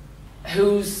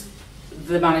 Who's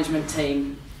the management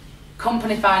team?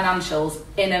 Company financials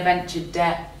in a venture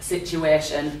debt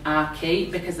situation are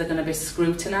key, because they're going to be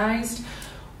scrutinised.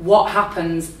 What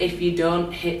happens if you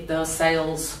don't hit those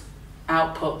sales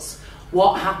outputs?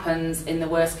 What happens in the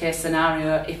worst case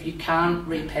scenario if you can't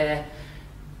repay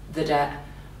the debt?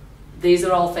 These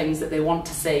are all things that they want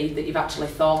to see that you've actually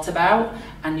thought about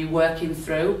and you're working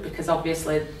through, because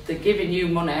obviously they're giving you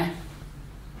money,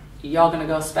 you're going to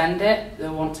go spend it, they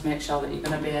want to make sure that you're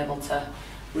going to be able to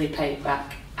repay it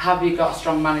back. Have you got a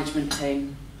strong management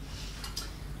team?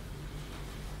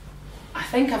 I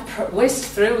think I've whizzed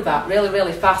through that really,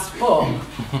 really fast, but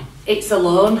it's a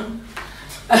loan.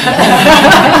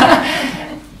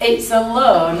 It's a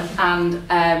loan, and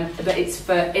but it's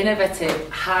for innovative,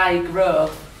 high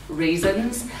growth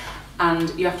reasons, and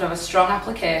you have to have a strong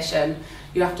application.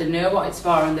 You have to know what it's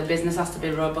for, and the business has to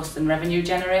be robust and revenue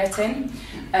generating.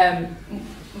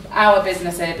 Our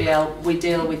business, ABL, we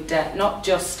deal with debt not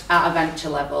just at a venture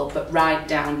level, but right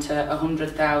down to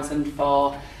 100,000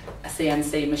 for a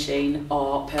CNC machine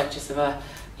or purchase of a,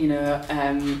 you know,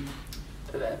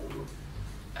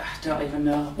 I don't even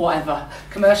know, whatever,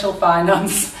 commercial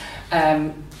finance.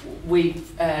 We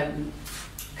can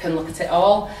look at it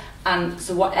all, and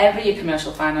so whatever your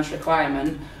commercial finance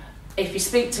requirement, if you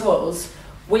speak to us,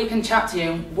 we can chat to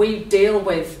you. We deal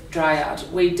with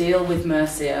DRIAD, we deal with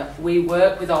Mercia, we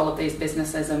work with all of these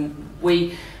businesses, and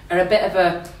we are a bit of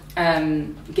a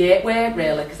gateway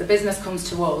really, because the business comes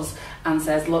to us and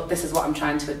says, look, this is what I'm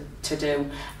trying to do,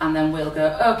 and then we'll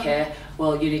go, okay,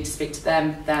 well, you need to speak to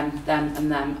them,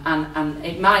 and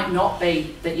it might not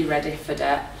be that you're ready for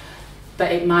debt,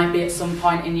 but it might be at some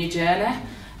point in your journey.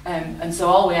 And so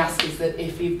all we ask is that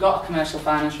if you've got a commercial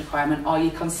finance requirement or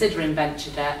you're considering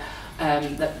venture debt,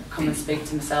 that come and speak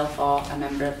to myself or a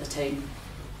member of the team.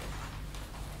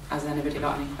 Has anybody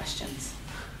got any questions?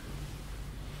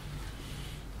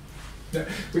 Yeah,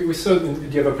 we saw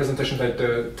in the other presentation that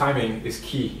the timing is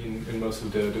key in most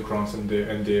of the grants and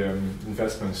the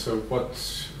investments. So what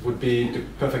would be the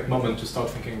perfect moment to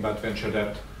start thinking about venture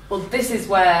debt? Well, this is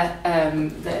where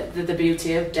the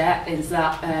beauty of debt is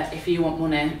that if you want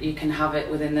money, you can have it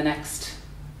within the next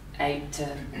 8 to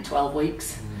 12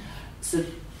 weeks. So,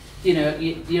 you know,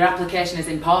 your application is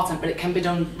important, but it can be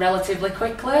done relatively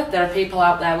quickly. There are people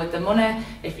out there with the money.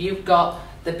 If you've got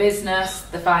the business,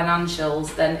 the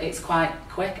financials, then it's quite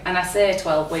quick. And I say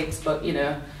 12 weeks, but, you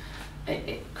know,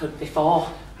 it could be 4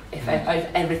 if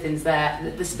everything's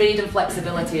there. The speed and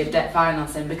flexibility of debt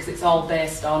financing, because it's all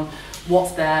based on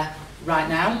what's there right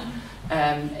now,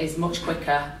 is much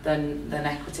quicker than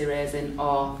equity raising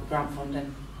or grant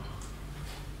funding.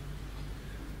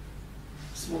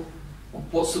 So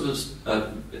what sort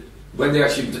of when they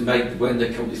actually when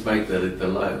the companies make the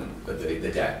loan,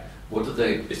 the debt, what do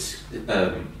they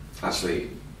actually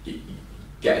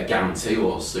get a guarantee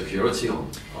or security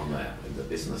on there in the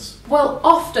business? Well,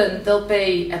 often there'll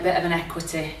be a bit of an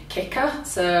equity kicker,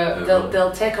 so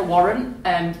they'll take a warrant,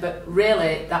 but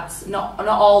really that's not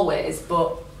always,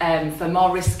 but for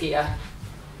more riskier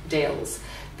deals,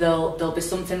 there'll be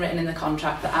something written in the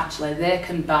contract that actually they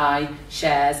can buy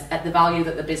shares at the value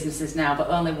that the business is now, but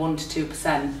only 1 to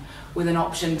 2%, with an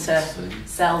option to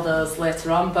sell those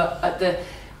later on. But at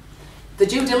the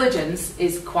due diligence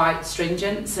is quite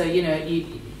stringent, so you know,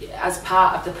 as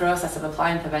part of the process of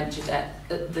applying for venture debt,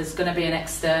 there's going to be an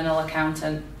external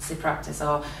accountancy practice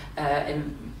or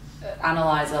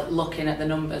analyzer looking at the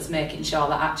numbers, making sure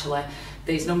that actually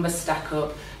these numbers stack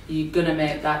up. You're going to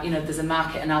make that, you know, there's a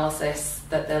market analysis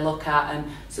that they look at, and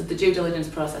so the due diligence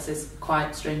process is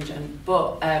quite stringent,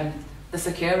 but the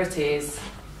security is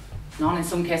none. In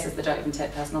some cases they don't even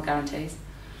take personal guarantees.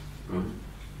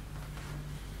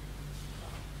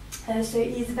 So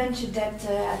is venture debt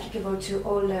applicable to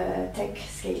all tech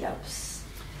scale-ups?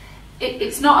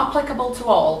 It's not applicable to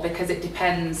all, because it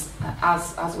depends,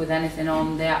 as with anything,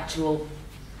 on the actual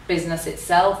business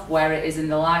itself, where it is in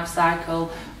the life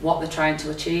cycle, what they're trying to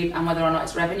achieve, and whether or not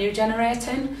it's revenue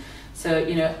generating. So,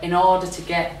 you know, in order to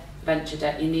get venture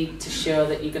debt, you need to show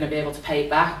that you're going to be able to pay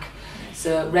back.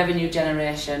 So revenue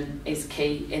generation is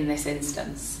key in this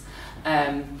instance.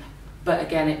 But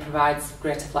again, it provides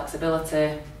greater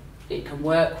flexibility. It can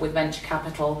work with venture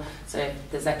capital, so if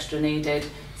there's extra needed.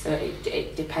 So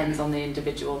it depends on the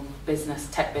individual business,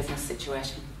 tech business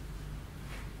situation.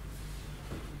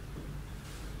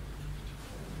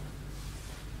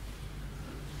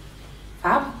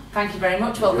 Fab, thank you very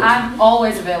much. Well, I'm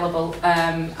always available,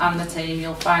 and the team,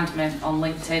 you'll find me on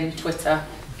LinkedIn, Twitter,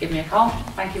 give me a call.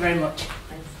 Thank you very much.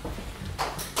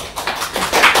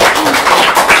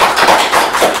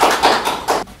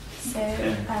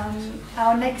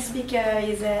 Our next speaker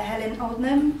is Helen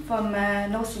Oldham from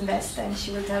North Invest, and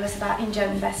she will tell us about angel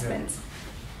investments.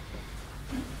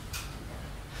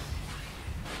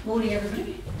 Morning,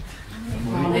 everybody.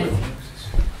 Morning.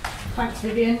 Thanks,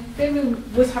 Vivian.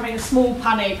 Vivian was having a small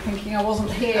panic, thinking I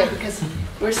wasn't here because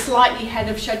we're slightly ahead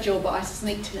of schedule, but I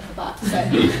sneaked in at the back. So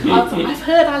I've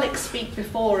heard Alex speak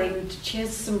before, and she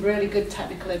has some really good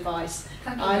technical advice.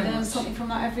 Thank you I very learn much. something from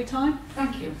that every time.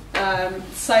 Thank you.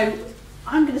 So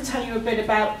I'm going to tell you a bit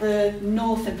about the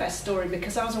North Invest story,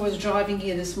 because as I was driving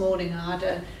here this morning, I had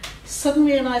a sudden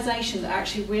realisation that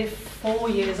actually we're 4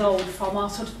 years old from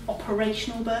our sort of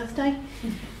operational birthday.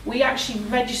 We actually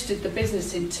registered the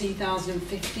business in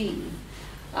 2015,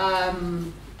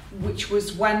 which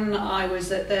was when I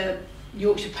was at the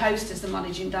Yorkshire Post as the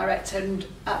managing director, and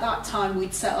at that time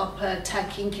we'd set up a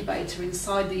tech incubator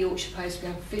inside the Yorkshire Post. We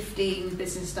had 15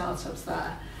 business startups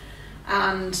there,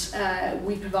 and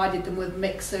we provided them with a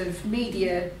mix of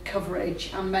media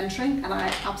coverage and mentoring, and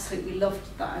I absolutely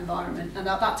loved that environment. And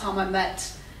at that time I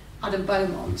met Adam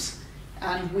Beaumont,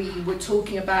 and we were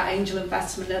talking about angel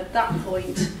investment. At that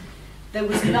point there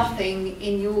was nothing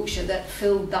in Yorkshire that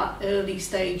filled that early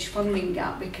stage funding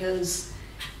gap, because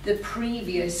the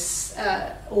previous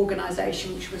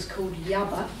organisation, which was called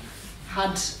YABA,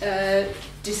 had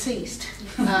deceased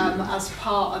as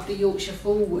part of the Yorkshire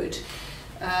Forward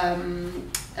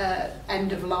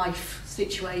end of life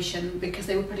situation, because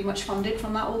they were pretty much funded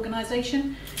from that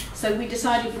organisation. So we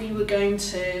decided we were going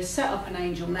to set up an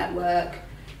angel network.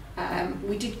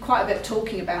 We did quite a bit of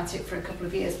talking about it for a couple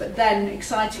of years, but then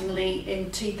excitingly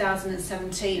in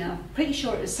 2017, I'm pretty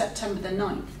sure it was September the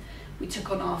 9th, we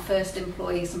took on our first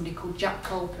employee, somebody called Jack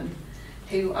Colpin,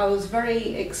 who I was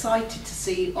very excited to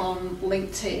see on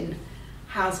LinkedIn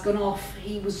has gone off.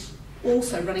 He was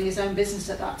also running his own business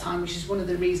at that time, which is one of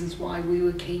the reasons why we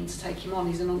were keen to take him on.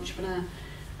 He's an entrepreneur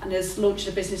and has launched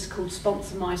a business called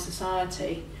Sponsor My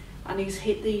Society, and he's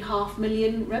hit the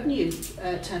 $500,000 revenue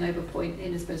turnover point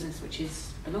in his business, which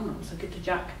is phenomenal. So good to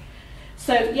Jack.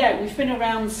 So yeah, we've been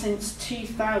around since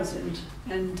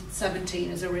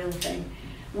 2017 as a real thing.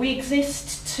 We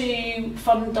exist to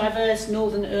fund diverse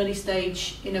northern early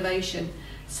stage innovation.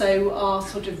 So our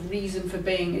sort of reason for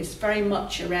being is very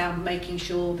much around making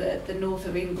sure that the north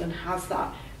of England has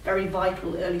that very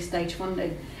vital early stage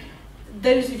funding.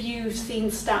 Those of you who've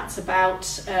seen stats about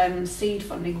seed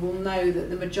funding will know that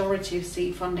the majority of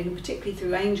seed funding, particularly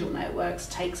through angel networks,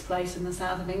 takes place in the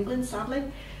south of England, sadly.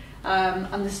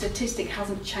 And the statistic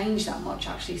hasn't changed that much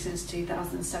actually since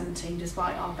 2017,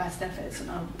 despite our best efforts,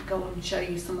 and I'll go on and show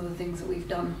you some of the things that we've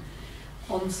done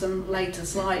on some later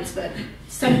slides. But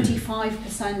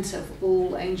 75% of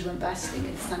all angel investing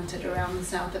is centred around the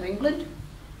south of England,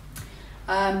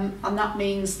 and that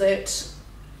means that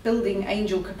building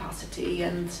angel capacity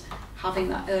and having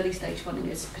that early stage funding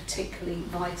is particularly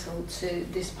vital to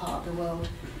this part of the world.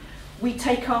 We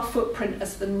take our footprint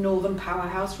as the northern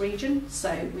powerhouse region,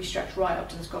 so we stretch right up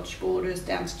to the Scottish borders,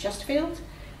 down to Chesterfield,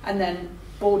 and then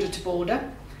border to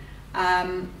border.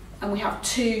 And we have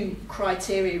two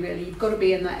criteria really. You've got to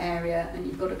be in that area, and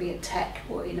you've got to be a tech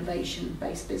or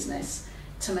innovation-based business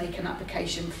to make an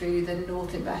application through the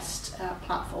North Invest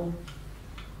platform.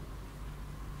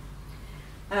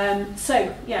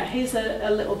 So yeah, here's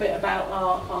a little bit about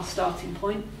our starting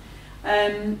point.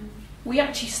 We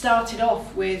actually started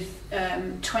off with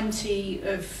 20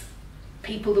 of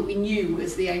people that we knew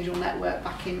as the Angel Network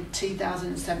back in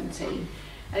 2017.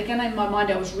 And again, in my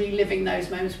mind, I was reliving those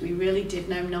moments. We really did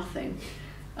know nothing.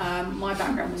 My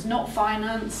background was not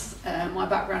finance. My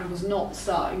background was not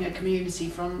starting a community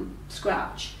from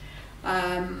scratch.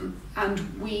 And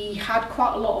we had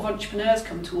quite a lot of entrepreneurs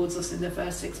come towards us in the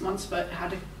first 6 months, but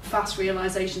had a fast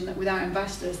realisation that without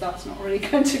investors, that's not really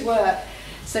going to work.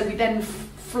 So we then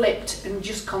flipped and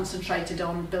just concentrated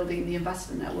on building the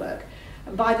investor network.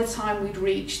 And by the time we'd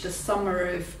reached the summer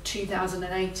of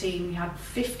 2018, we had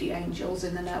 50 angels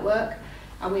in the network,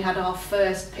 and we had our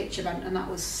first pitch event, and that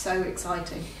was so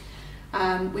exciting.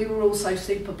 We were also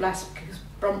super blessed because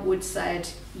Bruntwood said,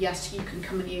 yes, you can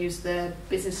come and use the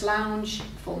business lounge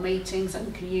for meetings, and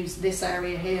you can use this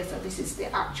area here. So this is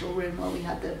the actual room where we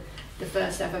had the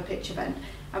first ever pitch event.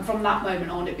 And from that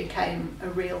moment on, it became a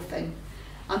real thing.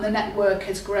 And the network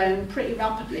has grown pretty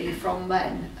rapidly from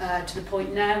then to the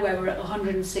point now where we're at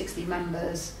 160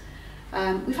 members.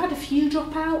 We've had a few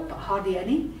drop out, but hardly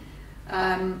any.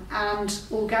 And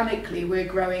organically, we're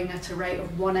growing at a rate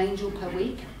of 1 angel per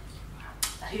week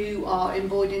who are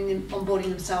onboarding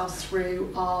themselves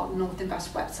through our North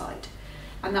Invest website.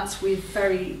 And that's with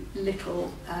very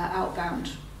little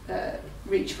outbound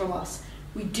reach from us.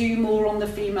 We do more on the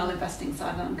female investing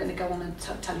side, and I'm going to go on and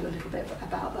tell you a little bit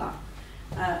about that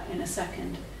in a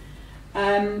second.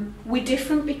 We're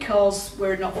different because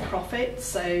we're a not-for-profit,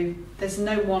 so there's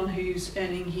no one who's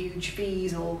earning huge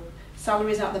fees or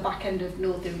salaries at the back end of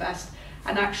North Invest,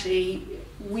 and actually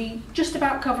we just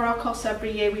about cover our costs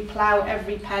every year. We plough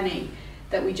every penny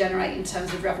that we generate in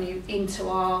terms of revenue into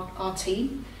our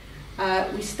team.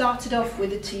 We started off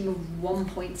with a team of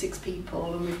 1.6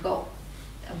 people, and we've got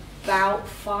about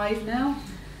 5 now.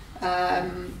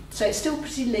 So it's still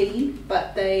pretty lean,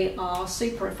 but they are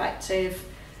super effective,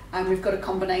 and we've got a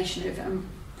combination of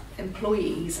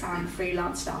employees and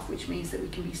freelance staff, which means that we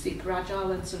can be super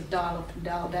agile and sort of dial up and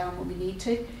dial down when we need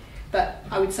to. But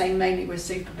I would say mainly we're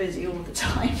super busy all the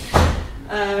time.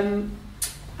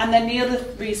 And then the other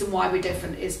reason why we're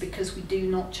different is because we do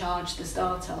not charge the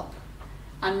startup.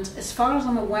 And as far as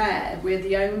I'm aware, we're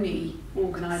the only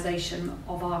organisation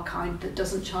of our kind that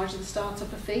doesn't charge the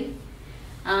startup a fee.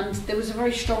 And there was a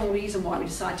very strong reason why we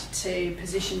decided to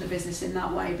position the business in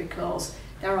that way, because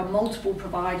there are multiple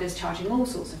providers charging all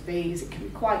sorts of fees. It can be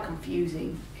quite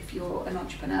confusing if you're an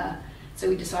entrepreneur. So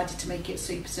we decided to make it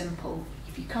super simple.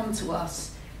 If you come to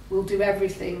us, we'll do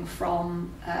everything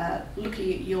from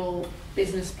looking at your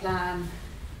business plan,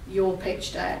 your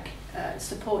pitch deck,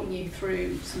 supporting you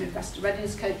through some investor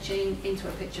readiness coaching into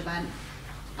a pitch event,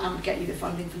 and get you the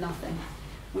funding for nothing.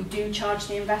 We do charge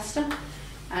the investor,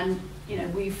 and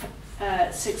we've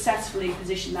successfully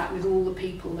positioned that with all the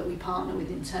people that we partner with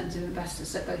in terms of investors,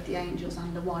 so both the angels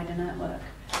and the wider network.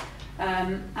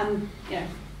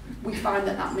 We find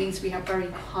that means we have very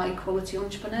high quality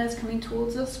entrepreneurs coming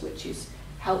towards us, which is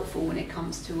helpful when it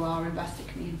comes to our investor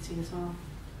community as well.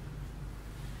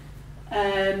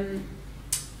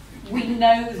 We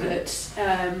know that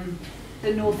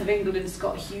the north of England has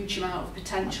got a huge amount of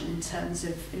potential in terms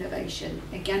of innovation.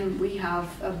 Again, we have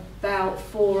about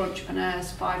 5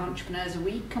 entrepreneurs a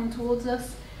week come towards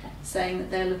us saying that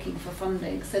they're looking for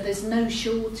funding. So there's no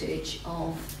shortage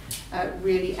of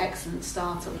really excellent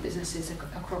startup businesses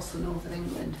across the north of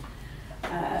England.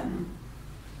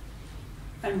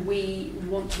 And we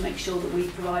want to make sure that we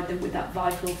provide them with that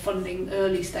vital funding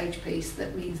early stage piece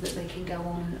that means that they can go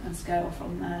on and scale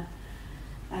from there.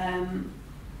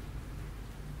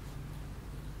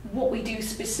 What we do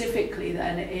specifically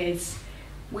then is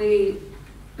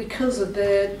because of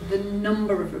the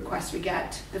number of requests we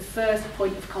get, the first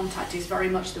point of contact is very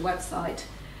much the website.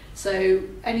 So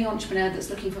any entrepreneur that's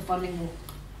looking for funding will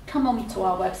come onto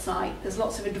our website. There's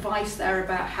lots of advice there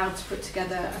about how to put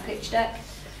together a pitch deck.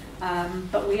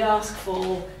 But we ask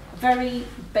for a very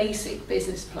basic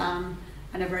business plan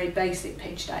and a very basic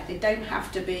pitch deck. They don't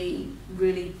have to be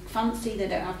really fancy, they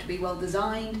don't have to be well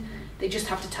designed, they just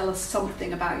have to tell us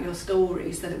something about your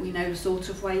story so that we know sort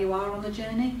of where you are on the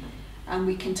journey, and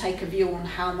we can take a view on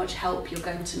how much help you're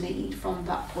going to need from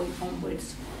that point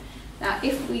onwards. Now,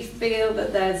 if we feel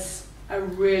that there's a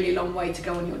really long way to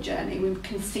go on your journey, we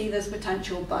can see there's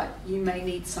potential, but you may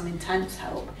need some intense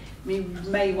help. We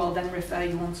may well then refer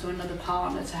you on to another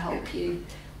partner to help you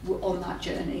on that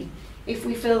journey. If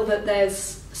we feel that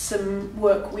there's some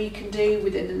work we can do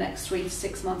within the next 3 to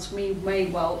 6 months, we may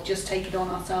well just take it on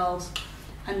ourselves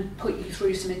and put you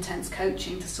through some intense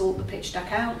coaching to sort the pitch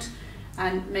deck out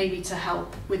and maybe to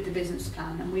help with the business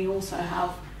plan. And we also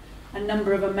have a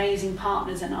number of amazing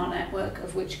partners in our network,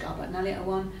 of which Garbutt+Elliott are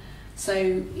one. So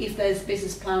if there's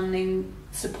business planning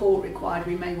support required,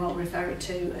 we may well refer it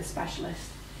to a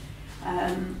specialist.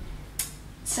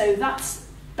 So that's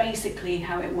basically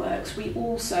how it works. We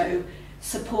also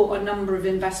support a number of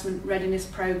investment readiness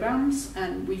programs,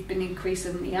 and we've been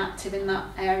increasingly active in that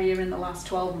area in the last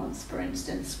 12 months, for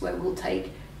instance, where we'll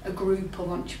take a group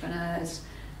of entrepreneurs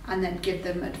and then give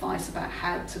them advice about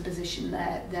how to position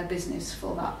their business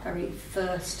for that very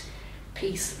first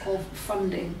piece of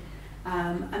funding.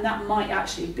 And that might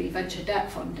actually be venture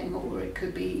debt funding, or it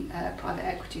could be private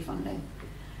equity funding.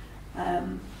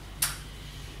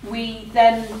 We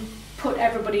then put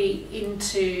everybody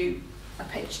into a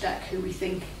pitch deck who we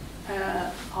think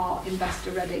are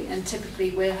investor ready, and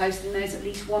typically we're hosting those at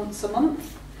least once a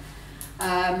month.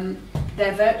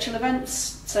 They're virtual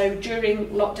events, so during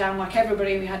lockdown, like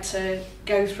everybody, we had to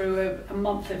go through a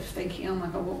month of thinking, oh my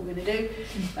god, what we're going to do,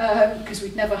 because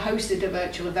we'd never hosted a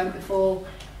virtual event before,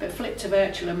 but flipped to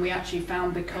virtual, and we actually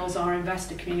found, because our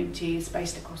investor community is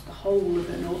based across the whole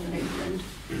of the north of England,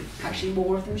 actually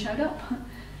more of them showed up.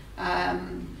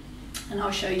 And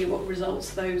I'll show you what results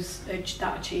that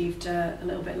achieved a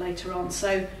little bit later on.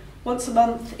 So once a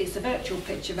month, it's a virtual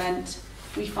pitch event.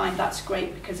 We find that's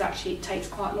great because actually it takes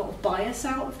quite a lot of bias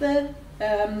out of the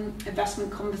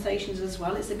investment conversations as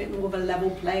well. It's a bit more of a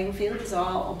level playing field, is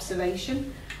our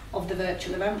observation of the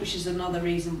virtual event, which is another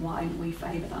reason why we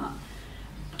favour that.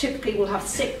 Typically we'll have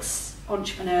 6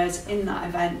 entrepreneurs in that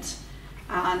event,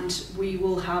 and we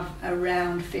will have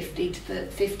around 15 to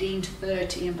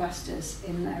 30 investors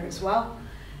in there as well.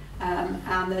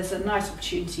 And there's a nice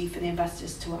opportunity for the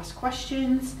investors to ask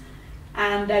questions,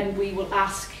 and then we will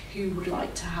ask who would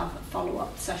like to have a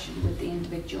follow-up session with the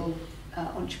individual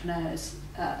entrepreneurs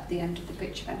at the end of the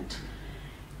pitch event.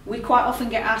 we quite often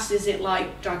get asked, is it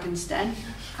like Dragon's Den?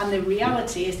 And the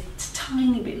reality is it's a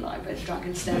tiny bit like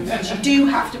Dragon's Den, because you do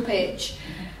have to pitch,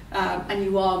 and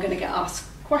you are going to get asked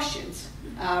questions.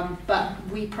 But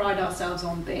we pride ourselves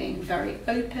on being very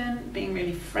open, being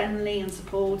really friendly and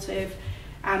supportive,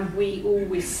 and we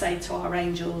always say to our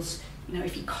angels, you know,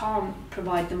 if you can't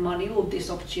provide the money or this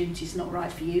opportunity is not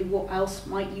right for you, what else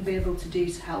might you be able to do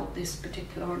to help this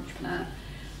particular entrepreneur?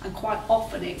 And quite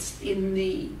often it's in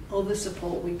the other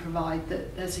support we provide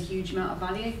that there's a huge amount of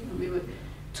value. And we were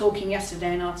talking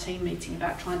yesterday in our team meeting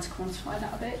about trying to quantify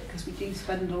that a bit, because we do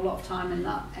spend a lot of time in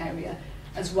that area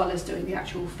as well as doing the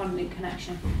actual funding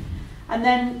connection. And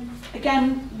then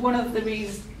again, one of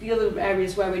the other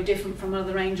areas where we're different from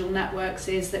other angel networks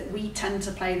is that we tend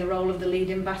to play the role of the lead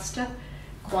investor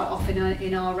quite often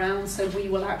in our rounds. So we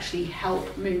will actually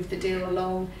help move the deal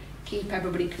along, keep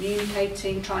everybody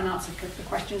communicating, try and answer the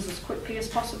questions as quickly as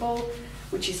possible,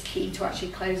 which is key to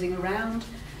actually closing a round,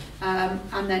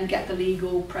 and then get the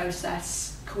legal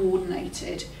process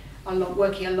coordinated,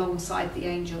 working alongside the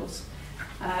angels.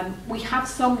 We have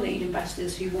some lead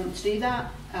investors who want to do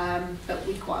that, but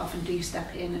we quite often do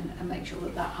step in and make sure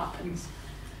that that happens.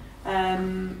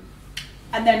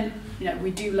 And then, you know,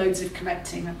 we do loads of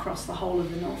connecting across the whole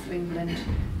of the north of England,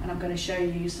 and I'm going to show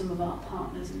you some of our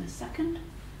partners in a second.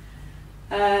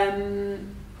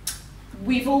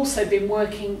 We've also been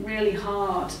working really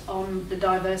hard on the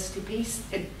diversity piece.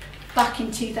 Back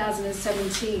in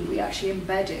 2017, we actually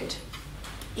embedded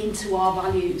into our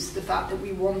values the fact that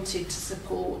we wanted to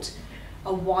support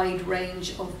a wide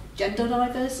range of gender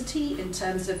diversity in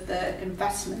terms of the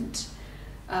investments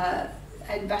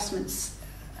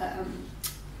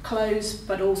close,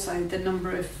 but also the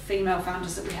number of female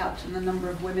founders that we helped and the number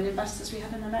of women investors we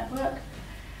had in the network.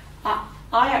 I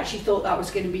actually thought that was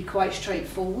going to be quite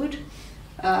straightforward,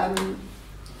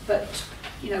 but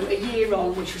you know, a year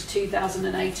on, which was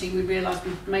 2018, we realised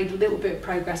we'd made a little bit of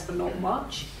progress, but not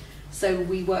much. So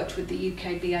we worked with the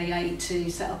UK BAA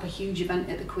to set up a huge event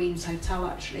at the Queen's Hotel,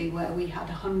 actually, where we had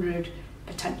 100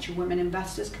 potential women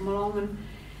investors come along and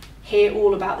hear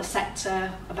all about the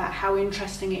sector, about how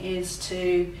interesting it is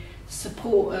to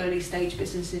support early stage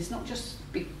businesses, not just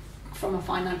from a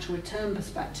financial return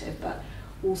perspective, but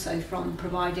also from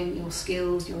providing your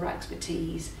skills, your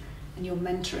expertise, and your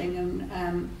mentoring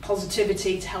and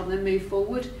positivity to help them move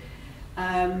forward.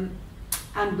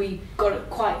 And we got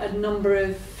quite a number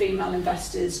of female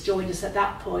investors joined us at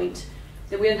that point.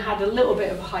 Then we then had a little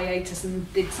bit of a hiatus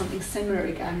and did something similar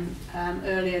again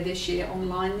earlier this year,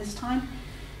 online this time.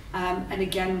 And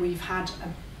again, we've had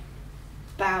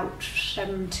about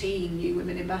 17 new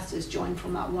women investors join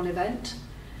from that one event.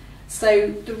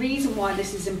 So the reason why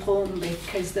this is important,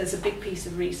 because there's a big piece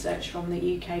of research from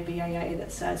the UK BAA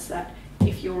that says that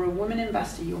if you're a woman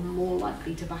investor, you're more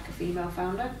likely to back a female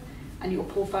founder, and your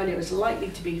portfolio is likely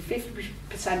to be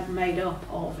 50% made up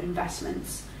of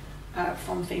investments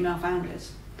from female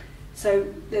founders. So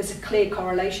there's a clear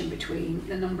correlation between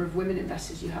the number of women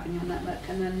investors you have in your network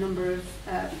and the number of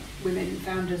women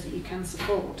founders that you can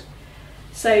support.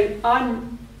 So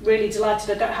I'm really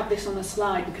delighted. I don't have this on the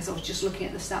slide because I was just looking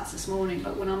at the stats this morning,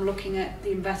 but when I'm looking at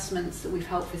the investments that we've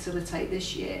helped facilitate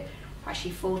this year,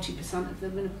 actually 40% of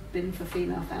them have been for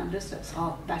female founders. That's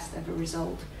our best ever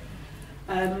result.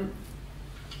 I've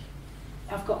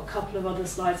got a couple of other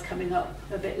slides coming up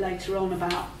a bit later on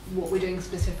about what we're doing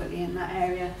specifically in that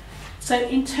area. So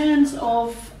in terms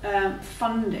of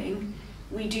funding,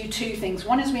 we do two things.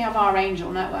 One is we have our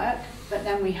angel network, but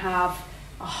then we have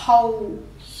a whole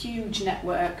huge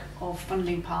network of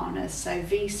funding partners, so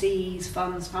VCs,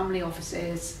 funds, family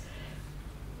offices,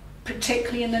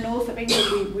 particularly in the north of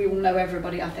England. We all know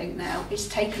everybody, I think, now. It's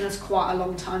taken us quite a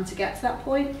long time to get to that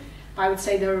point. I would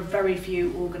say there are very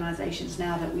few organisations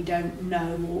now that we don't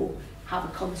know or have a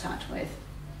contact with.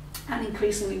 And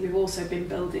increasingly we've also been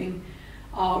building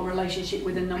our relationship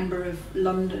with a number of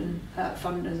London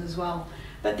funders as well.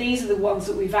 But these are the ones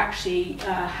that we've actually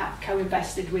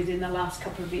co-invested with in the last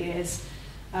couple of years.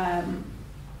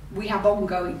 We have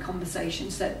ongoing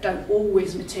conversations that don't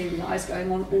always materialise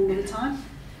going on all of the time.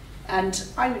 And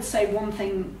I would say one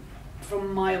thing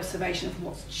from my observation of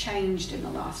what's changed in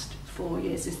the last 4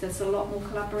 years is there's a lot more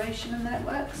collaboration in the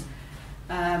networks.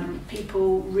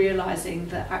 People realising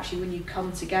that actually when you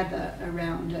come together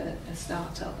around a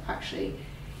startup, actually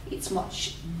it's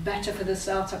much better for the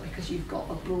startup because you've got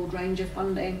a broad range of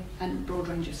funding and broad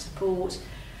range of support,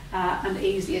 and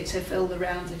easier to fill the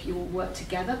rounds if you all work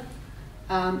together.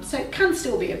 So it can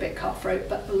still be a bit cutthroat,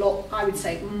 but a lot, I would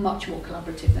say, much more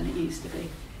collaborative than it used to be.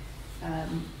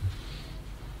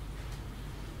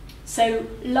 So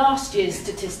last year's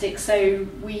statistics, so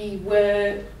we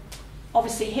were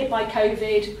obviously hit by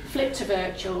COVID, flipped to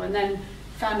virtual, and then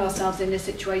found ourselves in a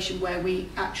situation where we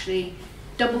actually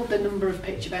doubled the number of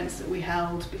pitch events that we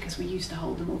held because we used to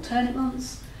hold them alternate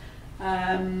months.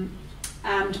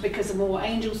 And because the more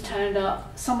angels turned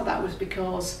up, some of that was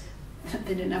because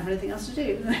they didn't have anything else to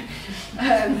do.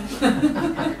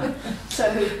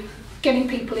 So getting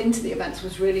people into the events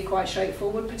was really quite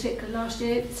straightforward, particularly last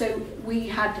year. So we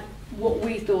had what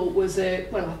we thought was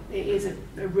it is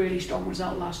a really strong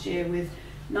result last year with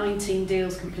 19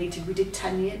 deals completed. We did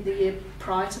 10 the year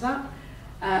prior to that,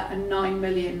 and 9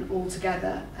 million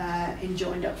altogether in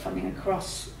joined up funding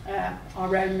across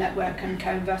our own network and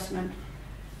co-investment.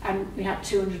 And we had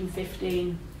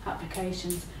 215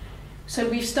 applications. So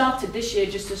we've started this year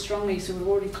just as strongly, so we've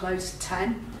already closed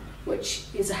 10, which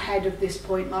is ahead of this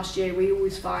point last year. We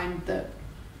always find that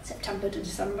September to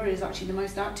December is actually the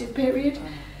most active period.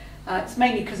 It's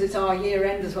mainly because it's our year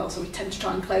end as well, so we tend to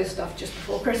try and close stuff just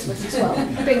before Christmas as well,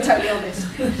 being totally honest.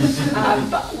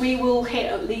 But we will hit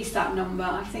at least that number.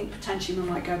 I think potentially we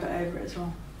might go a bit over it as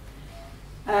well.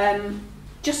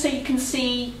 Just so you can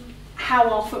see how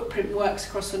our footprint works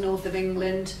across the north of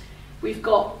England, we've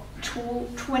got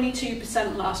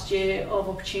 22% last year of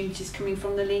opportunities coming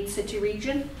from the Leeds City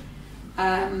region.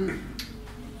 I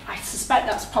suspect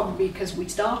that's probably because we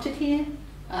started here,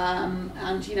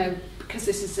 and you know, because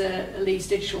this is a Leeds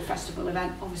Digital Festival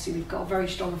event, obviously we've got a very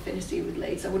strong affinity with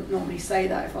Leeds. I wouldn't normally say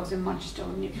that if I was in Manchester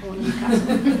or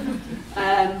Newcastle.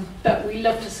 But we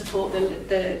love to support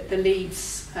the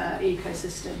Leeds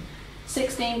ecosystem.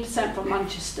 16% from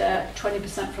Manchester,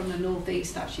 20% from the North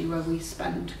East, actually, where we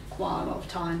spend quite a lot of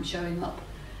time showing up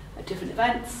at different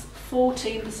events.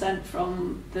 14%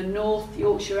 from the North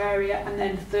Yorkshire area, and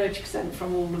then 30%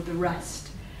 from all of the rest.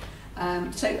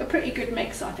 So a pretty good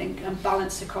mix, I think, and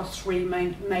balanced across three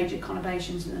major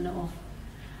conurbations in the north.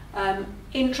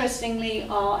 Interestingly,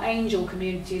 our angel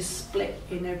community is split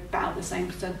in about the same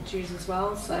percentages as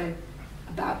well. So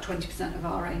about 20% of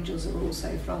our angels are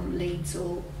also from Leeds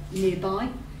or nearby,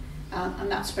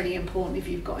 and that's pretty important if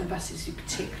you've got investors who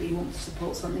particularly want to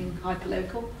support something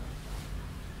hyperlocal.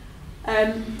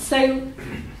 So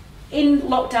in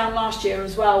lockdown last year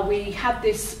as well, we had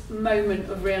this moment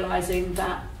of realising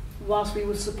that whilst we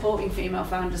were supporting female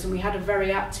founders, and we had a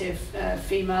very active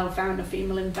female founder,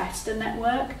 female investor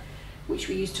network, which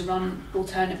we used to run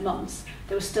alternate months,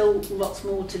 there was still lots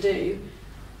more to do.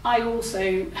 I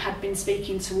also had been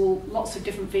speaking to lots of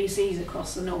different VCs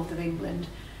across the north of England,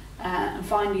 and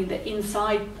finding that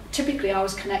inside, typically I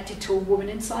was connected to a woman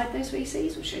inside those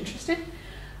VCs, which is interesting.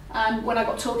 And when I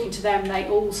got talking to them, they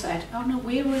all said, oh no,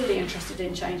 we're really interested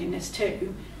in changing this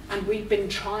too. And we've been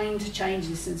trying to change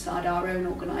this inside our own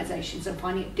organisations and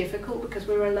finding it difficult because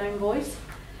we're a lone voice.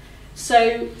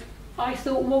 So I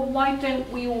thought, well, why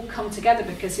don't we all come together?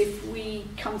 Because if we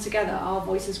come together, our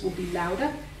voices will be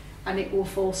louder, and it will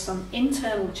force some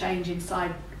internal change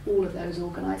inside all of those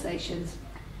organisations.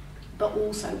 But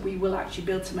also we will actually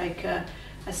be able to make a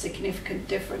significant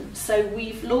difference. So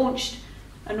we've launched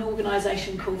an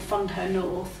organisation called Fund Her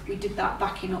North. We did that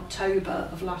back in October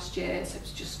of last year, so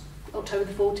it's just October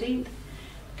the 14th,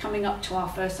 coming up to our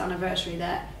first anniversary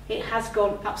there. It has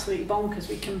gone absolutely bonkers.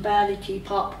 We can barely keep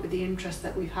up with the interest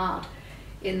that we've had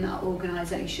in that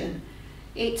organisation.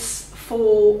 It's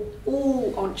for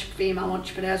all female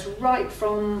entrepreneurs, right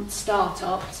from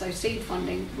start-up, so seed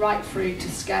funding, right through to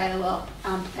scale up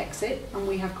and exit. And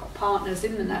we have got partners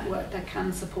in the network that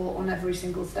can support on every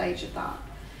single stage of that.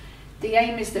 The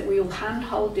aim is that we will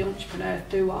handhold the entrepreneur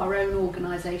through our own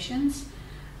organisations,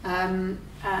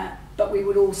 but we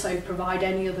would also provide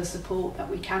any other support that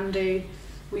we can do.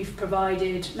 We've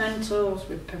provided mentors,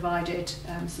 we've provided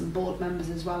some board members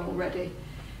as well already.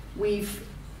 We've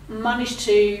managed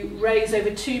to raise over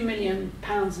 £2 million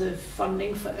of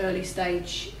funding for early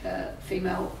stage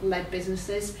female-led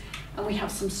businesses, and we have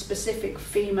some specific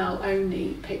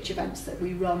female-only pitch events that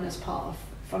we run as part of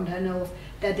Fund Her North.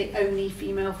 They're the only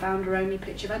female founder-only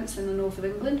pitch events in the north of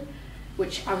England,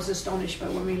 which I was astonished by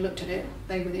when we looked at it.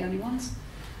 They were the only ones.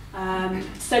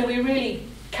 So we're really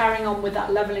carrying on with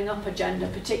that levelling up agenda,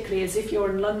 particularly as if you're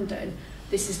in London,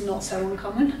 this is not so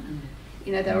uncommon.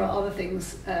 You know, there are other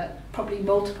things, probably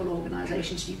multiple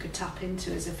organisations you could tap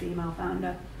into as a female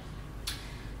founder.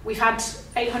 We've had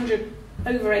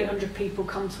over 800 people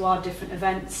come to our different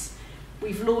events.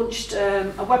 We've launched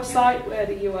a website where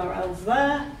the URL's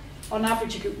there. On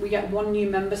average, we get one new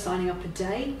member signing up a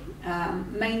day,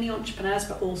 mainly entrepreneurs,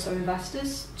 but also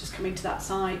investors just coming to that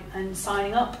site and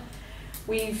signing up.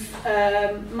 We've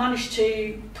managed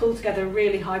to pull together a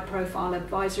really high-profile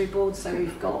advisory board, so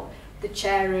we've got the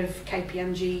chair of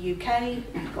KPMG UK,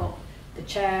 we've got the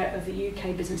chair of the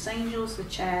UK Business Angels, the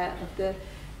chair of the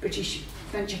British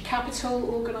Venture Capital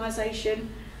Organisation,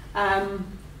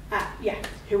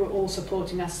 who are all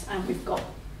supporting us, and we've got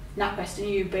NatWest and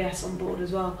UBS on board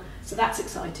as well, so that's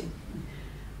exciting.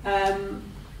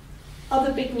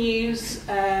 Other big news,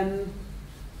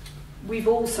 we've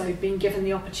also been given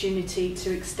the opportunity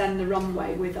to extend the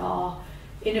runway with our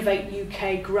Innovate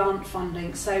UK grant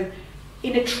funding. So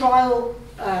in a trial,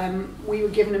 we were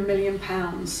given £1 million.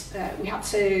 We had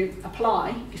to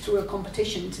apply through a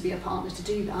competition to be a partner to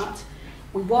do that.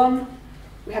 We won.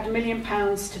 We had £1 million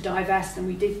to divest, and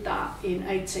we did that in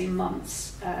 18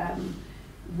 months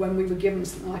when we were given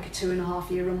something like a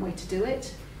 2.5-year runway to do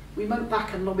it. We went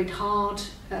back and lobbied hard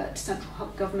to central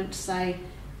government to say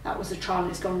that was a trial and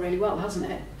it's gone really well,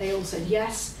 hasn't it? They all said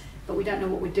yes, but we don't know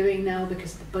what we're doing now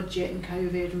because of the budget and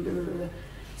COVID and blah, blah, blah.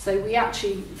 So we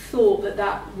actually thought that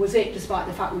that was it, despite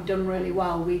the fact we'd done really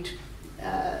well. We'd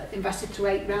invested through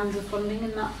 8 rounds of funding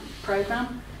in that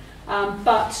programme.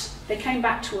 But they came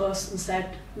back to us and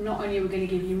said, not only are we going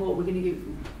to give you more, we're going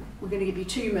to give you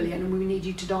 2 million, and we need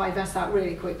you to divest that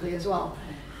really quickly as well.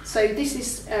 So this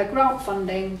is grant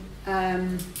funding.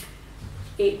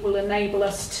 It will enable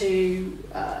us to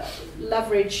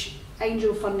leverage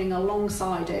angel funding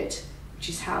alongside it, which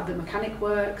is how the mechanic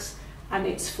works, and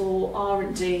it's for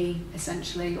R&D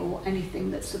essentially, or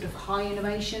anything that's sort of high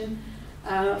innovation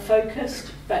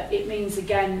focused. But it means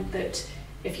again that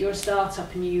if you're a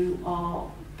startup and you are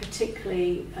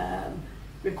particularly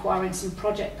requiring some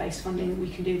project-based funding, we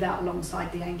can do that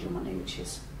alongside the angel money, which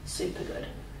is super good.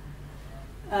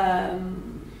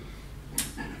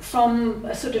 From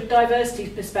a sort of diversity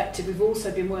perspective, we've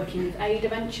also been working with Ada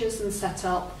Ventures and set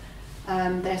up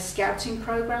their scouting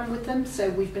program with them. So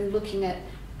we've been looking at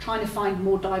trying to find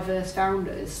more diverse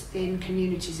founders in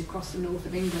communities across the north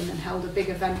of England, and held a big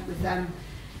event with them,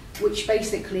 which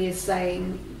basically is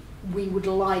saying we would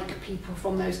like people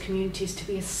from those communities to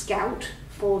be a scout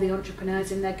for the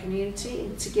entrepreneurs in their community,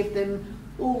 and to give them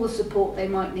all the support they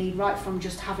might need, right from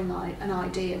just having an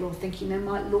idea or thinking they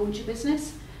might launch a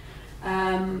business.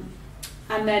 And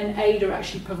then Ada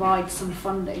actually provides some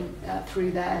funding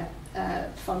through their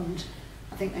fund.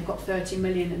 I think they've got 30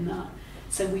 million in that.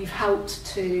 So we've helped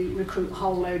to recruit a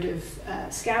whole load of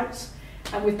scouts.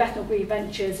 And with Bethnal Green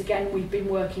Ventures, again, we've been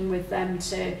working with them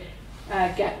to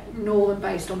get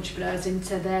northern-based entrepreneurs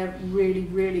into their really,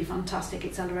 really fantastic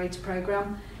accelerator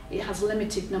program. It has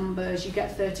limited numbers. You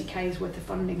get 30K's worth of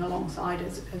funding alongside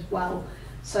as well.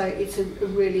 So it's a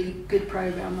really good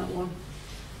program, that one.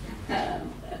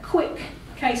 A quick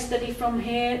case study from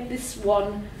here. This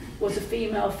one was a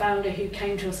female founder who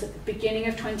came to us at the beginning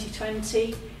of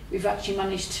 2020. We've actually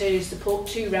managed to support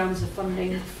 2 rounds of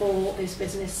funding for this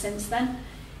business since then.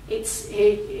 It's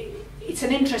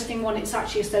an interesting one. It's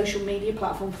actually a social media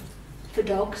platform for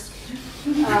dogs.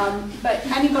 But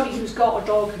anybody who's got a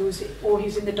dog who's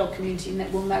in the dog community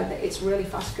will know that it's really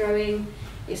fast growing.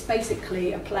 It's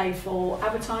basically a play for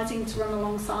advertising to run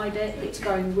alongside it. It's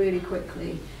growing really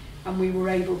quickly, and we were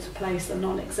able to place a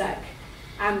non-exec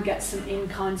and get some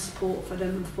in-kind support for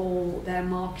them for their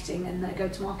marketing and their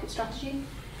go-to-market strategy.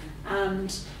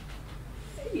 And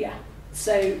yeah,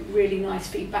 so really nice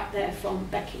feedback there from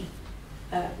Becky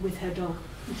with her dog.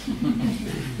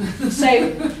 So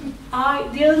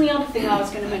the only other thing I was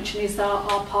going to mention is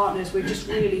our partners. We're just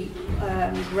really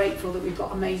grateful that we've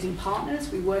got amazing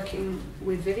partners. We're working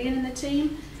with Vivian and the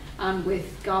team, and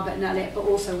with Garbutt+Elliott, but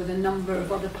also with a number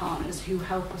of other partners who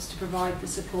help us to provide the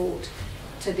support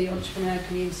to the entrepreneur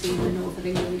community in the north of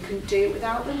England. We couldn't do it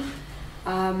without them.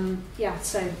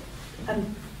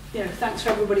 Thanks for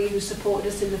everybody who supported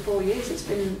us in the 4 years. It's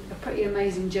been a pretty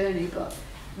amazing journey, but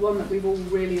one that we've all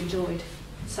really enjoyed.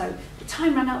 So the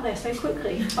time ran out there so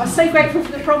quickly. I was so grateful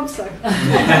for the prompts though.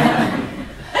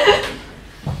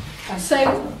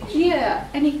 So yeah,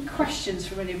 any questions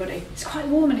from anybody? It's quite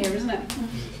warm in here, isn't it?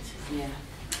 Yeah.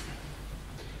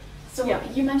 So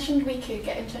you mentioned we could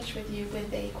get in touch with you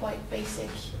with a quite basic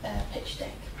pitch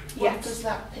deck. What does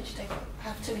that pitch deck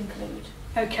have to include?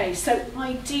 Okay, so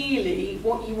ideally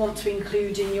what you want to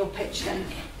include in your pitch deck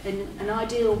in an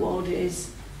ideal world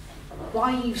is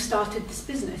why you've started this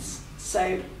business.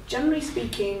 So generally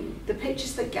speaking, the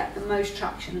pitches that get the most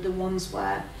traction are the ones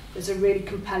where there's a really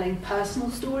compelling personal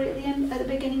story at the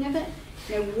beginning of it.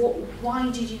 You know, why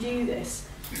did you do this?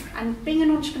 And being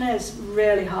an entrepreneur is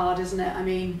really hard, isn't it? I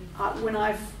mean, when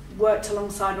I've worked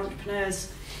alongside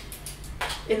entrepreneurs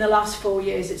in the last 4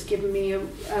 years, it's given me an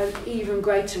even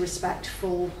greater respect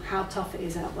for how tough it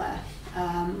is out there,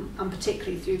 and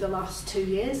particularly through the last 2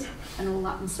 years and all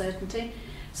that uncertainty.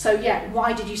 So yeah,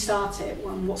 why did you start it?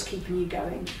 And what's keeping you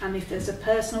going? And if there's a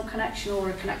personal connection or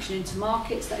a connection into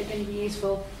markets that are going to be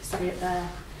useful, say it there.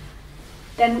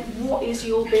 Then what is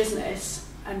your business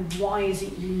and why is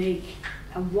it unique?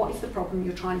 And what is the problem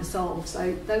you're trying to solve?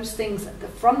 So those things at the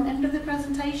front end of the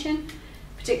presentation,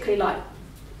 particularly like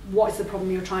what is the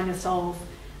problem you're trying to solve,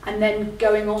 and then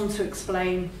going on to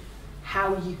explain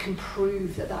how you can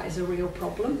prove that that is a real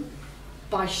problem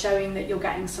by showing that you're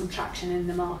getting some traction in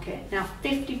the market. Now,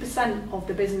 50% of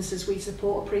the businesses we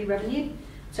support are pre-revenue,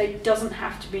 so it doesn't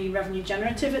have to be revenue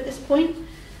generative at this point.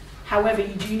 However,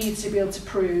 you do need to be able to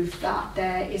prove that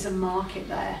there is a market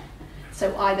there.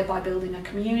 So either by building a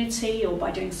community or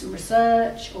by doing some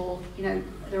research, or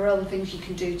there are other things you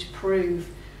can do to prove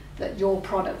that your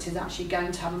product is actually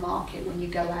going to have a market when you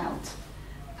go out.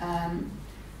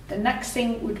 The next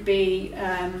thing would be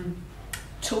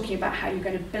talking about how you're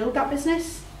going to build that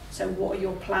business. So what are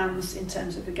your plans in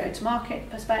terms of the go-to-market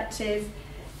perspective?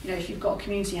 If you've got a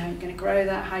community, how are you going to grow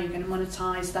that? How are you going to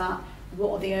monetize that?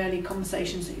 What are the early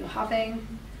conversations that you're having?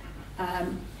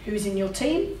 Who's in your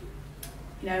team?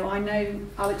 I know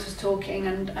Alex was talking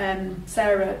and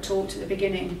Sarah talked at the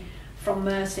beginning from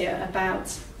Mercia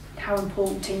about how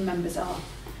important team members are.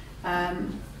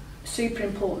 Super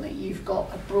important that you've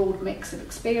got a broad mix of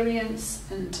experience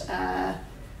and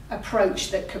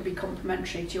approach that could be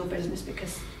complementary to your business,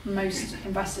 because most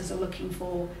investors are looking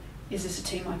for, is this a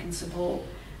team I can support?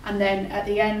 And then at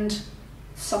the end,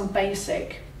 some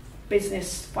basic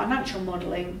business financial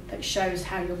modelling that shows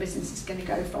how your business is going to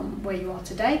go from where you are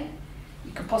today.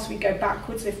 You could possibly go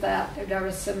backwards if there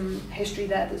is some history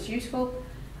there that's useful,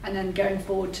 and then going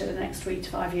forward to the next 3 to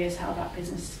 5 years, how that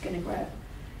business is going to grow.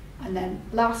 And then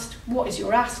last, what is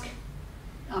your ask?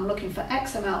 I'm looking for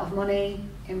X amount of money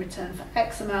in return for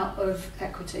X amount of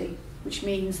equity, which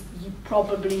means you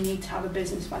probably need to have a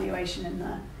business valuation in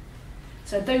there.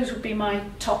 So those would be my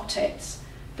top tips.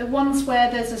 The ones where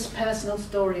there's a personal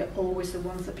story are always the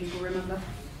ones that people remember.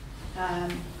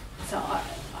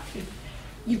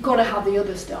 You've got to have the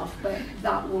other stuff, but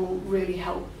that will really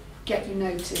help get you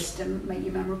noticed and make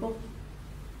you memorable.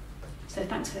 So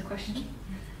thanks for the question.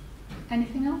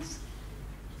 Anything else?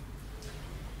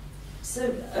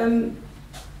 So I'm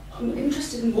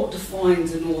interested in what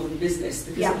defines a northern business,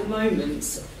 because at the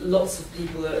moment lots of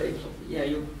people are,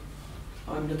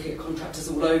 I'm looking at contractors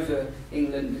all over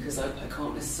England because I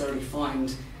can't necessarily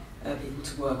find people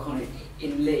to work on it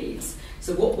in Leeds.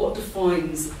 So what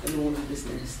defines a northern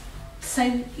business?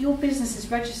 So your business is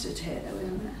registered here though,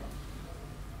 isn't it?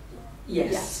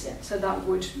 Yes. Yeah. So that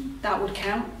would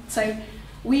count. So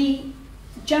we,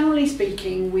 generally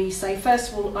speaking, we say,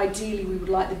 first of all, ideally we would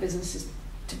like the businesses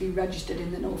to be registered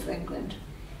in the north of England.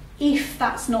 If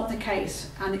that's not the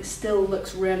case and it still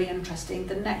looks really interesting,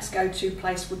 the next go-to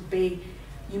place would be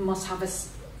you must have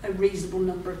a reasonable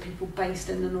number of people based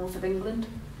in the north of England.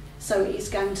 So it's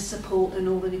going to support the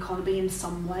northern economy in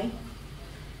some way.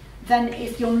 Then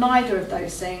if you're neither of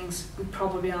those things, we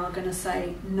probably are going to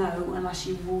say no unless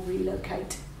you will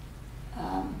relocate.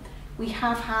 We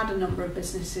have had a number of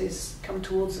businesses come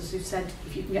towards us who've said,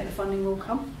 if you can get the funding, we'll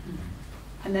come,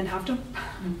 and then have done.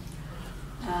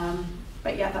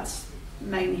 But yeah, that's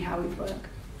mainly how we'd work.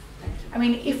 I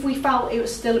mean, if we felt it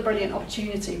was still a brilliant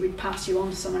opportunity, we'd pass you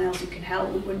on to someone else who can help.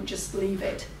 We wouldn't just leave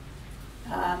it.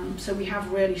 So we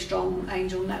have really strong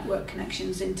angel network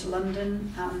connections into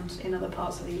London and in other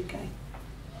parts of the UK.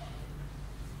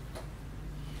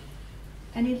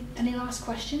 Any last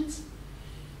questions?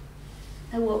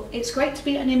 Oh, well, it's great to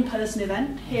be at an in-person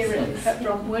event here at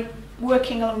Bruntwood,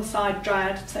 working alongside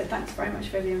DRIAD, so thanks very much,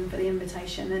 Vivian, for the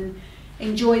invitation, and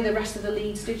enjoy the rest of the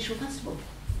Leeds Digital Festival.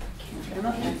 Thank you very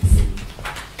much.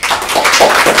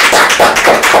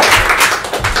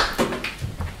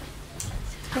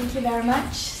 Thank you very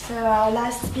much. So our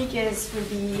last speakers will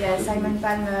be Simon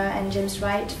Palmer and James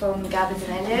Wright from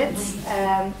Garbutt+Elliott,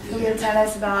 who will tell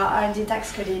us about R&D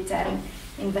tax credit and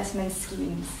investment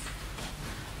schemes.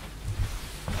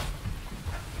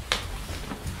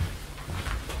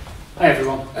 Hi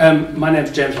everyone, my name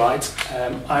is James Wright.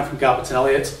 I'm from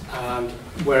Garbutt+Elliott, and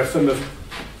we're a firm of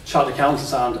chartered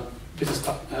accountants and business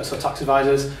tax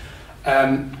advisors.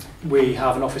 We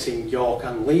have an office in York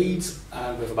and Leeds,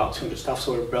 and we have about 200 staff,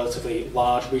 so we're a relatively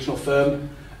large regional firm,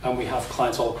 and we have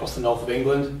clients all across the north of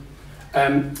England.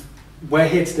 We're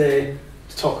here today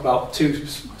to talk about two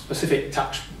specific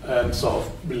tax sort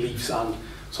of reliefs and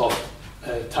sort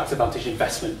of tax advantage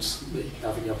investments that you can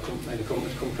have in your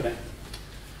company.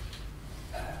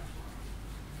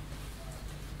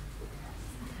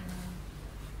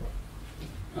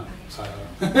 Oh, sorry.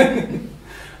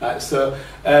 So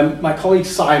my colleague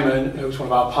Simon, who's one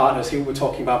of our partners, he will be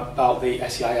talking about the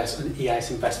SEIS and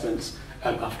EIS investments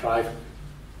after I've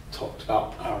talked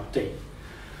about R&D.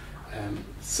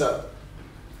 So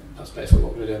that's basically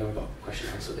what we're doing. We've got a question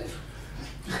answered in.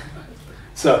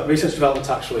 So research development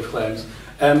tax relief claims.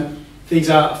 These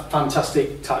are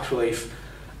fantastic tax relief,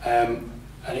 and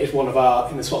it's one of our,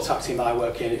 in the SWAT tax team that I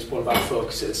work in, it's one of our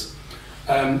focuses.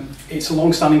 It's a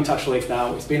long-standing tax relief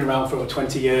now. It's been around for over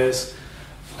 20 years,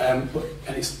 and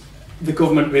the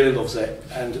government really loves it,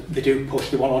 and they do push.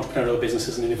 They want entrepreneurial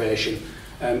businesses and innovation.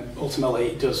 Ultimately,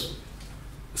 it does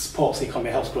supports the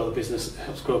economy, helps grow the business,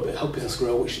 help business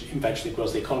grow, which eventually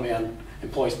grows the economy and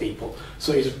employs people.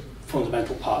 So it is a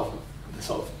fundamental part of the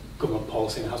sort of government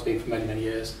policy, and has been for many, many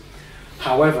years.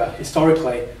 However,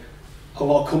 historically, a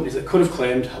lot of companies that could have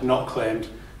claimed have not claimed.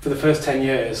 For the first 10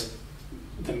 years,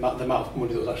 the amount of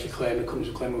money that was actually claimed, the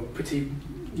companies were claiming were pretty,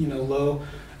 low.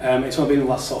 It's only been in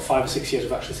the last sort of 5 or 6 years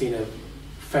we've actually seen a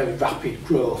fairly rapid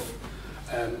growth.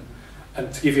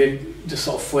 And to give you just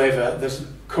sort of flavour, there's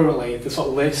currently, the sort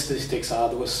of latest statistics are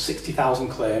there was 60,000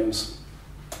 claims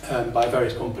by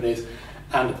various companies,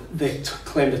 and they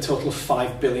claimed a total of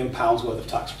 £5 billion worth of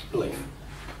tax relief.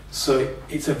 So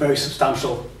it's a very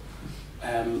substantial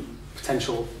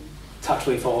potential tax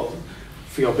relief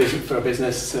for your business, for a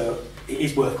business. So it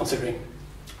is worth considering.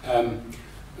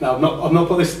 Now I've not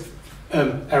put this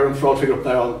error and fraud figure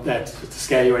up there to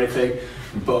scare you or anything,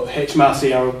 but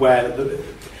HMRC are aware that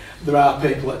there are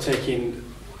people that are taking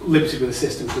liberties with the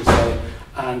system, to say,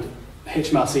 and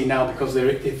HMRC now, because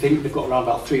they think they've got around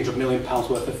about £300 million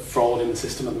worth of fraud in the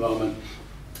system at the moment,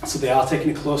 so they are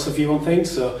taking a closer view on things.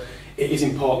 So it is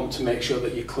important to make sure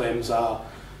that your claims are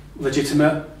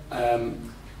legitimate,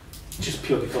 just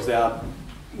purely because they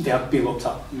have been looked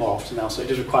at more often now. So it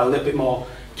does require a little bit more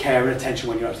care and attention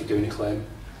when you're actually doing a claim.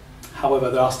 However,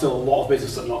 there are still a lot of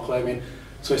businesses that are not claiming,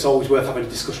 so it's always worth having a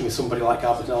discussion with somebody like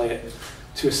Garbutt+Elliott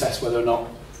to assess whether or not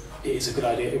it is a good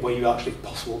idea, where you actually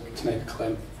possible to make a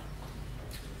claim.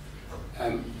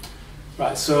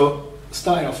 Right, so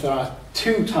starting off, there are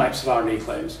 2 types of R&D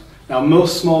claims. Now,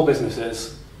 most small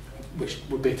businesses, which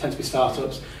would tend to be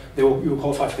startups, you will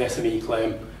qualify for the SME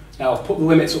claim. Now, I've put the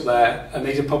limits up there, and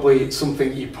these are probably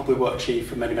something you probably won't achieve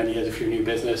for many, many years if you're a new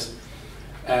business.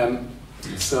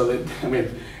 So, it'd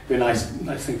be a nice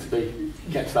thing to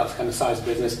get to that kind of size of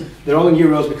business. They're all in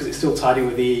euros because it's still tied in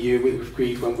with the EU. We've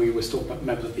agreed when we were still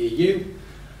members of the EU.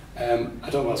 I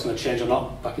don't know what's going to change or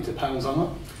not, back into pounds or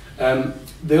not.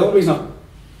 The only reason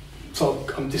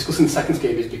I'm discussing the second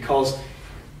scheme is because,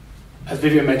 as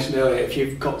Vivian mentioned earlier, if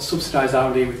you've got subsidised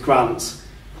R&D with grants,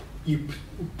 you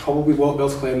probably won't be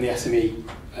able to claim the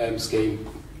SME scheme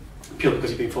purely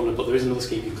because you've been funded, but there is another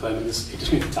scheme you can claim, and it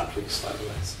just means the tax rate is slightly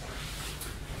less.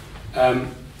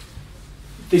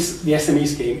 The SME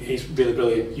scheme is really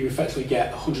brilliant. You effectively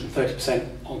get 130%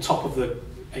 on top of the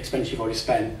expenditure you've already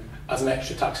spent as an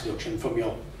extra tax deduction from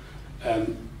your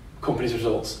company's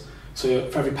results. So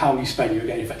for every £1 you spend, you're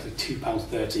getting effectively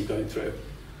 £2.30 going through.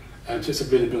 So it's a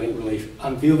really brilliant relief.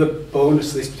 And the other bonus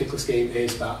to this particular scheme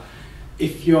is that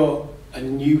if you're a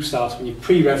new startup and you're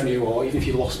pre-revenue, or even if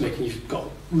you're loss-making, you've got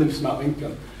a limited amount of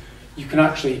income, you can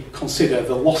actually consider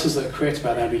the losses that are created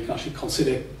by that. You can actually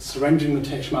consider surrendering them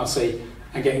to HMRC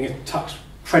and getting a tax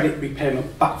credit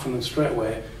repayment back from them straight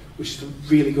away, which is a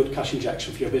really good cash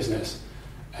injection for your business,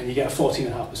 and you get a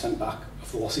 14.5% back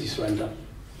of the losses you surrender.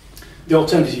 The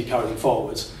alternative is you carry them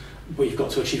forwards, but you've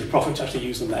got to achieve a profit to actually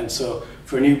use them then. So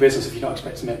for a new business, if you're not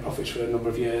expecting to make profits for a number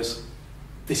of years,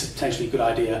 this is potentially a good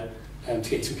idea to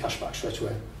get you some cash back straight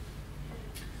away.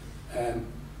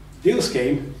 The other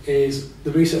scheme is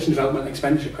the Research and Development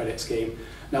Expenditure Credit Scheme.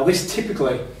 Now, this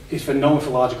typically is for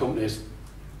larger companies.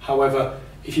 However,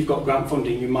 if you've got grant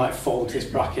funding, you might fall into this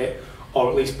bracket, or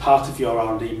at least part of your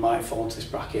R&D might fall into this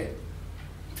bracket.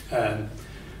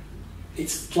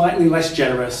 It's slightly less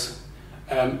generous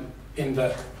in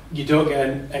that you don't get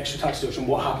an extra tax deduction.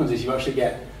 What happens is you actually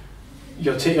get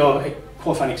your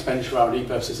qualifying expenditure for R&D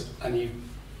purposes, and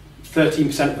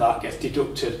 13% of that gets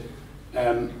deducted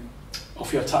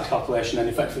off your tax calculation, and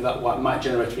effectively that might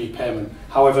generate a repayment.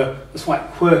 However, the slight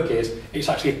quirk is it's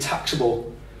actually a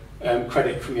taxable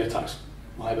credit from your tax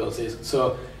liabilities.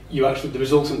 So the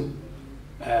resultant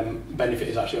benefit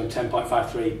is actually on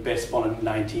 10.53 based upon a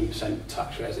 19%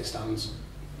 tax rate as it stands.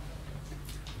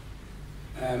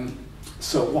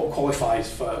 So what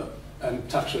qualifies for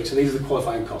tax relief? So these are the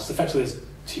qualifying costs. Effectively, there's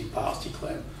 2 parts to your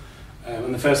claim.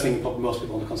 And the first thing probably most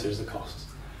people want to consider is the costs.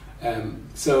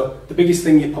 So the biggest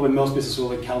thing probably most businesses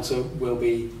will encounter will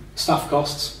be staff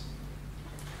costs,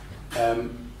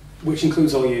 which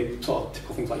includes all your sort of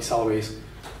typical things like salaries.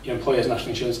 your employer's national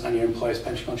insurance and your employer's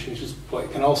pension contributions, but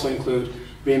it can also include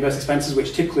reimbursed expenses,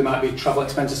 which typically might be travel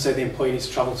expenses. Say the employee needs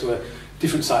to travel to a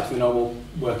different site from the normal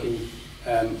working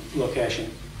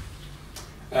location.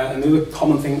 And the other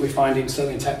common thing we find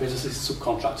certainly in tech businesses is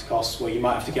subcontractor costs, where you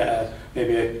might have to get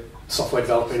maybe a software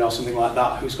developer in or something like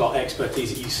that who's got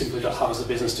expertise that you simply don't have as a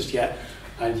business just yet,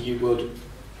 and you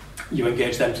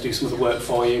engage them to do some of the work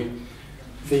for you.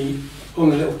 The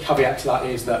only little caveat to that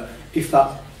is that if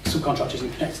that subcontractor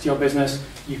isn't connected to your business,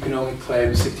 you can only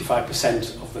claim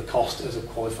 65% of the cost as a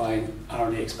qualifying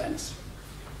R&D expense.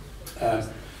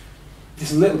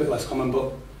 This is a little bit less common,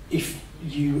 but if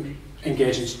you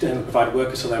engage in external provided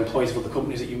workers, so they're employees of other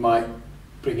companies that you might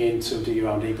bring in to do your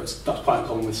R&D, but that's quite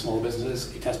uncommon with small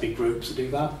businesses. It tends to be groups that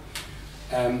do that.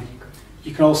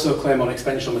 You can also claim on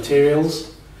expenditure on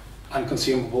materials and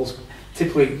consumables.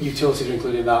 Typically, utilities are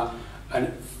included in that,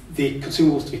 and the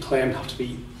consumables to be claimed have to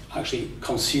be actually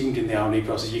consumed in the R&D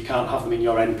process. You can't have them in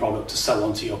your end product to sell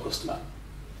on to your customer.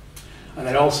 And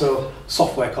then also,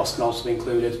 software costs can also be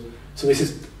included. So this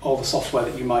is all the software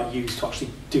that you might use to actually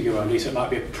do your R&D. So it might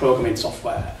be a programming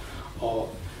software, or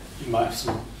you might have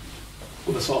some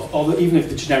other sort of, or even if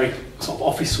the generic sort of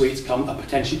office suites come, a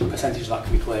percentage of that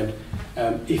can be claimed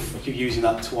if you're using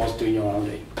that towards doing your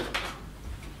R&D.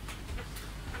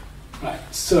 Right,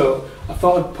 so I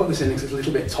thought I'd put this in because it's a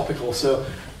little bit topical. So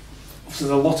there's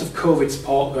a lot of COVID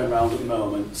support going around at the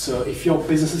moment. So if your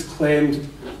business has claimed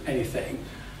anything,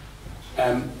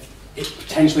 it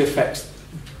potentially affects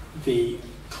the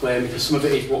claim, because some of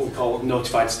it is what we call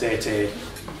notified state aid,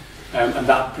 and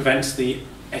that prevents the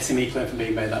SME claim from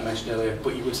being made that I mentioned earlier,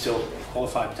 but you would still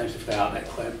qualify potentially for the RDEC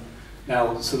claim.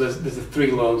 Now, so there's the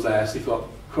three loans there. So you've got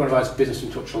Coronavirus Business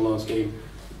Interruption Loan Scheme,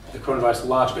 the Coronavirus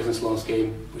Large Business Loan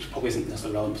Scheme, which probably isn't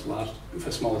necessarily relevant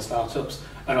for smaller startups,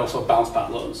 and also bounce back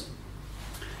loans.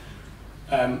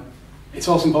 It's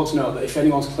also important to note that if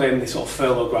anyone's claiming these sort of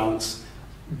furlough grants,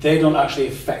 they don't actually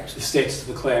affect the status of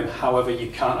the claim. However,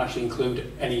 you can't actually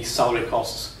include any salary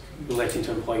costs relating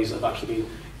to employees that have actually been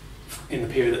in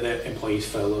the period that their employees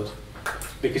furloughed,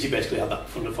 because you basically have that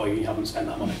funded for you and you haven't spent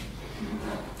that money.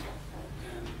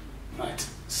 Right,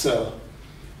 so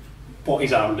what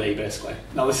is R&D basically?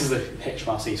 Now this is the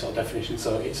HMRC sort of definition,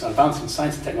 so it's an advance in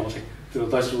science and technology through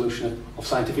the resolution of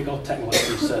scientific or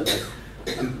technological uncertainty.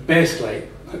 And basically,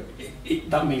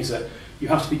 that means that you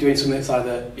have to be doing something that's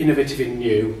either innovative and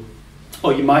new,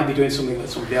 or you might be doing something that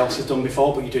somebody else has done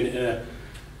before, but you're doing it in a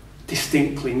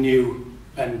distinctly new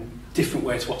and different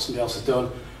way to what somebody else has done.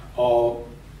 Or,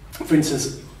 for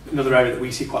instance, another area that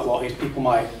we see quite a lot is people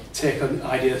might take an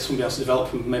idea that somebody else has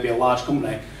developed from maybe a large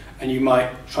company, and you might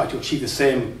try to achieve the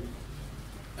same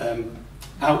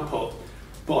output,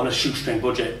 but on a shoestring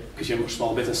budget, because you're a much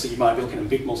smaller business, so you might be looking at a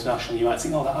big multinational, and you might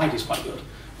think, oh, that idea's quite good.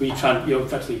 But you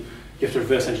have to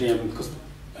reverse engineer them, because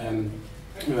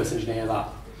reverse engineer that.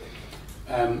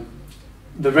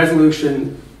 The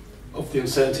resolution of the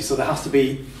uncertainty, so there has to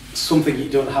be something you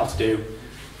don't know how to do,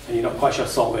 and you're not quite sure how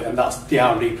to solve it, and that's the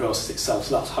R&D process itself.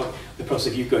 So that's how the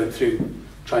process of you going through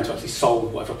trying to actually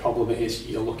solve whatever problem it is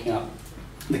you're looking at.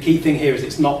 The key thing here is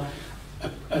it's not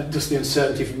just the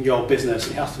uncertainty from your business,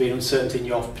 it has to be an uncertainty in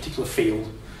your particular field.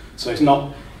 So it's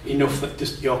not enough that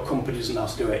just your company doesn't know how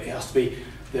to do it, it has to be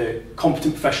the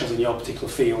competent professionals in your particular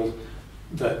field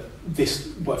that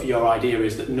whatever your idea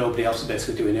is, that nobody else is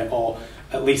basically doing it, or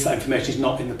at least that information is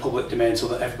not in the public domain so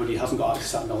that everybody hasn't got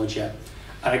access to that knowledge yet.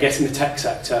 And I guess in the tech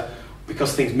sector,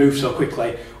 because things move so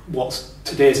quickly, what's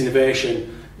today's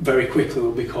innovation very quickly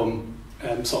will become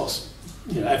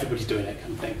everybody's doing it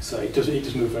kind of thing. So it does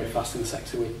move very fast in the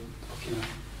sector we're looking at.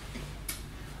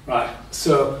 Right,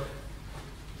 so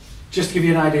just to give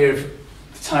you an idea of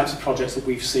the types of projects that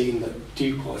we've seen that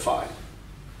do qualify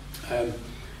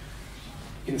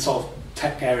in the sort of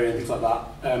tech area and things like that.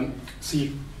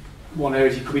 One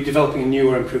area is you could be developing new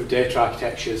or improved data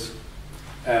architectures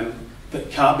that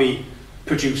can't be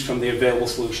produced from the available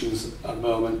solutions at the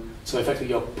moment. So effectively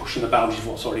you're pushing the boundaries of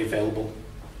what's already available.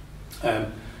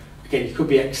 Again, you could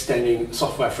be extending a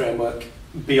software framework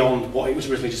beyond what it was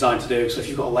originally designed to do. So if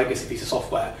you've got a legacy piece of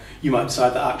software, you might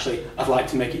decide that actually I'd like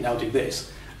to make it now do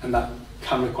this, and that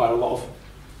can require a lot of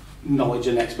knowledge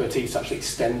and expertise to actually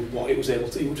extend what it was able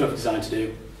to designed to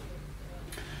do.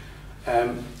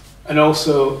 And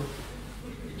also,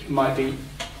 there might be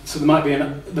some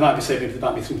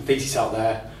thesis out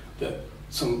there that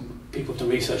some people have done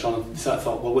research on and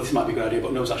thought, well, this might be a good idea,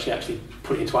 but no one's actually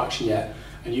put it into action yet,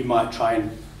 and you might try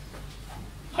and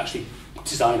actually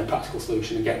design a practical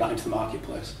solution and get that into the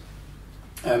marketplace.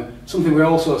 Something we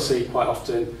also see quite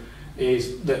often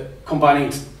is that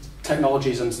combining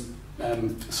technologies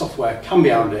and software can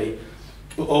be R&D,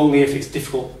 but only if it's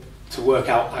difficult to work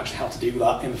out actually how to do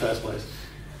that in the first place.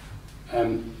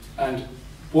 And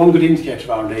one good indicator of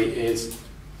R&D is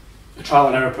a trial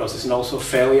and error process and also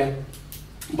failure,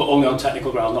 but only on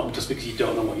technical ground, not just because you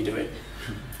don't know what you're doing.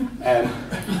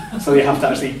 So you have to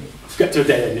actually get to a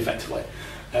dead end effectively.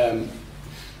 And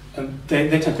they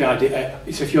tend to be ideal.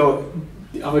 So if you're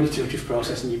have an iterative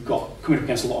process and you've got coming up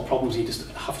against a lot of problems, you just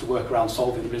have to work around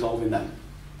solving and resolving them.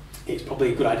 It's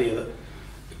probably a good idea that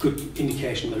a good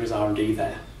indication there is R&D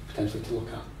there potentially to look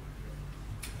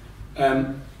at.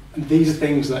 And these are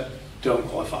things that don't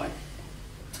qualify.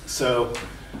 So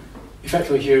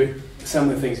effectively, if you're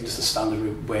assembling things in just a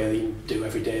standard way that you do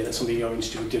every day, that's something your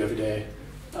industry would do every day,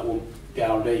 that won't be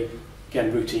R&D.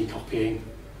 Again, routine copying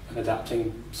and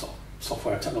adapting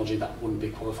software technology, that wouldn't be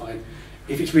qualifying.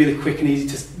 If it's really quick and easy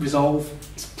to resolve,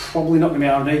 it's probably not going to be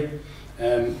R&D.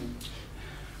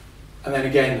 And then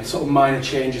again, sort of minor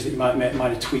changes that you might make,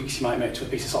 minor tweaks you might make to a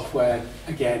piece of software,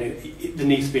 again, there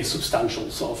needs to be a substantial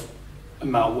sort of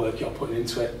amount of work you're putting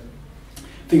into it.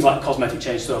 Things like cosmetic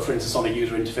change, so for instance on a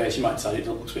user interface you might decide it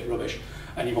looks a bit rubbish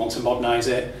and you want to modernise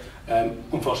it.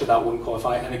 Unfortunately that wouldn't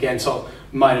qualify. And again, sort of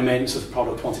minor maintenance of the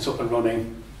product once it's up and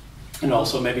running, and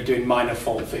also maybe doing minor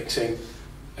fault fixing,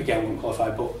 again wouldn't qualify.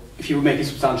 But if you were making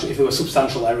if there were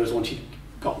substantial errors once you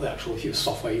got the actual, if you were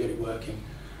software, you got it working,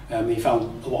 and you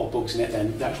found a lot of bugs in it,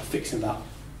 then the actual fixing that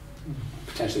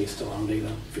potentially is still R&D though,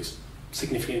 if it's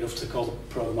significant enough to cause a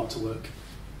program not to work.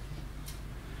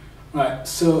 Right,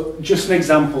 so just an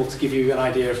example to give you an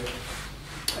idea of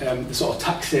the sort of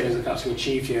tax savings that can actually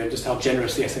achieve here and just how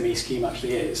generous the SME scheme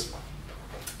actually is.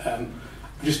 I'll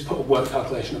just put a work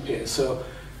calculation up here. So,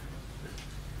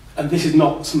 and this is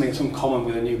not something that's uncommon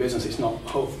with a new business. It's not,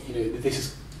 this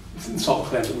is the sort of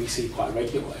claims that we see quite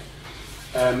regularly.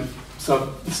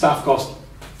 So the staff cost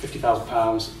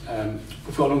 £50,000.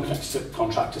 We've got an unconnected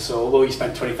contractor, so although you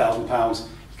spent £20,000, you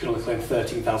can only claim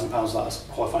 £13,000 of that as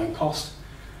qualifying cost.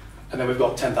 And then we've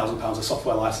got £10,000 of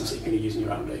software license that you can use in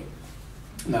your R&D.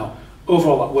 Now,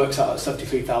 overall that works out at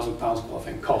 £73,000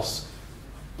 qualifying costs.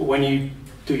 But when you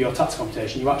do your tax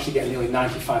computation, you actually get nearly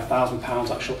 £95,000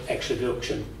 actual extra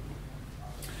deduction.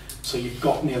 So you've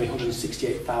got nearly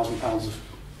 £168,000 of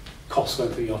costs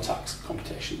going through your tax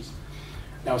computations.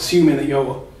 Now, assuming that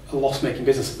you're a loss-making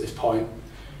business at this point,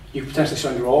 you potentially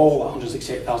surrender all that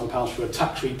 £168,000 for a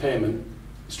tax repayment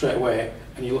straight away,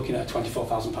 and you're looking at a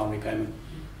 £24,000 repayment.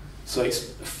 So it's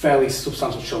a fairly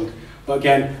substantial chunk. But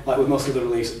again, like with most of the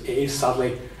reliefs, it is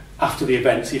sadly after the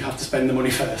event, so you have to spend the money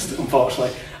first,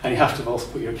 unfortunately, and you have to also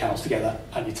put your accounts together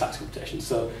and your tax computation.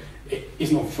 So it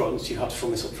isn't up front, so you have to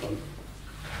fund this up front,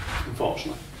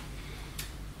 unfortunately.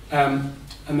 And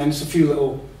then just a few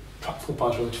little practical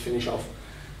points really to finish off.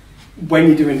 When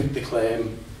you're doing the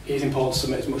claim, it is important to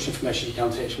submit as much information as you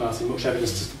can to HMRC, much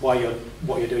evidence to why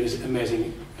what you're doing is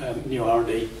amazing new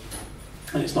R&D,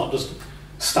 and it's not just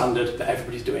standard that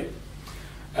everybody's doing.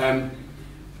 A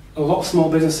lot of small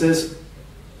businesses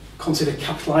consider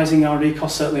capitalising R&D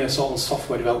costs, certainly a sort of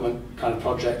software development kind of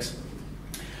projects.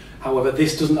 However,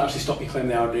 this doesn't actually stop you claiming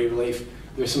the R&D relief.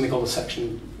 There is something called a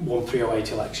Section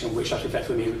 1308 election, which actually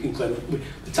effectively means we can claim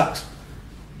the tax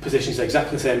position is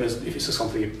exactly the same as if it's just gone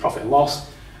through your profit and loss.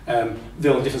 The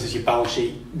only difference is your balance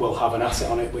sheet will have an asset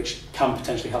on it, which can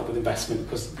potentially help with investment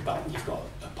because you've got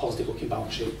a positive looking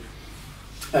balance sheet.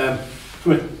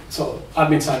 From a sort of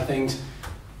admin side of things,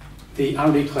 the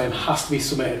R&D claim has to be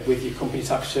submitted with your company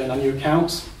tax return and your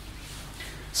accounts.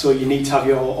 So you need to have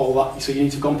all that. So you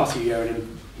need to have gone past your year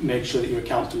and make sure that your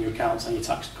accounts done your accounts and your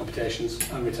tax computations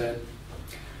and return.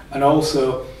 And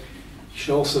also, you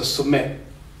should also submit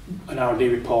an R&D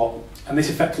report. And this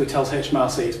effectively tells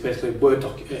HMRC, it's basically a Word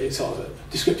it's sort of a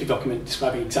descriptive document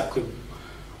describing exactly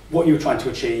what you were trying to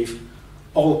achieve,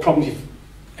 all the problems you've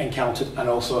encountered, and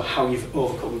also how you've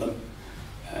overcome them.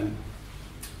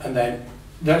 And then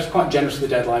they're actually quite generous with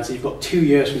the deadline, so you've got 2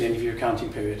 years from the end of your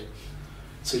accounting period.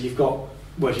 So you've got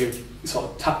where your sort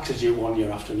of tax is due 1 year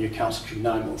after and your accounts are due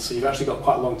 9 months. So you've actually got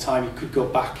quite a long time. You could go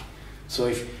back. So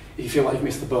if you feel like you've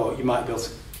missed the boat, you might be able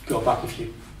to go back if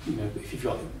you've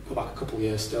got to go back a couple of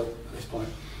years still at this point.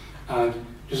 And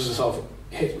just as a sort of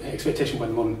expectation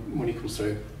when money comes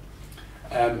through,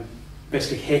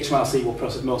 basically HMRC will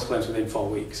process most claims within 4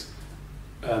 weeks,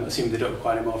 assuming they don't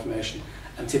require any more information.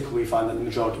 And typically we find that the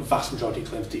vast majority of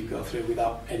claims do go through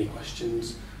without any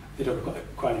questions. They don't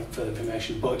require any further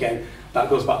information. But again, that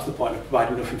goes back to the point of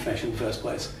providing enough information in the first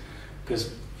place.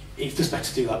 Because it's just better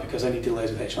to do that, because any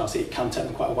delays with HMRC, it can take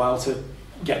them quite a while to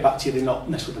get back to you. They're not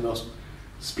necessarily the most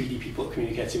speedy people at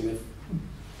communicating with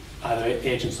either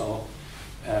agents or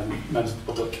members of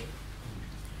the public.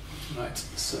 Right,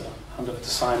 so hand over to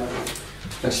Simon.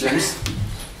 Thanks, James.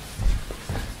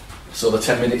 Saw the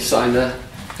 10-minute sign there.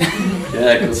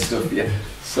 Yeah, good stuff. Yeah.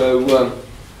 So,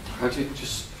 how do you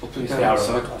just up and down?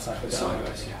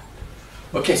 Sideways. Yeah.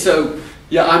 Okay, so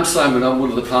yeah, I'm Simon. I'm one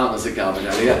of the partners at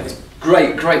Garbutt+Elliott. It's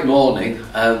great morning.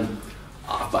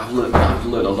 I've learned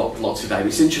a lot today.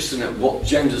 It's interesting that what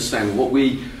James is saying. What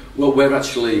we're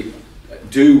actually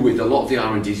do with a lot of the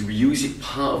R&D is we use it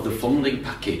part of the funding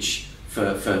package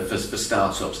for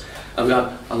startups.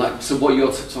 So what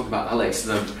you're talking about, Alex,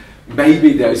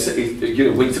 maybe there's, when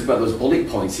you talk about those bullet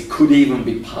points, it could even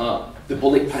be the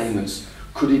bullet payments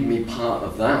could even be part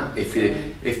of that if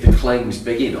the claim's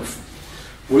big enough.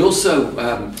 We also,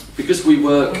 because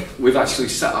we've actually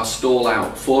set our stall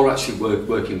out for actually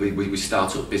working with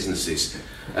startup businesses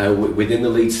within the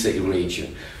Leeds City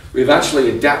region. We've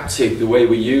actually adapted the way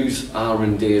we use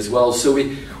R&D as well. So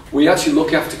we actually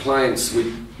look after clients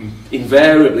with,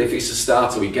 invariably, if it's a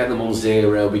starter, we get them on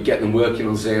zero, we get them working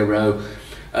on zero,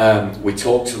 we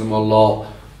talk to them a lot,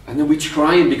 and then we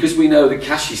try, and because we know the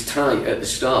cash is tight at the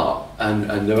start,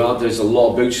 and there's a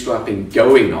lot of bootstrapping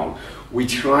going on, we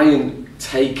try and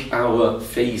take our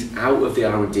fees out of the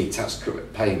R&D tax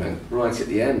payment right at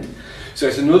the end. So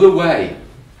it's another way,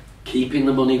 keeping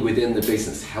the money within the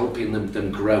business, helping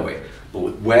them grow it,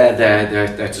 but we're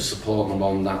there to support them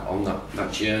on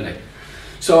that journey.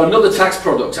 So another tax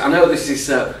product, I know this is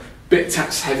a bit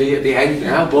tax heavy at the end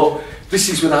now, but this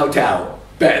is without doubt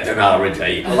better than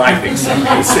R&D. I think so.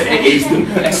 It is the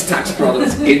best tax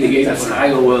product in the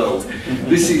entire world.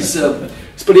 This is,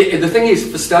 but the thing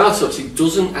is, for startups, it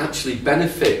doesn't actually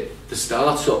benefit the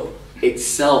startup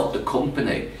itself, the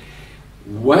company.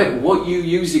 What you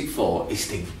use it for is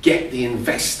to get the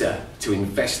investor to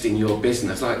invest in your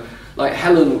business. Like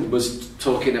Helen was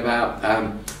talking about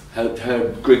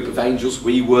her group of angels.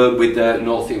 We work with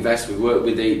North Invest, we work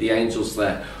with the angels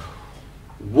there.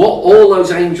 What all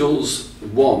those angels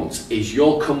want is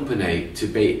your company to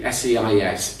be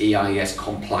SEIS, EIS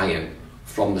compliant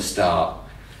from the start.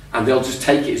 And they'll just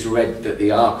take it as read that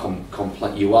they are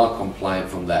you are compliant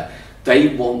from there.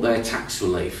 They want their tax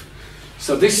relief.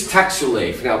 So this tax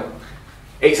relief, now,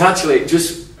 it's actually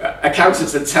just,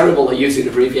 accountants are terrible at using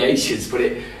abbreviations, but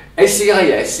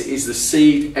SEIS is the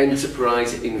Seed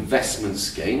Enterprise Investment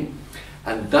Scheme,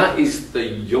 and that is the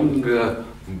younger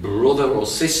brother or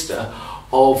sister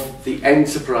of the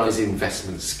Enterprise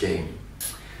Investment Scheme.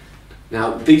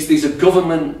 Now, these are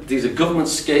government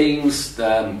schemes.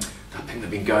 I think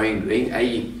they've been going.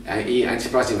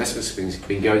 Enterprise Investment Scheme has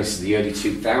been going since the early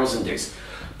 2000s.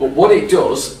 But what it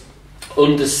does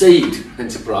under Seed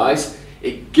Enterprise,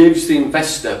 it gives the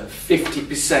investor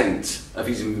 50% of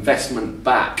his investment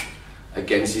back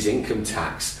against his income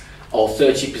tax, or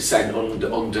 30%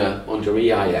 under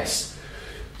EIS.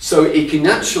 So it can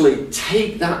actually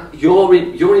take that, your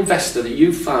investor that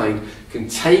you find can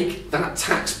take that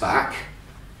tax back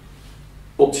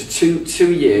up to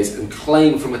two years and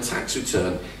claim from a tax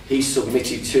return he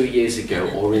submitted 2 years ago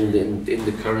or in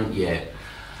the current year.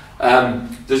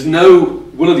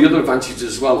 One of the other advantages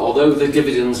as well, although the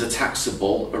dividends are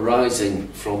taxable arising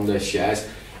from the shares,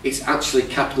 it's actually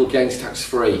capital gains tax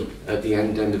free at the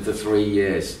end of the 3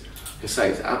 years. I say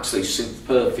it's absolutely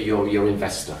superb for your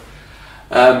investor.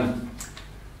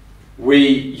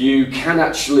 You can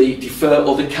actually defer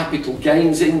other capital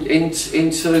gains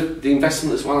into the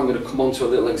investment as well. I'm going to come on to a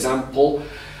little example.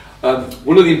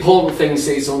 One of the important things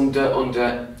is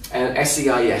under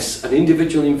SEIS, an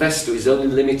individual investor is only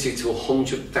limited to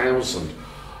 100,000,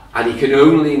 and he can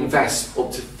only invest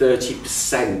up to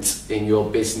 30% in your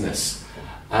business.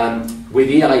 With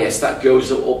EIS, that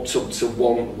goes up to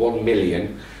 1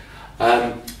 million.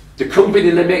 The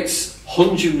company limits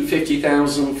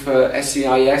 150,000 for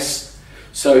SEIS.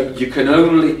 So you can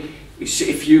only,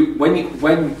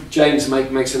 when James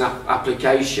makes an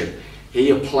application, he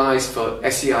applies for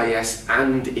SEIS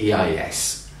and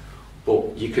EIS,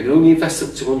 but you can only invest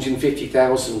up to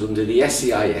 150,000 under the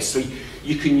SEIS. So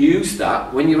you can use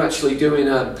that when you're actually doing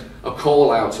a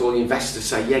call out to all the investors,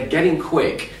 say, yeah, get in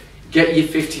quick, get your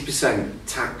 50%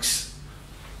 tax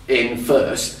in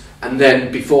first, and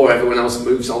then before everyone else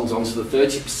moves on to the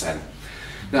 30%.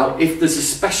 Now, if there's a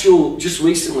special, just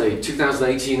recently,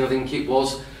 2018, I think it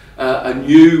was, a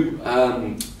new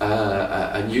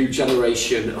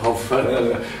generation of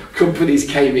companies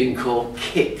came in called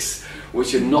KICs,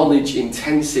 which are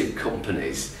knowledge-intensive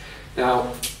companies.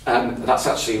 Now, that's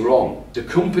actually wrong. The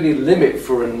company limit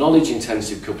for a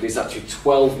knowledge-intensive company is actually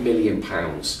 £12 million,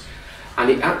 and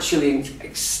it actually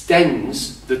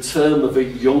extends the term of a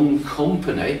young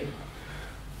company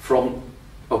from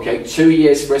 2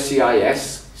 years for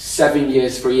SEIS, 7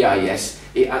 years for EIS.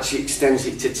 It actually extends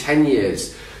it to 10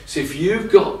 years. So if you've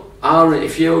got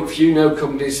if you know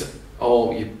companies,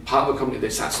 or you're part of a company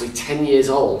that's actually 10 years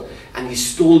old and you're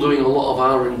still doing a lot of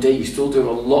R&D, you're still doing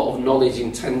a lot of knowledge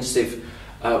intensive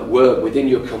work within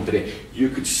your company, you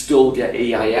could still get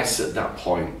EIS at that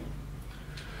point.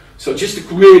 So just a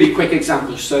really quick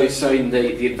example showing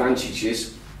the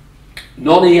advantages.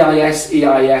 Non-EIS,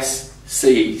 EIS,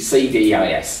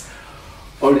 CDEIS.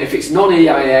 Or if it's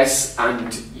non-EIS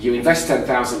and you invest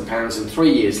 £10,000 and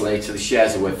 3 years later the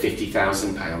shares are worth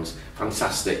 £50,000,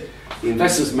 fantastic. The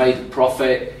investor's made a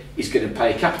profit, he's going to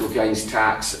pay capital gains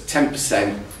tax at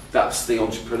 10%, that's the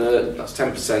entrepreneur, that's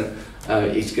 10%,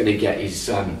 he's going to get his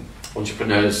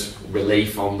entrepreneur's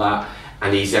relief on that,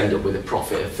 and he's ended up with a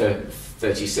profit of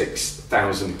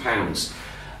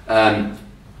 £36,000.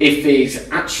 If he's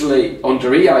actually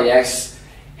under EIS,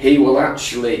 he will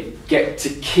actually get to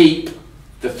keep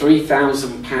the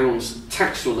 £3,000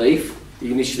 tax relief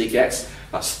he initially gets.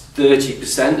 That's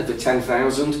 30% of the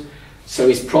 10,000. So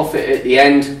his profit at the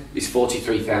end is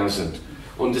 43,000.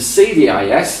 Under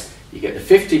CDIS, you get the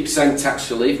 50% tax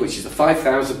relief, which is the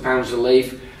 £5,000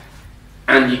 relief,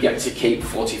 and you get to keep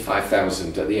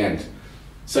 45,000 at the end.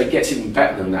 So it gets even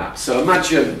better than that. So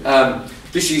imagine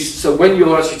so when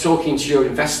you're actually talking to your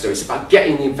investor, it's about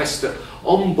getting the investor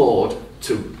on board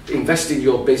to invest in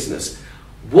your business.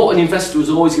 What an investor is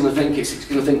always going to think is, it's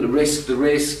going to think the risk,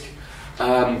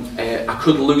 I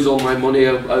could lose all my money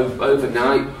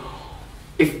overnight.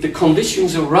 If the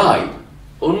conditions are right,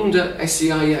 under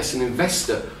SEIS, an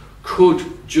investor could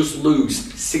just lose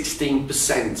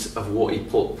 16% of what he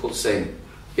puts in,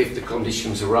 if the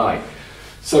conditions are right.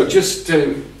 So just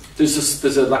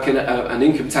there's an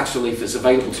income tax relief that's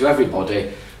available to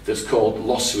everybody that's called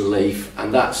loss relief,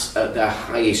 and that's at their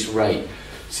highest rate.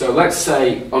 So let's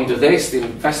say under this, they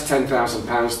invest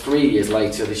 £10,000, 3 years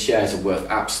later the shares are worth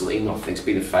absolutely nothing, it's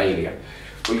been a failure.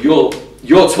 But you're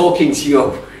talking to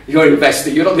your investor,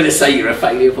 you're not going to say you're a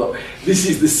failure, but this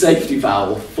is the safety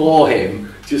valve for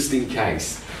him, just in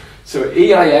case. So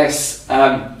EIS,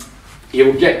 he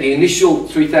will get the initial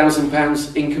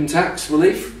 £3,000 income tax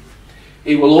relief.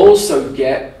 He will also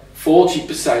get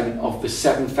 40% of the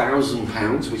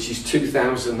 £7,000, which is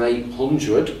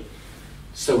 2,800.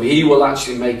 So he will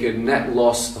actually make a net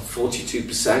loss of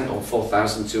 42%, or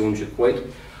 4,200 quid.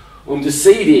 Under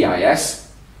CDIS,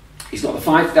 he's got the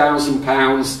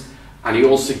 £5,000, and he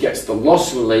also gets the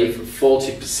loss relief of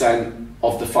 40%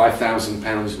 of the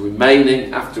 £5,000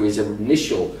 remaining after his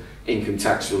initial income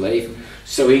tax relief.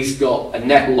 So he's got a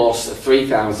net loss of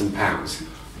 £3,000.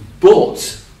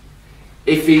 But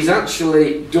if he's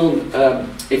actually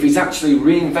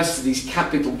reinvested his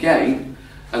capital gain,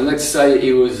 and let's say he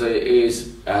is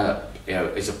a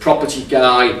property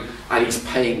guy and he's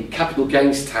paying capital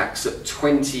gains tax at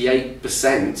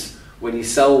 28% when he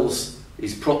sells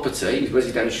his property, his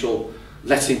residential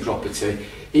letting property,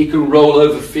 he can roll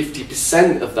over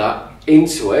 50% of that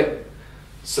into it.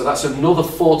 So that's another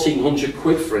 1,400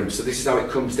 quid for him. So this is how it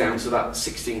comes down to that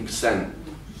 16%.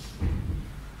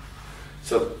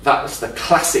 So that's the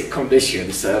classic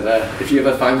condition. So if you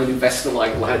ever find an investor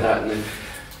like that, and then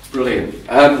brilliant.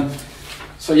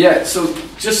 So yeah, so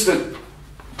just a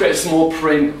bit of small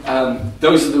print.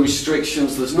 Those are the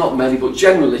restrictions. There's not many, but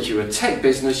generally if you're a tech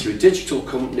business, you're a digital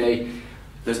company,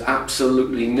 there's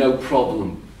absolutely no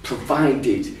problem,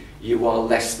 provided you are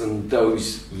less than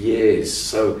those years.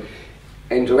 So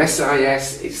under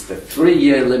SIS, it's the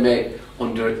 3-year limit.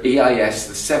 Under EIS,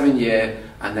 the 7-year,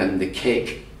 and then the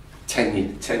kick,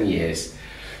 10 years.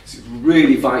 It's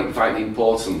really vitally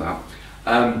important that.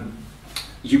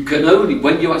 You can only,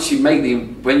 when you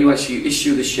actually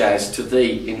issue the shares to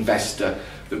the investor,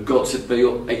 they've got to be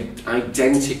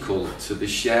identical to the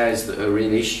shares that are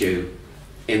in issue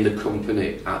in the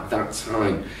company at that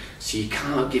time. So you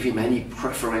can't give him any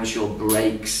preferential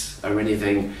breaks or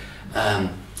anything,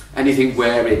 anything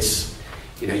where it's,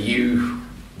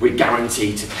 we're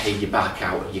guaranteed to pay you back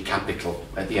out of your capital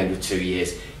at the end of 2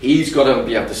 years. He's got to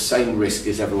have the same risk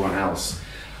as everyone else.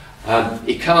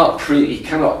 He cannot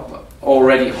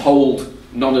already hold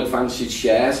non-advantaged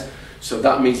shares, so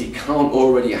that means he can't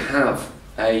already have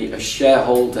a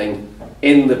shareholding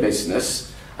in the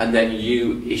business, and then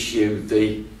you issue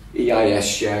the EIS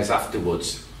shares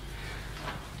afterwards.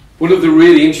 One of the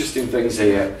really interesting things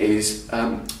here is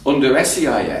under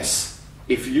SEIS,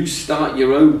 if you start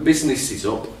your own businesses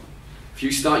up,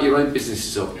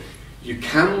 you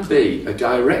can be a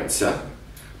director,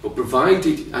 but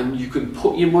provided, and you can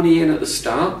put your money in at the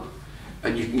start,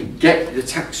 and you can get the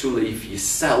tax relief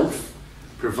yourself,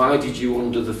 provided you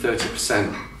under the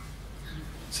 30%.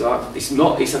 So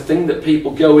it's a thing that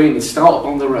people go in and start up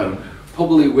on their own,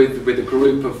 probably with a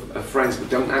group of friends, but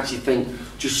don't actually think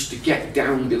just to get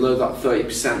down below that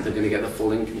 30%, they're going to get the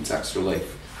full income tax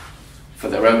relief for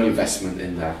their own investment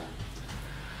in there.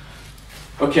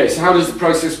 Okay, so how does the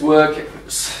process work?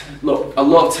 Look, a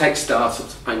lot of tech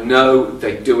startups, I know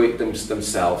they do it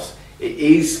themselves. It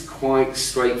is quite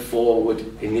straightforward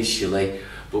initially,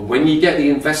 but when you get the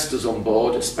investors on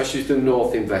board, especially through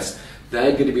North Invest,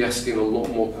 they're going to be asking a lot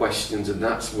more questions, and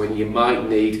that's when you might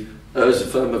need, as a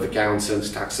firm of accountants,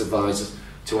 tax advisors,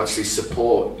 to actually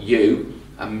support you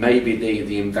and maybe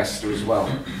the investor as well.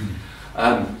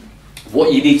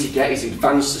 What you need to get is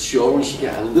advanced assurance. You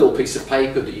get a little piece of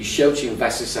paper that you show to your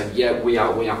investors saying, yeah, we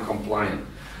are compliant.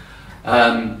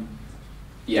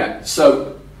 Yeah,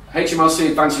 so HMRC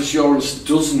Advanced Assurance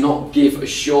does not give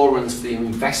assurance the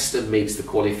investor meets the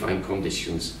qualifying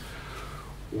conditions.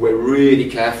 We're really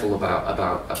careful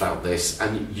about this,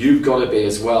 and you've got to be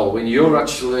as well. When you're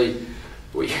actually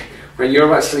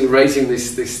raising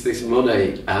this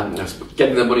money,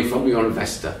 getting the money from your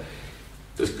investor,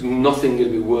 there's nothing going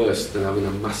to be worse than having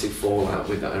a massive fallout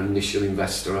with that initial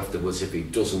investor afterwards if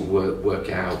it doesn't work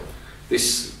out.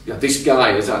 This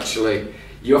guy is actually,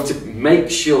 you have to make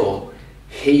sure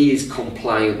he is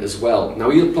compliant as well. Now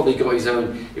he'll probably got his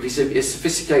own, if he's a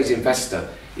sophisticated investor,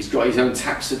 he's got his own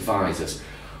tax advisors.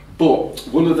 But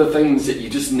one of the things that you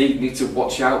just need to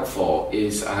watch out for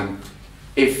is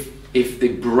if they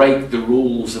break the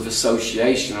rules of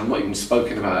association. I'm not even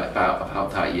spoken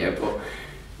about that yet, but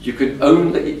you can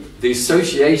only, the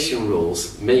association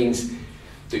rules means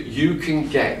that you can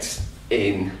get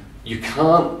in, you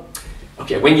can't,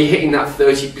 okay, when you're hitting that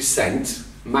 30%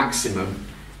 maximum,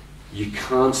 you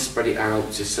can't spread it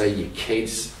out to say your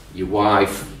kids, your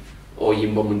wife, or your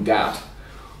mum and dad.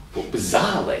 But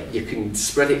bizarrely, you can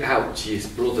spread it out to your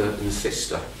brother and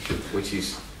sister, which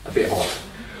is a bit odd.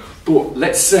 But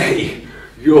let's say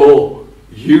you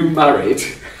married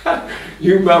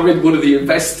one of the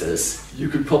investors, you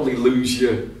could probably lose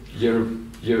your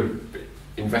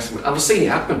investment. I've seen it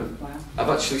happen. Wow. I've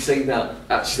actually seen that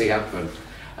actually happen.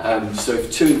 So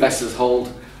if two investors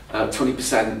hold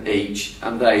 20% each,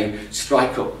 and they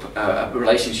strike up a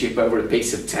relationship over a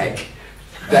piece of tech,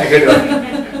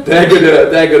 they're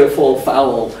gonna fall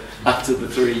foul after the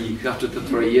 3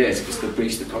 years because they've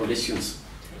breached the conditions.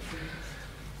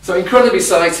 So incredibly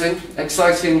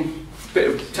exciting bit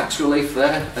of tax relief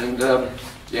there, and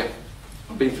yeah,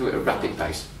 I've been through it at a rapid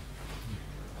pace.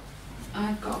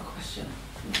 I've got a question.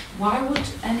 Why would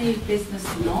any business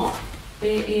not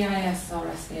be EIS or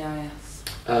SEIS?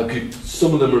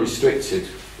 Some of them are restricted.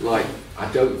 Like,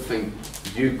 I don't think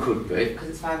you could be, because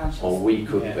it's financial, or we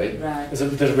could be. Right. There's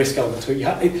a risk element to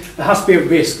it. There has to be a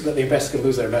risk that the investor can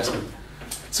lose their investment.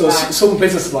 So some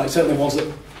businesses, like certainly ones that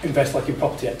invest like in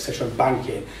property, etc., and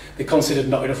banking, they're considered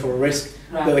not enough of a risk.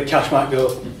 Right. That the cash might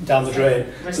go down the drain.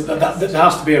 So that there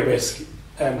has to be a risk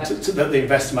that the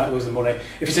investor might lose the money.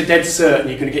 If it's a dead certain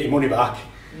you're going to get your money back,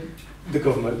 the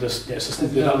government just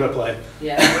they're not going to play.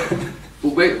 Yeah.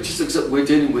 Well, we're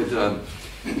dealing with an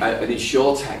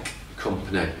insurtech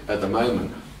company at the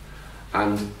moment,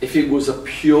 and if it was a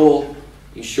pure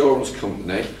insurance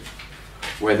company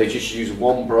where they just use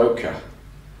one broker,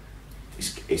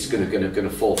 it's going to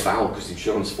fall foul because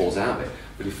insurance falls out of it.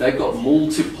 But if they've got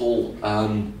multiple,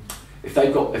 if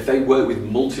they work with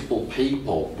multiple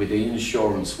people within the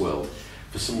insurance world,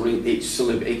 for some reason it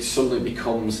suddenly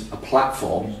becomes a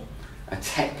platform, a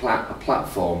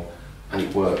platform, and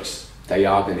it works. They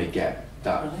are going to get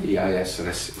that EIS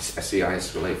and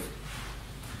SEIS relief.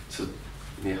 So,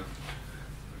 yeah.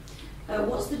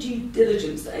 What's the due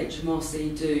diligence that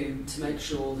HMRC do to make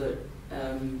sure that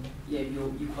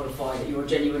you qualify, that you're a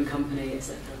genuine company,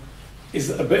 etc.? Is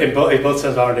a bit in both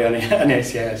terms, R&D and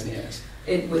SEIS and EIS.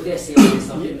 With the SEIS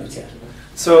in particular.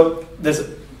 So there's,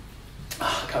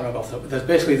 I can't remember off the top, but there's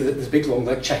basically this big long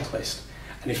checklist.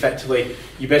 And effectively,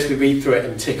 you basically read through it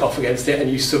and tick off against it, and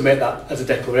you submit that as a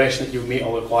declaration that you meet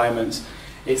all the requirements.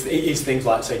 It is things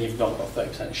like saying you've not got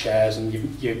 30% shares, and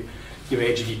your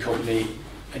age of your company,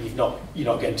 and you're not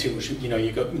getting too much. You're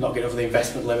not getting over the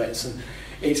investment limits, and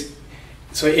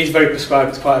so it is very prescribed.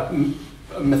 It's quite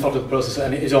a methodical process,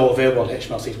 and it is all available on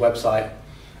HMRC's website.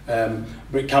 But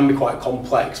it can be quite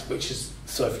complex, which is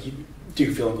so if you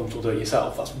do feel uncomfortable doing it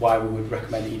yourself, that's why we would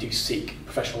recommend that you do seek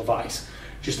professional advice,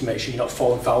 just to make sure you're not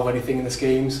falling foul of anything in the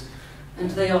schemes. And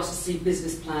do they ask to see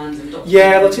business plans and documents?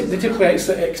 Yeah, they typically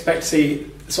expect to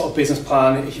see sort of business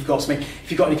plan. If you've got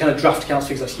any kind of draft accounts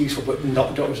figures, that's useful, but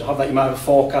not don't have that. You might have a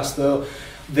forecast though.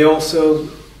 They also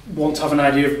want to have an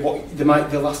idea of what they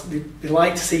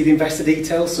like to see the investor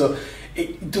details. So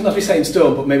it doesn't have to be set in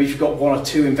stone, but maybe if you've got one or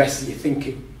two investors that you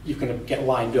think you're going to get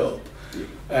lined up,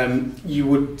 you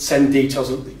would send details.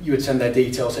 You would send their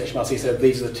details to HMRC. So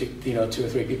these are the two or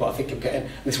three people I think I'm getting,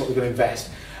 and this is what we're going to invest.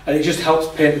 And it just helps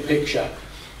paint the picture.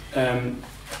 And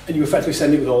you effectively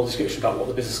send it with all the description about what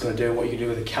the business is going to do, what you can do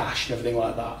with the cash and everything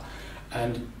like that.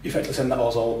 And you effectively send that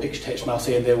all picture to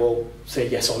HMRC, and they will say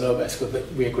yes or no, basically,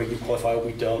 that we agree, we qualify, or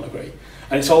we don't agree.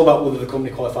 And it's all about whether the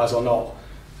company qualifies or not.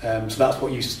 So that's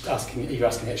what you're asking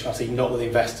HMRC, not with the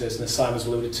investors. And as Simon's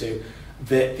alluded to,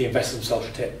 the investors themselves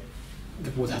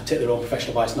would take their own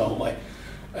professional advice normally,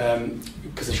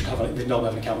 because they normally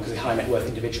have an account because they're high net worth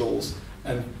individuals,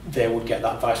 and they would get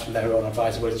that advice from their own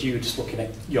advisor, whereas you're just looking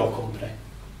at your company.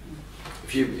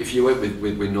 If you went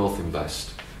with North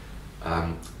Invest,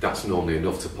 that's normally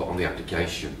enough to put on the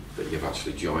application that you've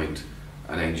actually joined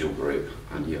an angel group,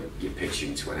 and you're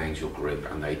pitching to an angel group,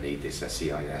 and they need this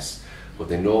SEIS. But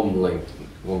they normally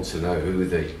want to know who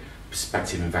the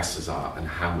prospective investors are and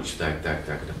how much they're going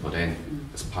to put in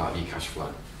as part of your cash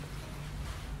flow.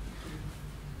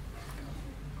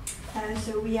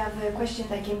 So we have a question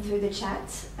that came through the chat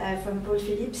from Paul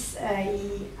Phillips.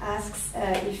 He asks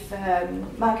if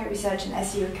market research and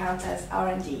SEO count as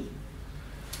R&D.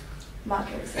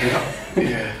 Market research.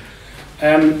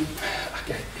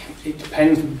 It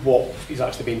depends what is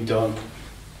actually being done.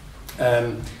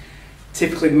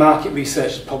 Typically, market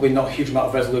research is probably not a huge amount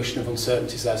of resolution of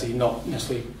uncertainties there, so you're not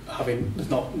necessarily there's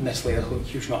not necessarily a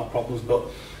huge amount of problems, but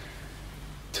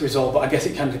to resolve. But I guess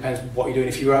it kind of depends what you're doing.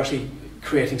 If you're actually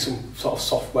creating some sort of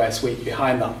software suite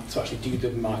behind that to actually do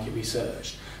the market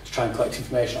research, to try and collect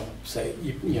information on, say,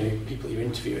 people you're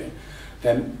interviewing,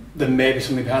 then there may be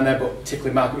something behind there. But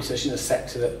typically, market research in a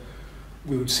sector that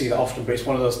we would see that often, but it's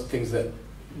one of those things that,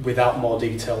 without more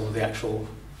details of the actual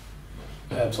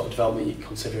sort of development you're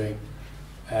considering,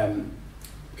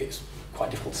 it's quite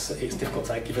difficult to say. It's difficult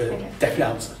to give a definite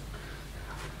answer.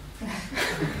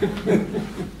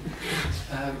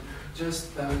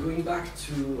 Just going back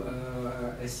to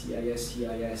SEIS,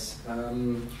 CIS, I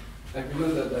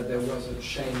remember that there was a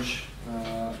change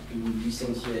in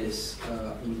recent years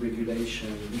in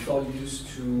regulation. Before you used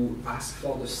to ask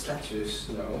for the status,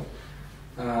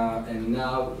 and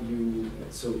now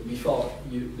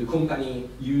the company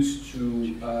used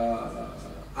to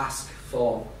ask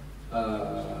for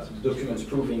documents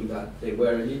proving that they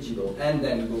were eligible and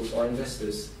then go for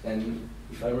investors. And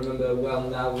if I remember well,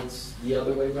 now it's the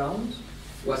other way around.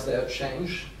 Was there a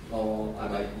change, or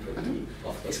am I completely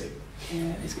off topic?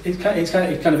 Yeah, it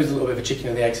kind of is a little bit of a chicken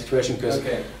and the egg situation, because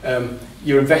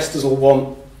your investors will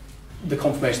want the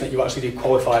confirmation that you actually do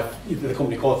qualify, the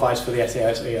company qualifies for the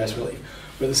SEIS or EIS relief.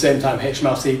 But at the same time,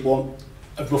 HMRC want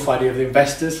a rough idea of the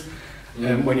investors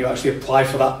when you actually apply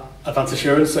for that advance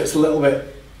assurance. So it's a little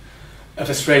bit of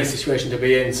a strange situation to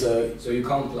be in. So you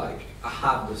can't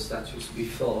have the status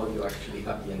before you actually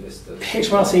have the investors.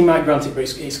 HMRC might grant it, but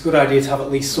it's a good idea to have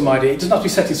at least some idea. It doesn't have to be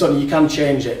set in stone. You can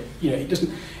change it.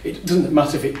 It doesn't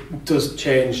matter if it does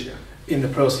change in the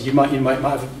process. You might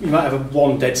have a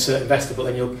one dead cert investor, but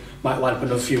then you might line up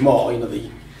another few more.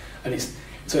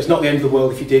 So it's not the end of the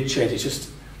world if you did change. It's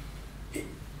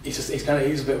a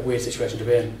bit of a weird situation to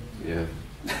be in. Yeah.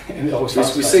 And it always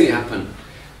we see it happen.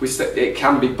 It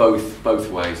can be both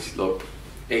ways. Look,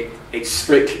 it's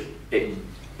strict. It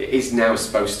is now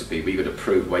supposed to be. We would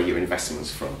approve where your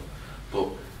investment's from, but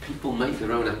people make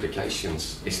their own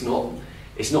applications. It's not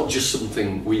just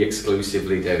something we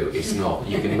exclusively do. It's not.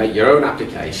 You can make your own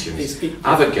applications.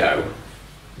 Have a go.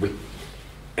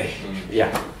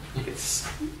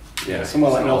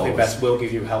 Somewhere like North Invest will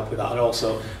give you help with that, and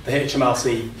also the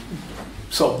HMRC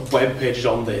sort of web pages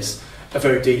on this are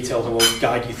very detailed and will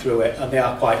guide you through it, and they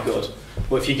are quite good.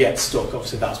 But if you get stuck,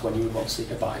 obviously that's when you would want to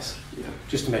seek advice,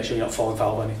 just to make sure you're not falling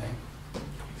foul of anything.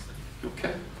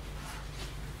 Okay.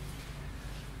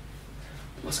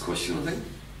 Last question, I think.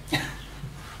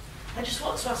 I just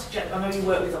want to ask, Jeff, I know you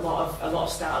work with a lot of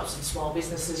startups and small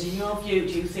businesses. In your view,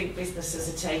 do you think businesses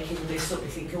are taking this up? Do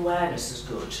you think awareness is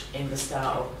good in the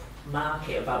startup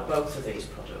market about both of these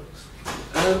products?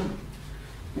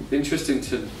 Interesting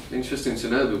to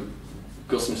know. We've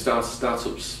got some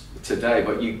startups today,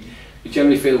 but you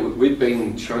generally feel we've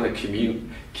been trying to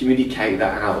communicate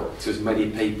that out to as many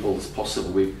people as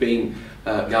possible. We've been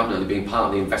Garbutt+Elliott being part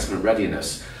of the investment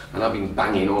readiness, and I've been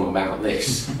banging on about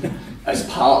this as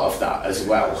part of that as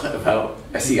well, about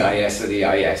SEIS and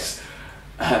EIS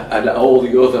and all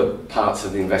the other parts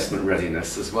of the investment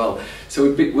readiness as well.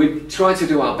 So we try to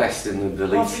do our best in the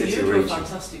Leeds City region. You do a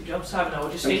fantastic job, Simon. I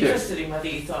was just interested in whether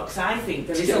you thought, because I think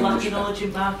there is a lack of knowledge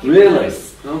in market. Really?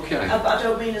 Okay. I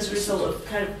don't mean as a result of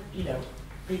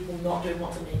people not doing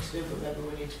what they need to do, but maybe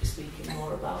we need to be speaking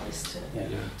more about this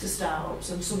to startups.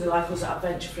 And somebody like us at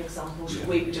Adventure, for example, should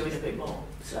we be doing a bit more?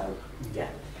 So, yeah.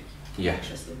 Yeah.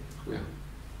 Interesting. Yeah.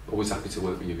 Always happy to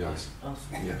work with you guys.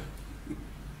 Awesome. Yeah.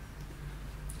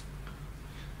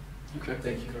 Okay.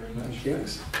 Thank you very much.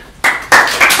 Thanks.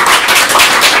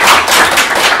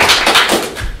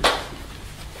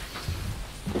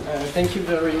 Thank you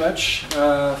very much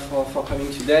for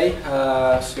coming today.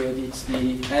 So it's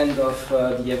the end of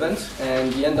the event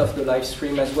and the end of the live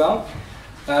stream as well.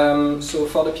 So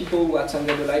for the people who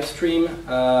attended the live stream,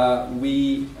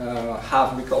 we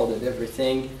have recorded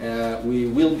everything. We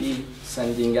will be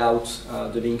sending out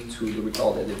the link to the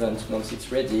recorded event once it's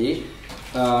ready.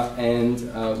 And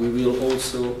we will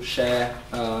also share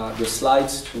the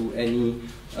slides to any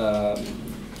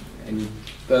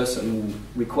person who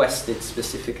requested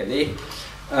specifically,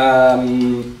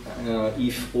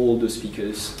 if all the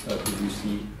speakers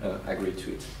obviously agree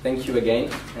to it. Thank you again,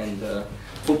 and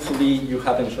hopefully you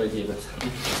have enjoyed the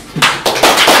event.